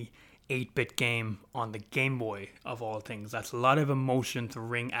tiny 8-bit game on the Game Boy, of all things. That's a lot of emotion to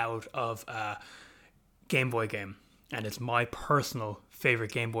wring out of a Game Boy game, and it's my personal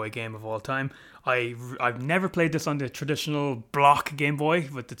favorite Game Boy game of all time. I've never played this on the traditional block Game Boy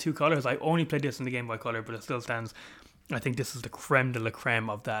with the 2 colors. I only played this in the Game Boy Color, but it still stands. I think this is the creme de la creme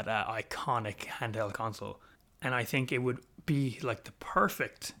of that iconic handheld console, and I think it would be like the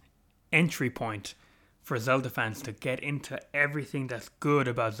perfect entry point for Zelda fans to get into everything that's good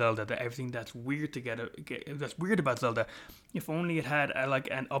about Zelda, everything that's weird that's weird about Zelda. If only it had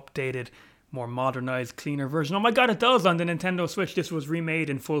an updated, more modernized, cleaner version. Oh my god, it does on the Nintendo Switch. This was remade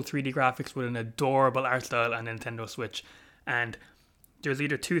in full 3D graphics with an adorable art style on Nintendo Switch. And there's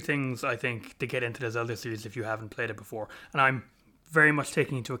either 2 things, I think, to get into the Zelda series if you haven't played it before. And I'm very much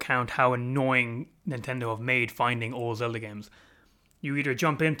taking into account how annoying Nintendo have made finding old Zelda games. You either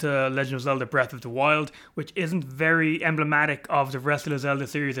jump into Legend of Zelda Breath of the Wild, which isn't very emblematic of the rest of the Zelda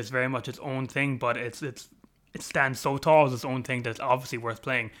series. It's very much its own thing, but it stands so tall as its own thing that it's obviously worth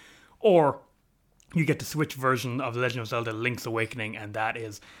playing. Or you get the Switch version of The Legend of Zelda Link's Awakening, and that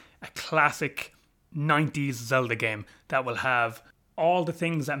is a classic 90s Zelda game that will have all the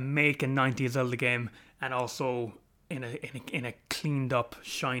things that make a 90s Zelda game, and also in a cleaned up,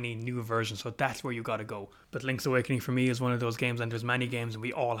 shiny new version. So that's where you got to go. But Link's Awakening for me is one of those games, and there's many games, and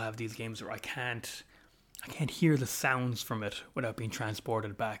we all have these games where I can't hear the sounds from it without being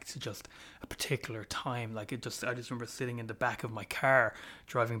transported back to just a particular time. I just remember sitting in the back of my car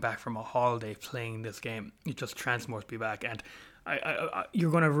driving back from a holiday playing this game. It just transports me back, and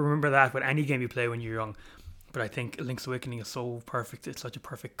you're going to remember that with any game you play when you're young. But I think Link's Awakening is so perfect. It's such a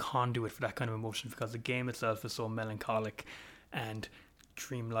perfect conduit for that kind of emotion, because the game itself is so melancholic and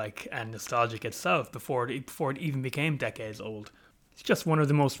dreamlike and nostalgic itself before it even became decades old. It's just one of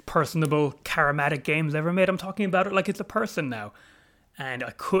the most personable, charismatic games ever made. I'm talking about it like it's a person now. And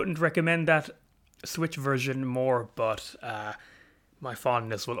I couldn't recommend that Switch version more, but my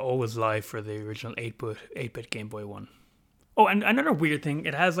fondness will always lie for the original 8-bit Game Boy one. Oh, and another weird thing,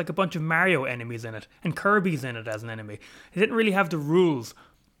 it has a bunch of Mario enemies in it, and Kirby's in it as an enemy. It didn't really have the rules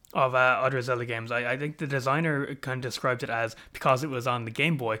of other Zelda games. I think the designer kind of described it as, because it was on the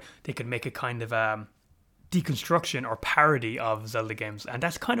Game Boy, they could make a kind of deconstruction or parody of Zelda games, and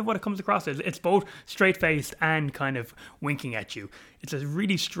that's kind of what it comes across as. It's both straight-faced and kind of winking at you. It's a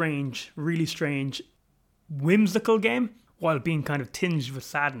really strange, whimsical game, while being kind of tinged with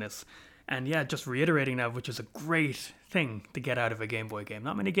sadness. And yeah, just reiterating that, which is a great thing to get out of a Game Boy game.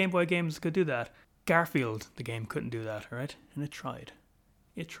 Not many Game Boy games could do that. Garfield, the game, couldn't do that, alright? And it tried.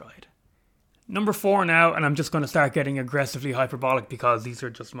 Number 4 now, and I'm just going to start getting aggressively hyperbolic because these are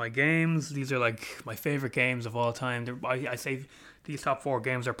just my games. These are my favorite games of all time. I say these top 4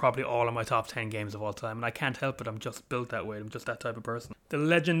 games are probably all of my top 10 games of all time, and I can't help it. I'm just built that way. I'm just that type of person. The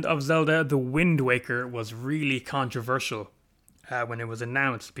Legend of Zelda The Wind Waker was really controversial when it was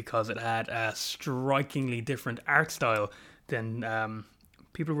announced, because it had a strikingly different art style than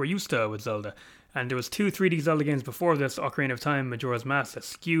people were used to with Zelda. And there was 2 3D Zelda games before this, Ocarina of Time, Majora's Mask, that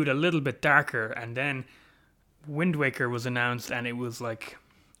skewed a little bit darker, and then Wind Waker was announced, and it was like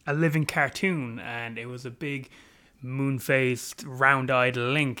a living cartoon, and it was a big moon-faced, round-eyed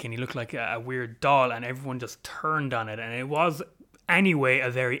Link, and he looked like a weird doll, and everyone just turned on it. And it was, anyway, a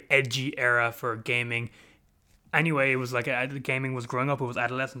very edgy era for gaming. Anyway, it was gaming was growing up, it was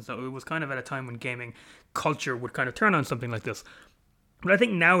adolescence, so it was kind of at a time when gaming culture would kind of turn on something like this. But I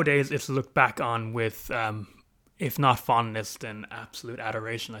think nowadays it's looked back on with, if not fondness, then absolute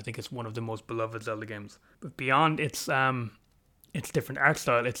adoration. I think it's one of the most beloved Zelda games. But beyond its different art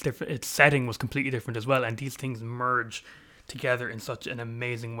style, its setting was completely different as well, and these things merge together in such an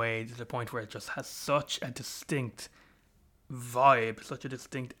amazing way to the point where it just has such a distinct vibe, such a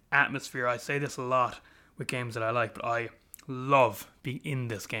distinct atmosphere. I say this a lot with games that I like, but I love being in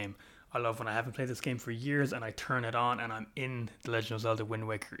this game. I love when I haven't played this game for years and I turn it on and I'm in The Legend of Zelda Wind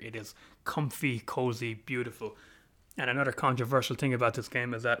Waker. It is comfy, cozy, beautiful. And another controversial thing about this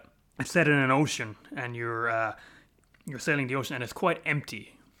game is that it's set in an ocean, and you're sailing the ocean, and it's quite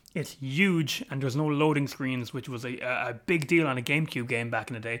empty. It's huge, and there's no loading screens, which was a big deal on a GameCube game back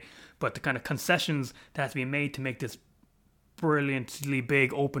in the day. But the kind of concessions that had to be made to make this brilliantly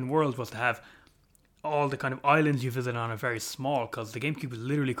big open world was to have all the kind of islands you visit on are very small, because the GameCube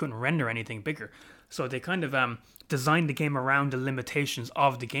literally couldn't render anything bigger. So they kind of designed the game around the limitations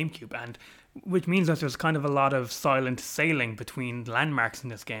of the GameCube, and which means that there's kind of a lot of silent sailing between landmarks in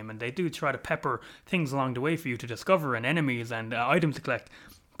this game, and they do try to pepper things along the way for you to discover and enemies and items to collect.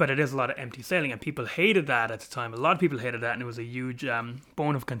 But it is a lot of empty sailing, and people hated that at the time. A lot of people hated that, and it was a huge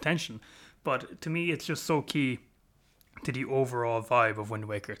bone of contention. But to me, it's just so key to the overall vibe of Wind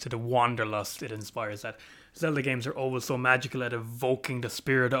Waker, to the wanderlust it inspires. That Zelda games are always so magical at evoking the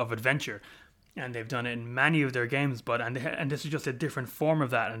spirit of adventure, and they've done it in many of their games. And this is just a different form of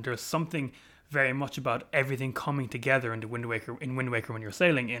that. And there's something very much about everything coming together in the Wind Waker when you're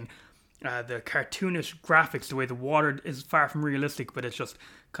sailing in. The cartoonish graphics, the way the water is far from realistic, but it's just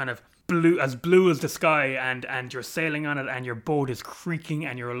kind of blue as the sky, and you're sailing on it, and your boat is creaking,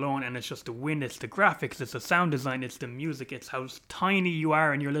 and you're alone, and it's just the wind, it's the graphics, it's the sound design, it's the music, it's how tiny you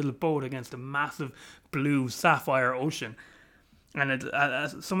are in your little boat against a massive blue sapphire ocean. And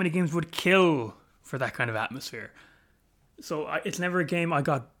so many games would kill for that kind of atmosphere. So it's never a game I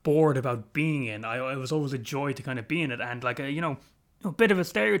got bored about being in. It was always a joy to kind of be in it, and like a bit of a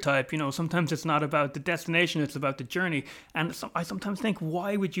stereotype, sometimes it's not about the destination, it's about the journey. And I sometimes think,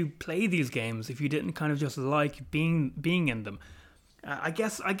 why would you play these games if you didn't kind of just like being in them? I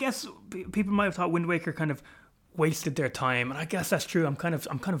guess people might have thought Wind Waker kind of wasted their time, and I guess that's true. I'm kind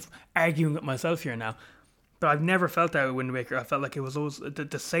of arguing with myself here now, but I've never felt that with Wind Waker. I felt like it was always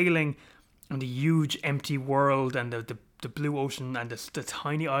the sailing and the huge empty world and the blue ocean and the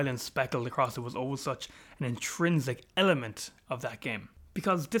tiny island speckled across it was always such an intrinsic element of that game.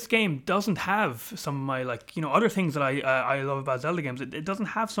 Because this game doesn't have some of my, other things that I love about Zelda games. It doesn't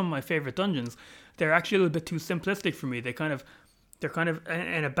have some of my favorite dungeons. They're actually a little bit too simplistic for me. They're kind of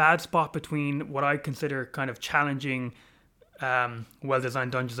in a bad spot between what I consider kind of challenging,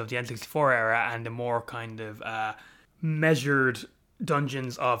 well-designed dungeons of the N64 era and the more kind of measured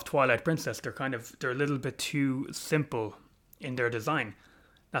dungeons of Twilight Princess. They're a little bit too simple in their design.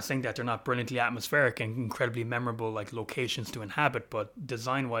 Not saying that they're not brilliantly atmospheric and incredibly memorable like locations to inhabit, but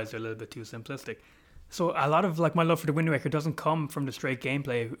design wise they're a little bit too simplistic. So a lot of my love for the Wind Waker doesn't come from the straight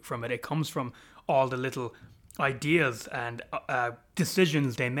gameplay from it. It comes from all the little ideas and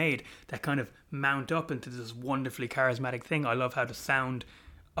decisions they made that kind of mount up into this wonderfully charismatic thing. I love how the sound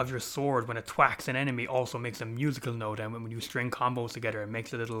of your sword when it thwacks an enemy also makes a musical note, and when you string combos together it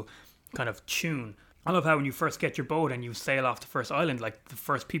makes a little kind of tune. I love how when you first get your boat and you sail off the first island, the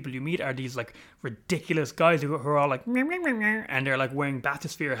first people you meet are these ridiculous guys who are all like meh, meh, meh, meh, and they're wearing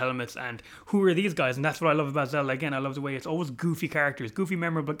bathysphere helmets, and who are these guys? And that's what I love about Zelda. Again, I love the way it's always goofy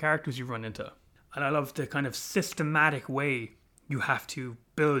memorable characters you run into. And I love the kind of systematic way you have to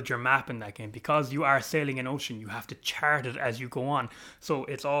build your map in that game. Because you are sailing an ocean, you have to chart it as you go on. So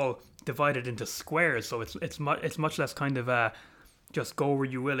it's all divided into squares. So it's much less kind of just go where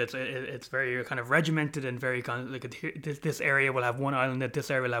you will. It's very kind of regimented and very kind of this area will have one island,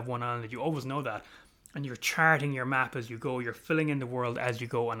 this area will have one island. You always know that. And you're charting your map as you go. You're filling in the world as you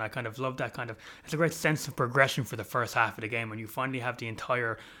go. And I kind of love that it's a great sense of progression for the first half of the game when you finally have the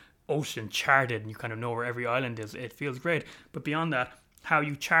entire ocean charted and you kind of know where every island is. It feels great. But beyond that, how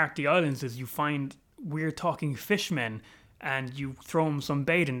you chart the islands is you find weird talking fishmen and you throw them some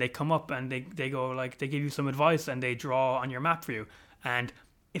bait and they come up and they go they give you some advice and they draw on your map for you. And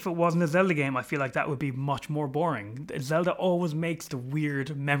if it wasn't a Zelda game, I feel like that would be much more boring. Zelda always makes the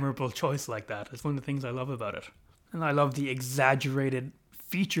weird, memorable choice like that. It's one of the things I love about it. And I love the exaggerated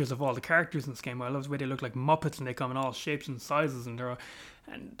features of all the characters in this game. I love the way they look like Muppets and they come in all shapes and sizes and they're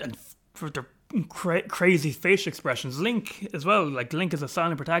and for their crazy facial expressions. Link as well. Link is a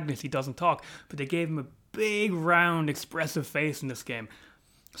silent protagonist. He doesn't talk, but they gave him a big, round, expressive face in this game.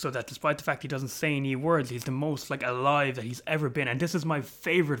 So that despite the fact he doesn't say any words, he's the most alive that he's ever been. And this is my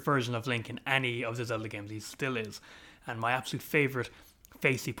favorite version of Link in any of the Zelda games. He still is. And my absolute favorite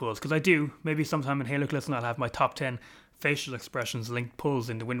face he pulls. Because I do, maybe sometime in Halo Listen I'll have my top 10 facial expressions Link pulls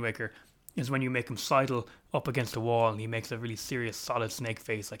in the Wind Waker. Is when you make him sidle up against a wall and he makes a really serious solid snake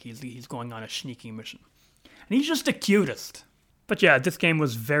face like he's going on a sneaking mission. And he's just the cutest. But yeah, this game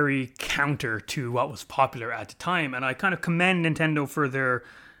was very counter to what was popular at the time, and I kind of commend Nintendo for their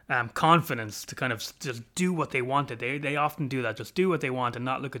confidence to kind of just do what they wanted. They often do that, just do what they want and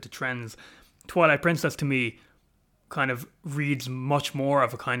not look at the trends. Twilight Princess to me kind of reads much more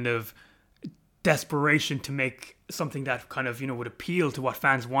of a kind of desperation to make something that kind of would appeal to what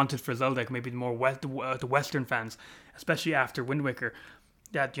fans wanted for Zelda, maybe the more the Western fans, especially after Wind Waker.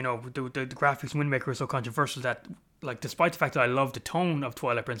 that, the graphics in Wind Waker are so controversial that, like, despite the fact that I love the tone of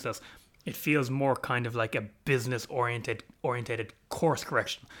Twilight Princess, it feels more kind of like a business orientated course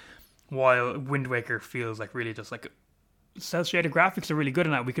correction, while Wind Waker feels like really just like cel shaded graphics are really good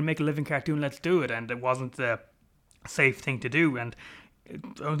in that. We can make a living cartoon, let's do it. And it wasn't the safe thing to do. And I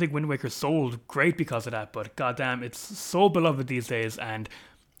don't think Wind Waker sold great because of that, but goddamn, it's so beloved these days. And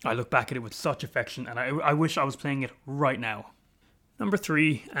I look back at it with such affection, and I wish I was playing it right now. Number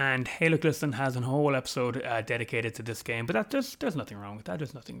 3, and Hey Look Listen has a whole episode dedicated to this game, but there's nothing wrong with that.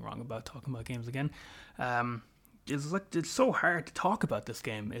 There's nothing wrong about talking about games again. It's so hard to talk about this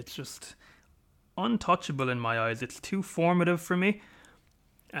game. It's just untouchable in my eyes. It's too formative for me,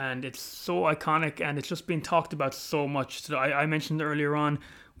 and it's so iconic, and it's just been talked about so much. So I mentioned earlier on,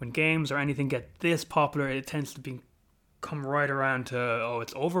 when games or anything get this popular, it tends to come right around to,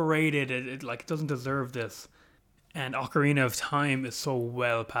 it's overrated. It doesn't deserve this. And Ocarina of Time is so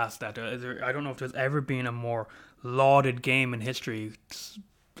well past that. I don't know if there's ever been a more lauded game in history,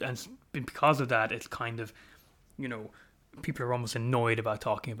 and because of that, it's kind of, people are almost annoyed about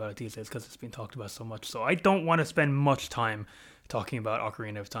talking about it these days because it's been talked about so much. So I don't want to spend much time talking about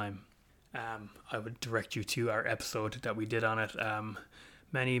Ocarina of Time. I would direct you to our episode that we did on it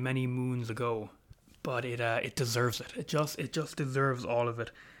many, many moons ago. But it deserves it. It just deserves all of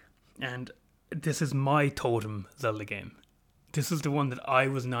it. And this is my totem Zelda game. This is the one that I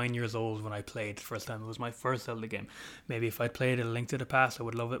was 9 years old when I played the first time. It was my first Zelda game. Maybe if I'd played A Link to the Past, I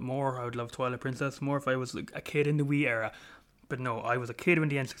would love it more. I would love Twilight Princess more if I was a kid in the Wii era. But no, I was a kid when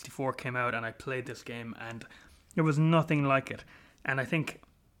the N64 came out, and I played this game, and there was nothing like it. And I think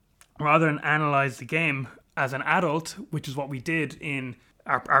rather than analyze the game as an adult, which is what we did in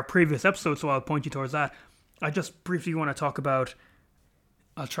our previous episode, so I'll point you towards that, I just briefly want to talk about,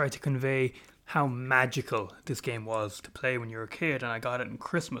 I'll try to convey how magical this game was to play when you were a kid, and I got it in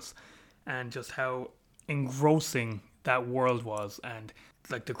Christmas, and just how engrossing that world was. And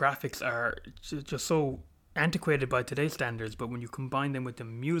like, the graphics are just so antiquated by today's standards, but when you combine them with the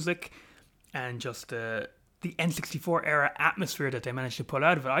music and just the N64 era atmosphere that they managed to pull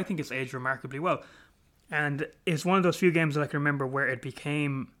out of it, I think it's aged remarkably well. And it's one of those few games that I can remember where it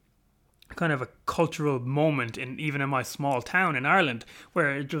became kind of a cultural moment, even in my small town in Ireland,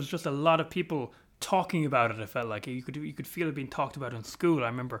 where it was just a lot of people talking about it. I felt like you could feel it being talked about in school. I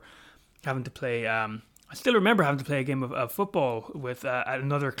remember having to play. I still remember having to play a game of football with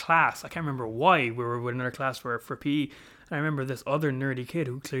another class. I can't remember why we were with another class for PE. And I remember this other nerdy kid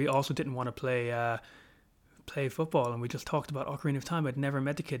who clearly also didn't want to play football, and we just talked about Ocarina of Time. I'd never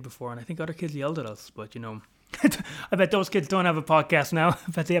met the kid before, and I think other kids yelled at us, but I bet those kids don't have a podcast now.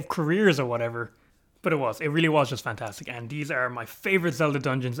 I bet they have careers or whatever. But it really was just fantastic. And these are my favorite Zelda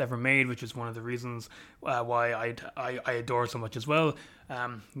dungeons ever made, which is one of the reasons why I adore so much as well.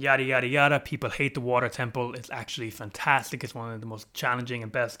 Yada, yada, yada. People hate the Water Temple. It's actually fantastic. It's one of the most challenging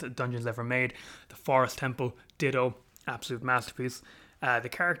and best dungeons ever made. The Forest Temple, ditto. Absolute masterpiece. The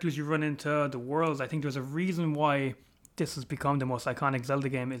characters you run into, the worlds, I think there's a reason why this has become the most iconic Zelda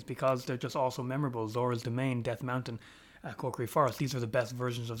game, is because they're just also memorable. Zora's Domain, Death Mountain, Kokiri Forest. These are the best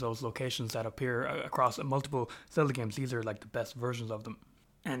versions of those locations that appear across multiple Zelda games. These are like the best versions of them.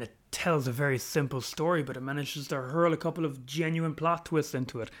 And it tells a very simple story, but it manages to hurl a couple of genuine plot twists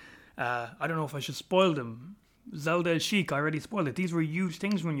into it. I don't know if I should spoil them. Zelda Sheik, I already spoiled it. These were huge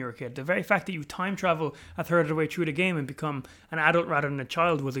things when you were a kid. The very fact that you time travel a third of the way through the game and become an adult rather than a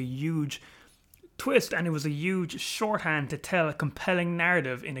child was a huge twist, and it was a huge shorthand to tell a compelling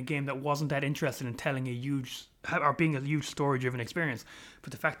narrative in a game that wasn't that interested in telling being a huge story-driven experience.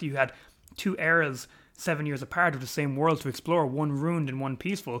 But the fact that you had two eras 7 years apart of the same world to explore, one ruined and one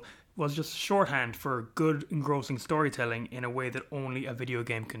peaceful, was just shorthand for good, engrossing storytelling in a way that only a video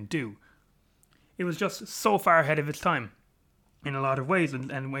game can do. It was just so far ahead of its time in a lot of ways,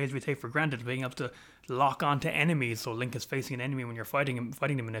 and ways we take for granted. Being able to lock onto enemies, so Link is facing an enemy when you're fighting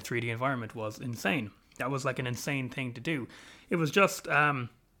them in a 3D environment, was insane. That was like an insane thing to do. It was just in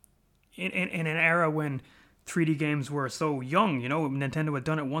an era when 3D games were so young. Nintendo had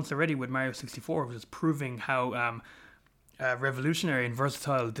done it once already with Mario 64, which is proving how revolutionary and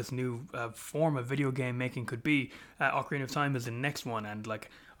versatile this new form of video game making could be. Ocarina of Time is the next one, and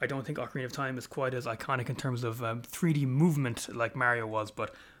I don't think Ocarina of Time is quite as iconic in terms of 3D movement like Mario was,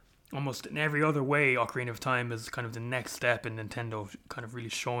 but almost in every other way, Ocarina of Time is kind of the next step in Nintendo kind of really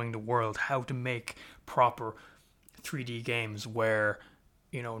showing the world how to make proper 3D games where,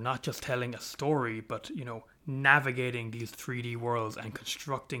 not just telling a story, but, navigating these 3D worlds and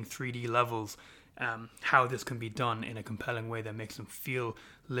constructing 3D levels, how this can be done in a compelling way that makes them feel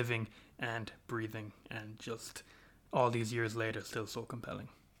living and breathing and just all these years later still so compelling.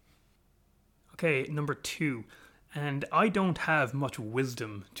 Okay, number 2. And I don't have much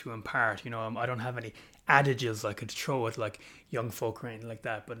wisdom to impart. I don't have any adages I could throw at like young folk or anything like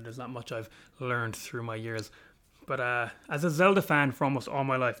that. But there's not much I've learned through my years. But as a Zelda fan for almost all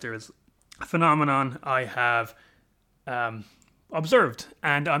my life, there is a phenomenon I have observed.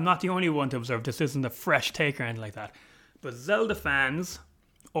 And I'm not the only one to observe. This isn't a fresh take or anything like that. But Zelda fans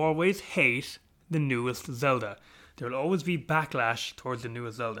always hate the newest Zelda. There will always be backlash towards the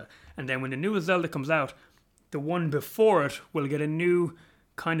newest Zelda. And then when the newest Zelda comes out, the one before it will get a new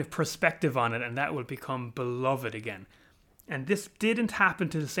kind of perspective on it, and that will become beloved again. And this didn't happen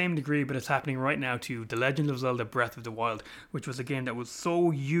to the same degree, but it's happening right now to The Legend of Zelda Breath of the Wild, which was a game that was so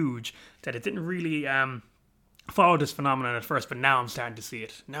huge that it didn't really follow this phenomenon at first, but now I'm starting to see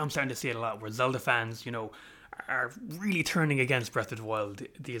it. Now I'm starting to see it a lot, where Zelda fans, are really turning against Breath of the Wild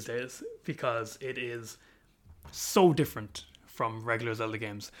these days, because it is so different from regular Zelda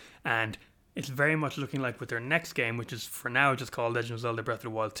games. And it's very much looking like with their next game, which is for now just called Legend of Zelda Breath of the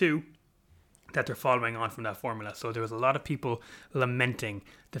Wild 2, that they're following on from that formula. So there was a lot of people lamenting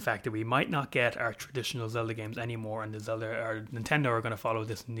the fact that we might not get our traditional Zelda games anymore, and Nintendo are going to follow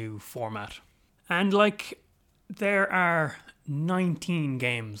this new format. And there are 19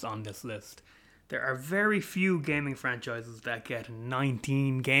 games on this list. There are very few gaming franchises that get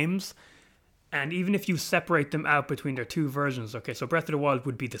 19 games. And even if you separate them out between their two versions, okay, so Breath of the Wild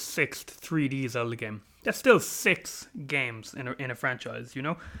would be the 6th 3D Zelda game. That's still 6 games in a franchise,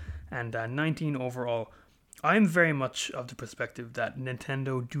 and 19 overall. I'm very much of the perspective that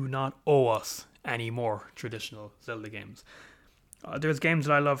Nintendo do not owe us any more traditional Zelda games. There's games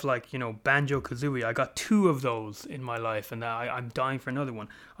that I love, like, Banjo-Kazooie. I got 2 of those in my life, and I'm dying for another one.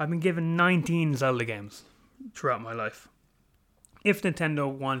 I've been given 19 Zelda games throughout my life. If Nintendo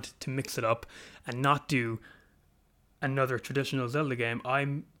want to mix it up and not do another traditional Zelda game,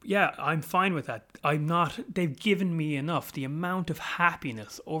 I'm fine with that. They've given me enough. The amount of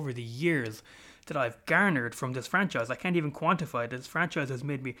happiness over the years that I've garnered from this franchise, I can't even quantify it. This franchise has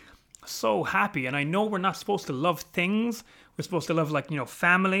made me so happy. And I know we're not supposed to love things. We're supposed to love,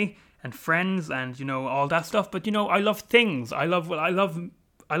 family and friends and, all that stuff. But, I love things. I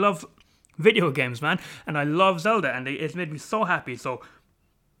love video games, man, and I love Zelda, and it's made me so happy. So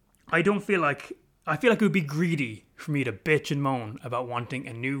I feel like it would be greedy for me to bitch and moan about wanting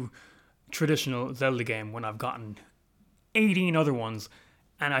a new traditional Zelda game when I've gotten 18 other ones.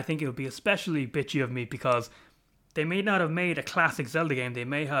 And I think it would be especially bitchy of me because they may not have made a classic Zelda game. They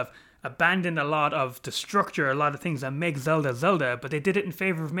may have abandoned a lot of the structure, a lot of things that make Zelda, but they did it in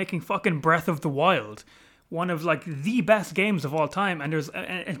favor of making fucking Breath of the Wild, one of the best games of all time. And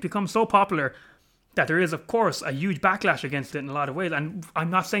it's become so popular that there is, of course, a huge backlash against it in a lot of ways. And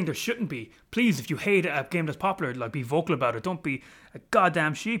I'm not saying there shouldn't be. Please, if you hate a game that's popular, be vocal about it. Don't be a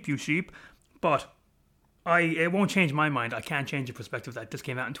goddamn sheep, you sheep. But it won't change my mind. I can't change the perspective that this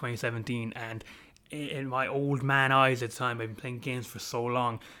came out in 2017, and in my old man eyes at the time, I've been playing games for so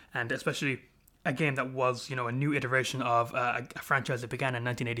long, and especially a game that was, a new iteration of a franchise that began in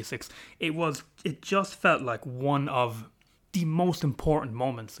 1986. It just felt like one of the most important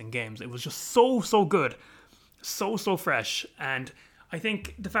moments in games. It was just so good, so fresh, and I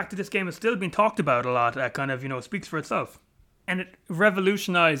think the fact that this game has still been talked about a lot kind of, speaks for itself. And it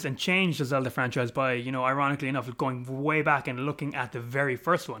revolutionized and changed the Zelda franchise by, ironically enough, going way back and looking at the very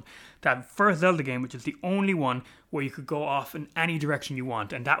first one. That first Zelda game, which is the only one where you could go off in any direction you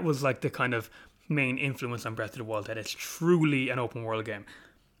want. And that was the kind of main influence on Breath of the Wild, that it's truly an open world game.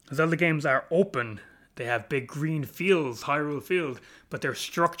 Zelda games are open. They have big green fields, Hyrule Field, but they're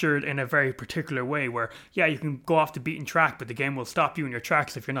structured in a very particular way where, you can go off the beaten track, but the game will stop you in your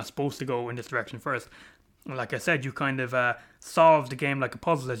tracks if you're not supposed to go in this direction first. Like I said, you kind of solve the game like a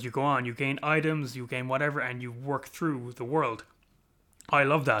puzzle as you go on. You gain items, you gain whatever, and you work through the world. I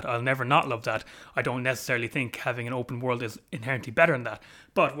love that. I'll never not love that. I don't necessarily think having an open world is inherently better than that.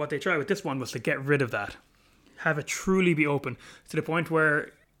 But what they tried with this one was to get rid of that. Have it truly be open to the point where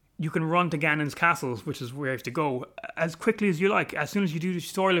you can run to Ganon's castle, which is where you have to go, as quickly as you like. As soon as you do the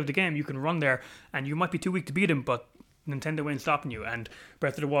tutorial of the game, you can run there, and you might be too weak to beat him, but Nintendo ain't stopping you. And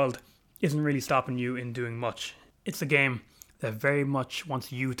Breath of the Wild isn't really stopping you in doing much. It's a game that very much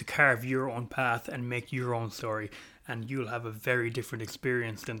wants you to carve your own path and make your own story, and you'll have a very different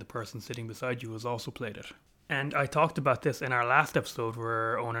experience than the person sitting beside you who has also played it. And I talked about this in our last episode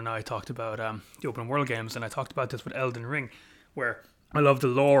where Owen and I talked about the open world games, and I talked about this with Elden Ring, where I love the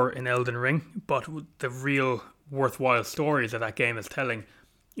lore in Elden Ring, but the real worthwhile stories that game is telling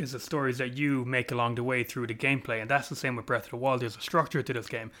is the stories that you make along the way through the gameplay, and that's the same with Breath of the Wild. There's a structure to this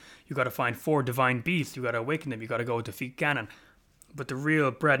game. You got to find 4 divine beasts. You got to awaken them. You got to go defeat Ganon. But the real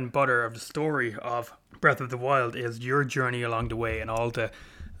bread and butter of the story of Breath of the Wild is your journey along the way and all the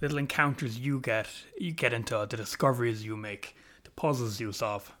little encounters you get into, the discoveries you make, the puzzles you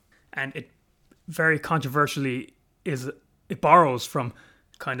solve. And it very controversially it borrows from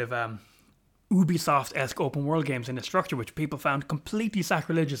kind of Ubisoft-esque open world games in the structure, which people found completely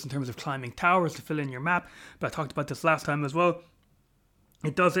sacrilegious in terms of climbing towers to fill in your map. But I talked about this last time as well.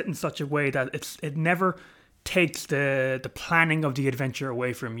 It does it in such a way that it never takes the planning of the adventure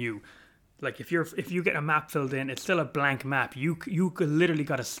away from you. Like if you get a map filled in, it's still a blank map. You could literally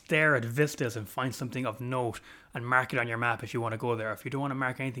got to stare at vistas and find something of note and mark it on your map if you want to go there. If you don't want to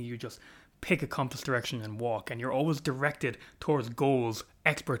mark anything, you just pick a compass direction and walk, and you're always directed towards goals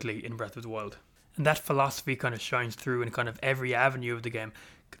expertly in Breath of the Wild. And that philosophy kind of shines through in kind of every avenue of the game.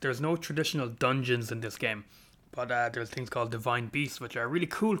 There's no traditional dungeons in this game, but there's things called divine beasts, which are really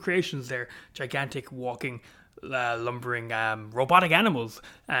cool creations. They're gigantic walking lumbering robotic animals,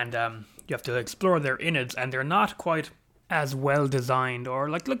 and you have to explore their innards, and they're not quite as well designed or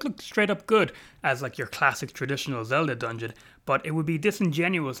like look straight up good as like your classic traditional Zelda dungeon. But it would be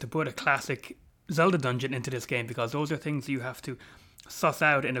disingenuous to put a classic Zelda dungeon into this game, because those are things you have to suss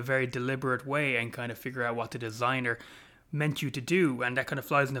out in a very deliberate way and kind of figure out what the designer meant you to do, and that kind of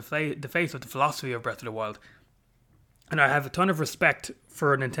flies in the face of the philosophy of Breath of the Wild. And I have a ton of respect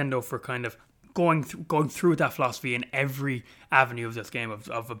for Nintendo for kind of going through that philosophy in every avenue of this game,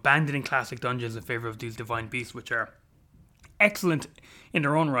 of abandoning classic dungeons in favor of these divine beasts, which are excellent in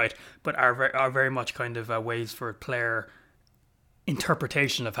their own right, but are very much kind of ways for player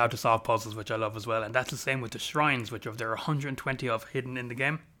interpretation of how to solve puzzles, which I love as well. And that's the same with the shrines, which there are 120 of hidden in the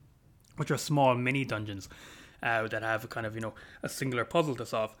game, which are small mini dungeons that have a kind of a singular puzzle to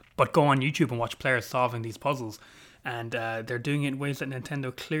solve. But go on YouTube and watch players solving these puzzles, and they're doing it in ways that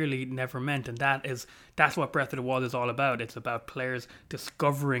Nintendo clearly never meant. And that's what Breath of the Wild is all about. It's about players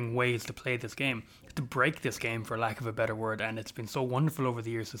discovering ways to play this game, to break this game, for lack of a better word. And it's been so wonderful over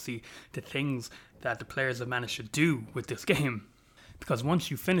the years to see the things that the players have managed to do with this game. Because once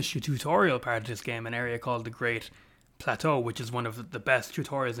you finish your tutorial part of this game, an area called the Great Plateau, which is one of the best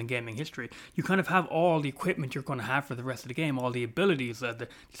tutorials in gaming history, you kind of have all the equipment you're going to have for the rest of the game, all the abilities, these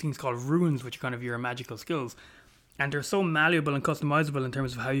things called runes, which are kind of your magical skills. And they're so malleable and customizable in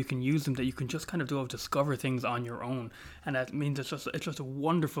terms of how you can use them, that you can just kind of discover things on your own. And that means it's just a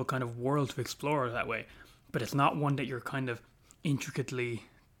wonderful kind of world to explore that way. But it's not one that you're kind of intricately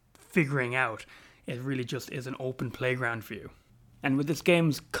figuring out. It really just is an open playground for you. And with this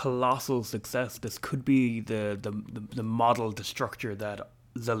game's colossal success, this could be the model, the structure that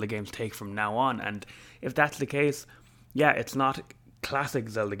Zelda games take from now on. And if that's the case, yeah, it's not classic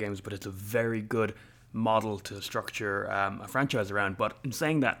Zelda games, but it's a very good model to structure a franchise around. But in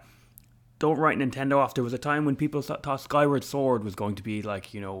saying that, don't write Nintendo off. There was a time when people thought Skyward Sword was going to be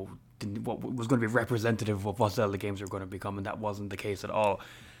like, what was going to be representative of what Zelda games were going to become, and that wasn't the case at all.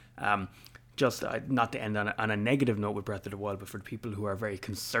 Just not to end on a negative note with Breath of the Wild, but for the people who are very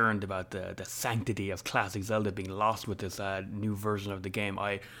concerned about the sanctity of classic Zelda being lost with this new version of the game,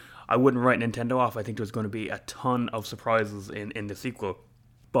 I wouldn't write Nintendo off. I think there's going to be a ton of surprises in the sequel.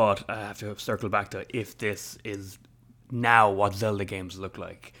 But I have to circle back to, if this is now what Zelda games look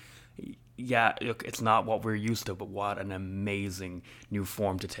like. Yeah, look, it's not what we're used to, but what an amazing new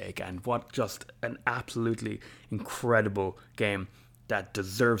form to take, and what just an absolutely incredible game that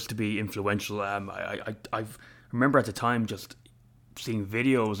deserves to be influential. I remember at the time just seeing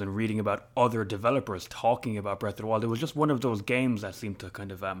videos and reading about other developers talking about Breath of the Wild. It was just one of those games that seemed to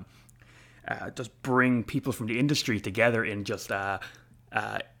kind of just bring people from the industry together in just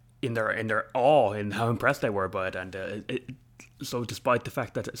in their awe in how impressed they were by it. And so despite the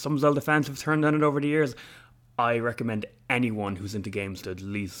fact that some Zelda fans have turned on it over the years, I recommend anyone who's into games to at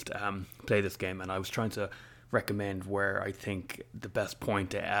least play this game. And I was trying to recommend where I think the best point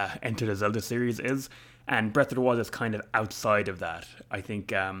to enter the Zelda series is, and Breath of the Wild is kind of outside of that. I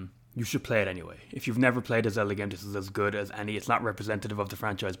think you should play it anyway. If you've never played a Zelda game, this is as good as any. It's not representative of the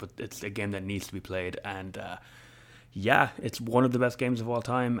franchise, but it's a game that needs to be played. And yeah, it's one of the best games of all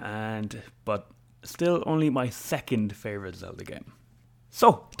time, but still only my second favorite Zelda game.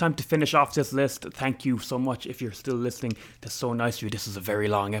 So, time to finish off this list. Thank you so much if you're still listening. That's so nice of you. This is a very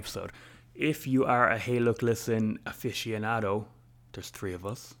long episode. If you are a Hey Look Listen aficionado, there's 3 of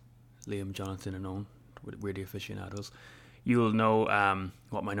us, Liam, Jonathan and Owen, we're the aficionados. You'll know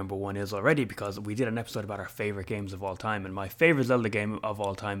what my number 1 is already, because we did an episode about our favourite games of all time, and my favourite Zelda game of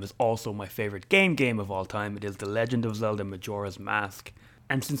all time is also my favourite game of all time. It is The Legend of Zelda Majora's Mask.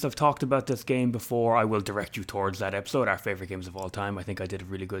 And since I've talked about this game before, I will direct you towards that episode, our favourite games of all time. I think I did a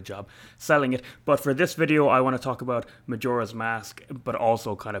really good job selling it. But for this video, I want to talk about Majora's Mask, but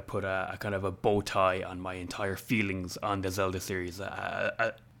also kind of put a kind of a bow tie on my entire feelings on the Zelda series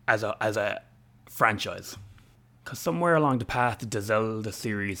as a franchise. Because somewhere along the path, the Zelda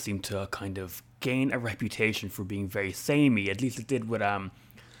series seemed to kind of gain a reputation for being very samey. At least it did with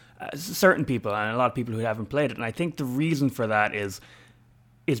certain people and a lot of people who haven't played it. And I think the reason for that is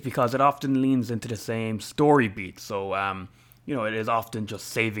because it often leans into the same story beat. So, it is often just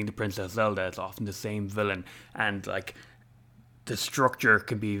saving the Princess Zelda. It's often the same villain. And, like, the structure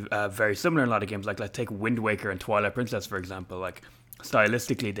can be very similar in a lot of games. Like, let's take Wind Waker and Twilight Princess, for example. Like,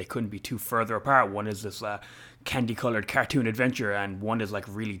 stylistically, they couldn't be too further apart. One is this candy-colored cartoon adventure, and one is, like,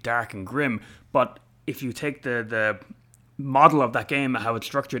 really dark and grim. But if you take the model of that game, how it's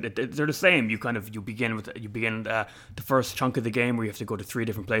structured, they're the same. You begin the first chunk of the game where you have to go to 3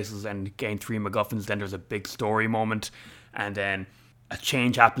 different places and gain 3 MacGuffins. Then there's a big story moment, and then a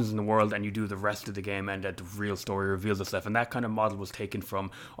change happens in the world, and you do the rest of the game, and the real story reveals itself. And that kind of model was taken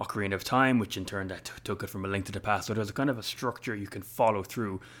from Ocarina of Time, which in turn took it from A Link to the Past. So there's a kind of a structure you can follow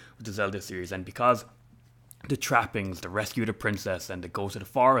through with the Zelda series, and because the trappings, the rescue the princess, and the go to the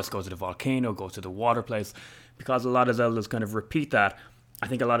forest, go to the volcano, go to the water place, because a lot of Zeldas kind of repeat that, I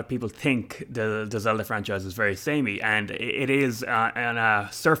think a lot of people think the Zelda franchise is very samey, and it is on a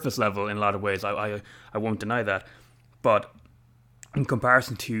surface level in a lot of ways. I won't deny that. But in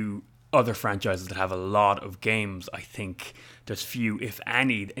comparison to other franchises that have a lot of games, I think there's few, if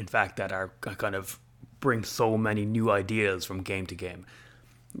any, in fact, that are kind of bring so many new ideas from game to game.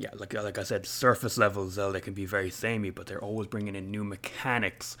 Yeah, like I said, surface level Zelda can be very samey, but they're always bringing in new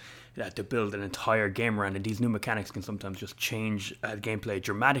mechanics to build an entire game around, and these new mechanics can sometimes just change gameplay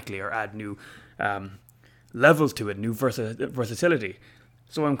dramatically or add new levels to it, new versatility.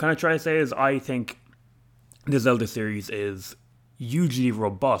 So what I'm kind of trying to say is I think the Zelda series is hugely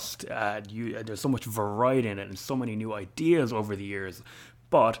robust. There's so much variety in it and so many new ideas over the years,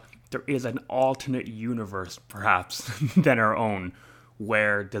 but there is an alternate universe, perhaps, than our own,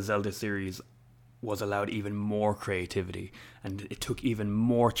 where the Zelda series was allowed even more creativity, and it took even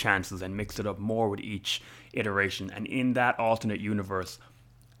more chances and mixed it up more with each iteration. And in that alternate universe,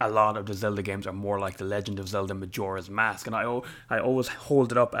 a lot of the Zelda games are more like The Legend of Zelda Majora's Mask, and I always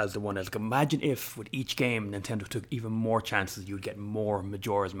hold it up as the one that's, imagine if with each game Nintendo took even more chances, you'd get more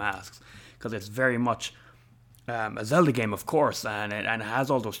Majora's Masks, because it's very much a Zelda game, of course, and it has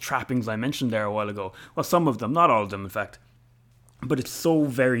all those trappings I mentioned there a while ago. Well, some of them, not all of them, in fact. But it's so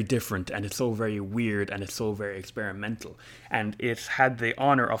very different, and it's so very weird, and it's so very experimental. And it had the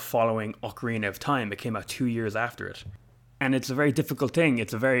honor of following Ocarina of Time. It came out 2 years after it. And it's a very difficult thing.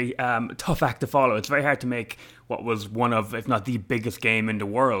 It's a very tough act to follow. It's very hard to make what was one of, if not the biggest game in the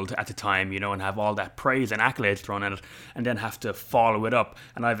world at the time, and have all that praise and accolades thrown at it, and then have to follow it up.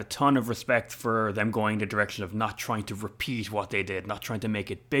 And I have a ton of respect for them going the direction of not trying to repeat what they did, not trying to make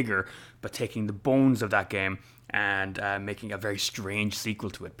it bigger, but taking the bones of that game and making a very strange sequel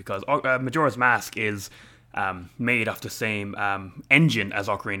to it. Because Majora's Mask is made off the same engine as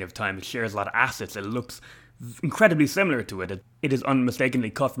Ocarina of Time. It shares a lot of assets. It looks incredibly similar to it. It is unmistakably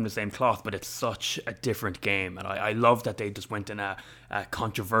cut from the same cloth, but it's such a different game. And I love that they just went in a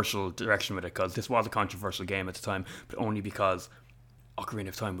controversial direction with it, because this was a controversial game at the time, but only because Ocarina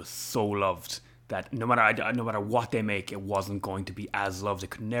of Time was so loved that no matter what they make, it wasn't going to be as loved. It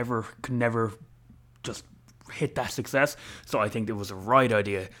could never just hit that success. So I think it was a right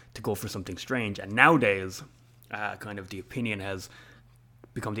idea to go for something strange. And nowadays, kind of the opinion has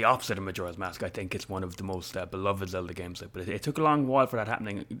become the opposite of Majora's Mask. I think it's one of the most beloved Zelda games, but it took a long while for that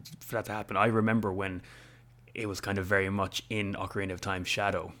to happen. I remember when it was kind of very much in Ocarina of Time's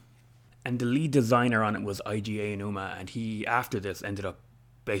shadow, and the lead designer on it was Eiji Aonuma, and he after this ended up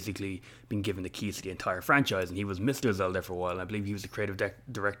basically being given the keys to the entire franchise, and he was Mr. Zelda for a while. I believe he was the creative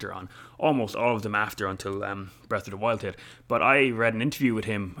director on almost all of them after, until Breath of the Wild hit. But I read an interview with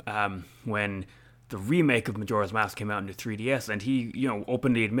him when the remake of Majora's Mask came out into 3DS, and he,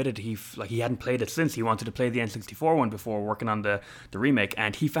 openly admitted he hadn't played it since. He wanted to play the N64 one before working on the remake,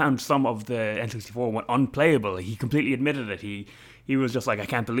 and he found some of the N64 one unplayable. He completely admitted it. He was just like, I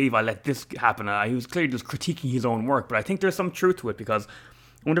can't believe I let this happen. He was clearly just critiquing his own work, but I think there's some truth to it, because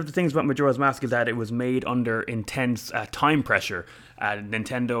one of the things about Majora's Mask is that it was made under intense time pressure.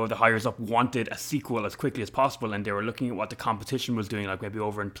 Nintendo, the higher up, wanted a sequel as quickly as possible, and they were looking at what the competition was doing, like maybe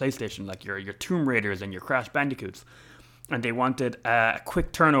over in PlayStation, like your Tomb Raiders and your Crash Bandicoots. And they wanted a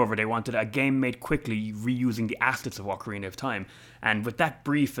quick turnover. They wanted a game made quickly, reusing the assets of Ocarina of Time. And with that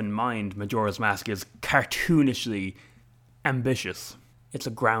brief in mind, Majora's Mask is cartoonishly ambitious. it's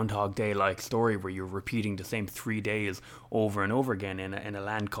a Groundhog Day like story where you're repeating the same 3 days over and over again in a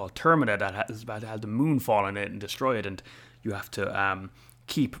land called Termina that has about to have the moon fall on it and destroy it, and you have to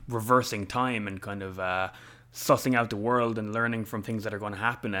keep reversing time and kind of sussing out the world and learning from things that are going to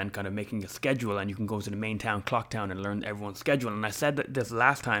happen and kind of making a schedule. And you can go to the main town, Clocktown, and learn everyone's schedule. And I said that this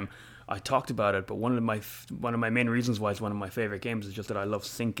last time I talked about it, but one of my main reasons why it's one of my favorite games is just that I love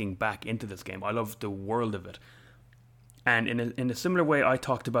sinking back into this game. I love the world of it. And in a similar way, I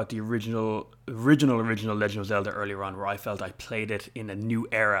talked about the original Legend of Zelda earlier on, where I felt I played it in a new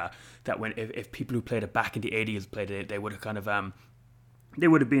era. That when if people who played it back in the 80s played it, they would have kind of they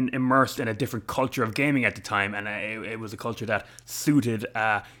would have been immersed in a different culture of gaming at the time, and it was a culture that suited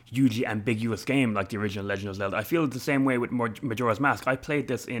a hugely ambiguous game like the original Legend of Zelda. I feel the same way with Majora's Mask. I played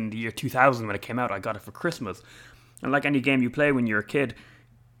this in the year 2000 when it came out. I got it for Christmas, and like any game you play when you're a kid,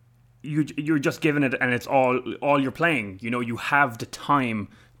 you're just given it, and it's all you're playing. You know, you have the time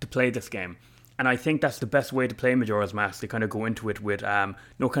to play this game. And I think that's the best way to play Majora's Mask, to kind of go into it with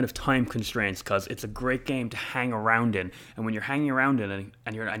no kind of time constraints, because it's a great game to hang around in. And when you're hanging around in it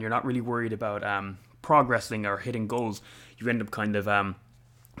and you're not really worried about progressing or hitting goals, you end up kind of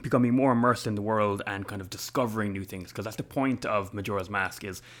becoming more immersed in the world and kind of discovering new things. Because that's the point of Majora's Mask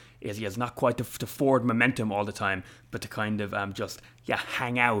is not quite to forward momentum all the time, but to kind of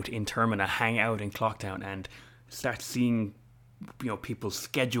hang out in Termina, hang out in Clocktown, and start seeing people's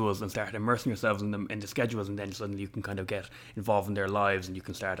schedules and start immersing yourselves in the schedules, and then suddenly you can kind of get involved in their lives and you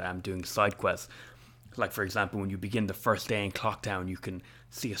can start doing side quests. Like, for example, when you begin the first day in Clocktown, you can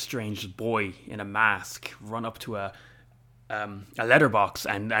see a strange boy in a mask run up to a letterbox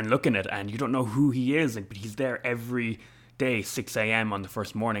and look in it, and you don't know who he is, but he's there every day 6 a.m. on the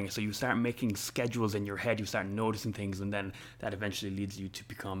first morning. So you start making schedules in your head, you start noticing things, and then that eventually leads you to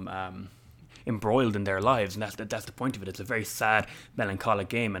become embroiled in their lives. And that's the point of it. It's a very sad, melancholic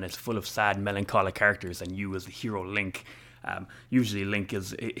game, and it's full of sad, melancholic characters, and you as the hero, Link. Usually Link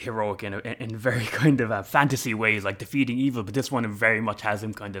is heroic in very kind of fantasy ways, like defeating evil, but this one very much has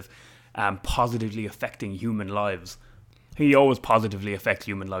him kind of positively affecting human lives. He always positively affects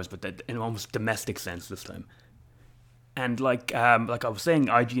human lives, but in an almost domestic sense this time. And like I was saying,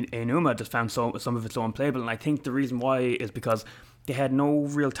 IG Enuma just found some of it so unplayable, and I think the reason why is because they had no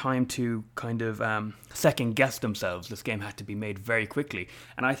real time to kind of second guess themselves. This game had to be made very quickly,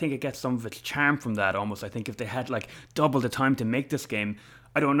 and I think it gets some of its charm from that almost. I think if they had like double the time to make this game,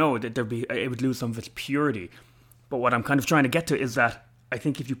 I don't know, that it would lose some of its purity. But what I'm kind of trying to get to is that I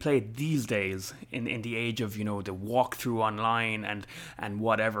think if you play it these days, in the age of the walkthrough online and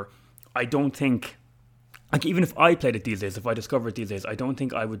whatever, I don't think, like, even if I played it these days, if I discovered it these days, I don't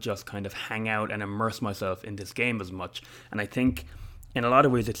think I would just kind of hang out and immerse myself in this game as much. And I think in a lot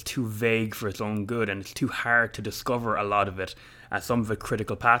of ways it's too vague for its own good, and it's too hard to discover a lot of it. Some of it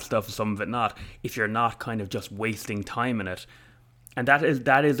critical path stuff, some of it not, if you're not kind of just wasting time in it. And that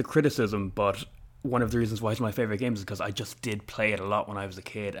is a criticism, but one of the reasons why it's my favourite game is because I just did play it a lot when I was a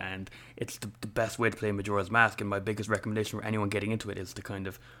kid, and it's the best way to play Majora's Mask. And my biggest recommendation for anyone getting into it is to kind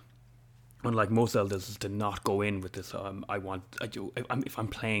of, unlike most Zeldas, is to not go in with this. If I'm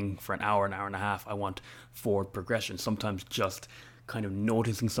playing for an hour and a half, I want forward progression. Sometimes just kind of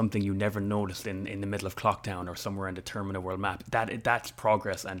noticing something you never noticed in the middle of Clocktown or somewhere in the Termina world map. That's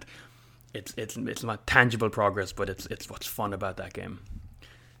progress, and it's not tangible progress, but it's what's fun about that game.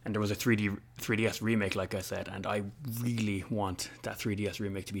 And there was a 3DS remake, like I said, and I really want that 3DS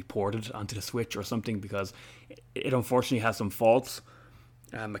remake to be ported onto the Switch or something, because it unfortunately has some faults.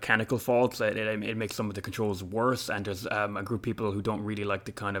 Mechanical faults. It makes some of the controls worse, and there's a group of people who don't really like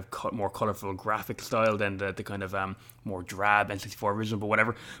the kind of more colourful graphic style than the kind of more drab N64 original, but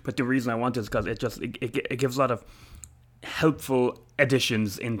whatever. But the reason I want it is because it gives a lot of helpful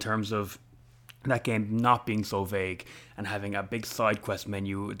additions in terms of that game not being so vague and having a big side quest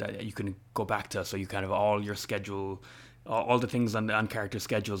menu that you can go back to, so you kind of all your schedule, all the things on character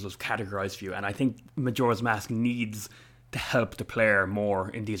schedules was categorized for you. And I think Majora's Mask needs to help the player more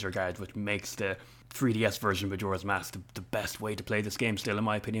in these regards, which makes the 3DS version of Majora's Mask the best way to play this game still, in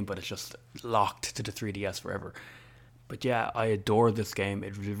my opinion, but it's just locked to the 3DS forever. But yeah, I adore this game.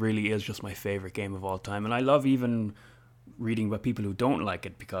 It really is just my favourite game of all time, and I love even reading about people who don't like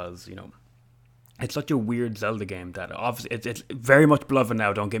it, because, it's such a weird Zelda game that obviously it's very much beloved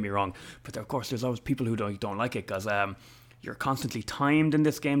now, don't get me wrong, but of course there's always people who don't like it, because you're constantly timed in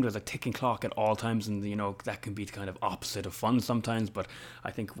this game. There's a ticking clock at all times, and that can be kind of opposite of fun sometimes. But I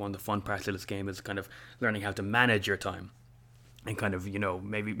think one of the fun parts of this game is kind of learning how to manage your time, and kind of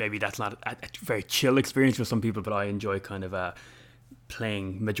maybe that's not a very chill experience for some people, but I enjoy kind of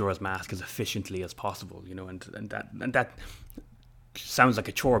playing Majora's Mask as efficiently as possible, and that sounds like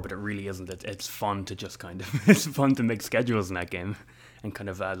a chore, but it really isn't. It's fun to just kind of it's fun to make schedules in that game and kind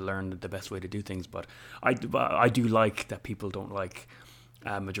of learn the best way to do things. But I do like that people don't like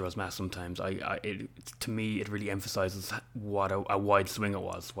Majora's Mask sometimes. To me, it really emphasizes what a wide swing it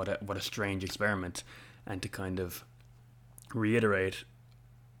was, what a strange experiment, and to kind of reiterate,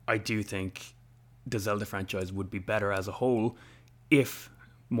 I do think the Zelda franchise would be better as a whole if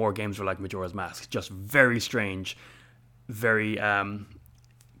more games were like Majora's Mask. Just very strange, very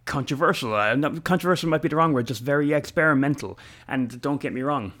controversial. Controversial might be the wrong word, just very experimental. And don't get me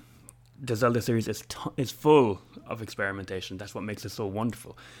wrong, the Zelda series is full of experimentation. That's what makes it so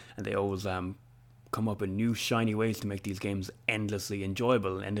wonderful. And they always come up with new shiny ways to make these games endlessly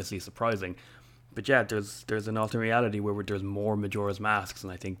enjoyable and endlessly surprising. But yeah, there's an alternate reality where there's more Majora's Masks,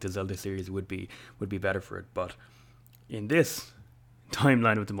 and I think the Zelda series would be better for it. But in this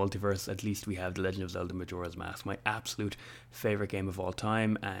timeline with the multiverse, at least we have The Legend of Zelda Majora's Mask, my absolute favorite game of all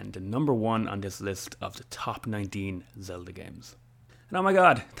time, and the number one on this list of the top 19 Zelda games. And oh my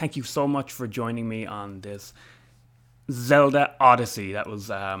god, thank you so much for joining me on this Zelda Odyssey. That was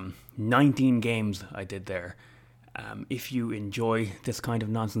 19 games I did there. If you enjoy this kind of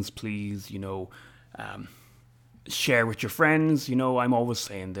nonsense, please, share with your friends. I'm always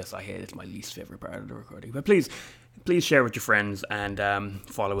saying this. I hate it. It's my least favorite part of the recording. But please share with your friends and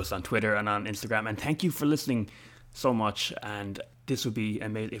follow us on Twitter and on Instagram. And thank you for listening so much. And this would be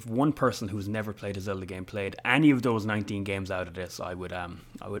amazing if one person who's never played a Zelda game played any of those 19 games out of this. I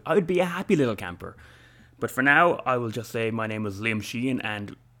would be a happy little camper. But for now, I will just say my name is Liam Sheehan,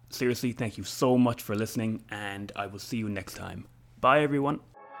 and seriously, thank you so much for listening, and I will see you next time. Bye, everyone.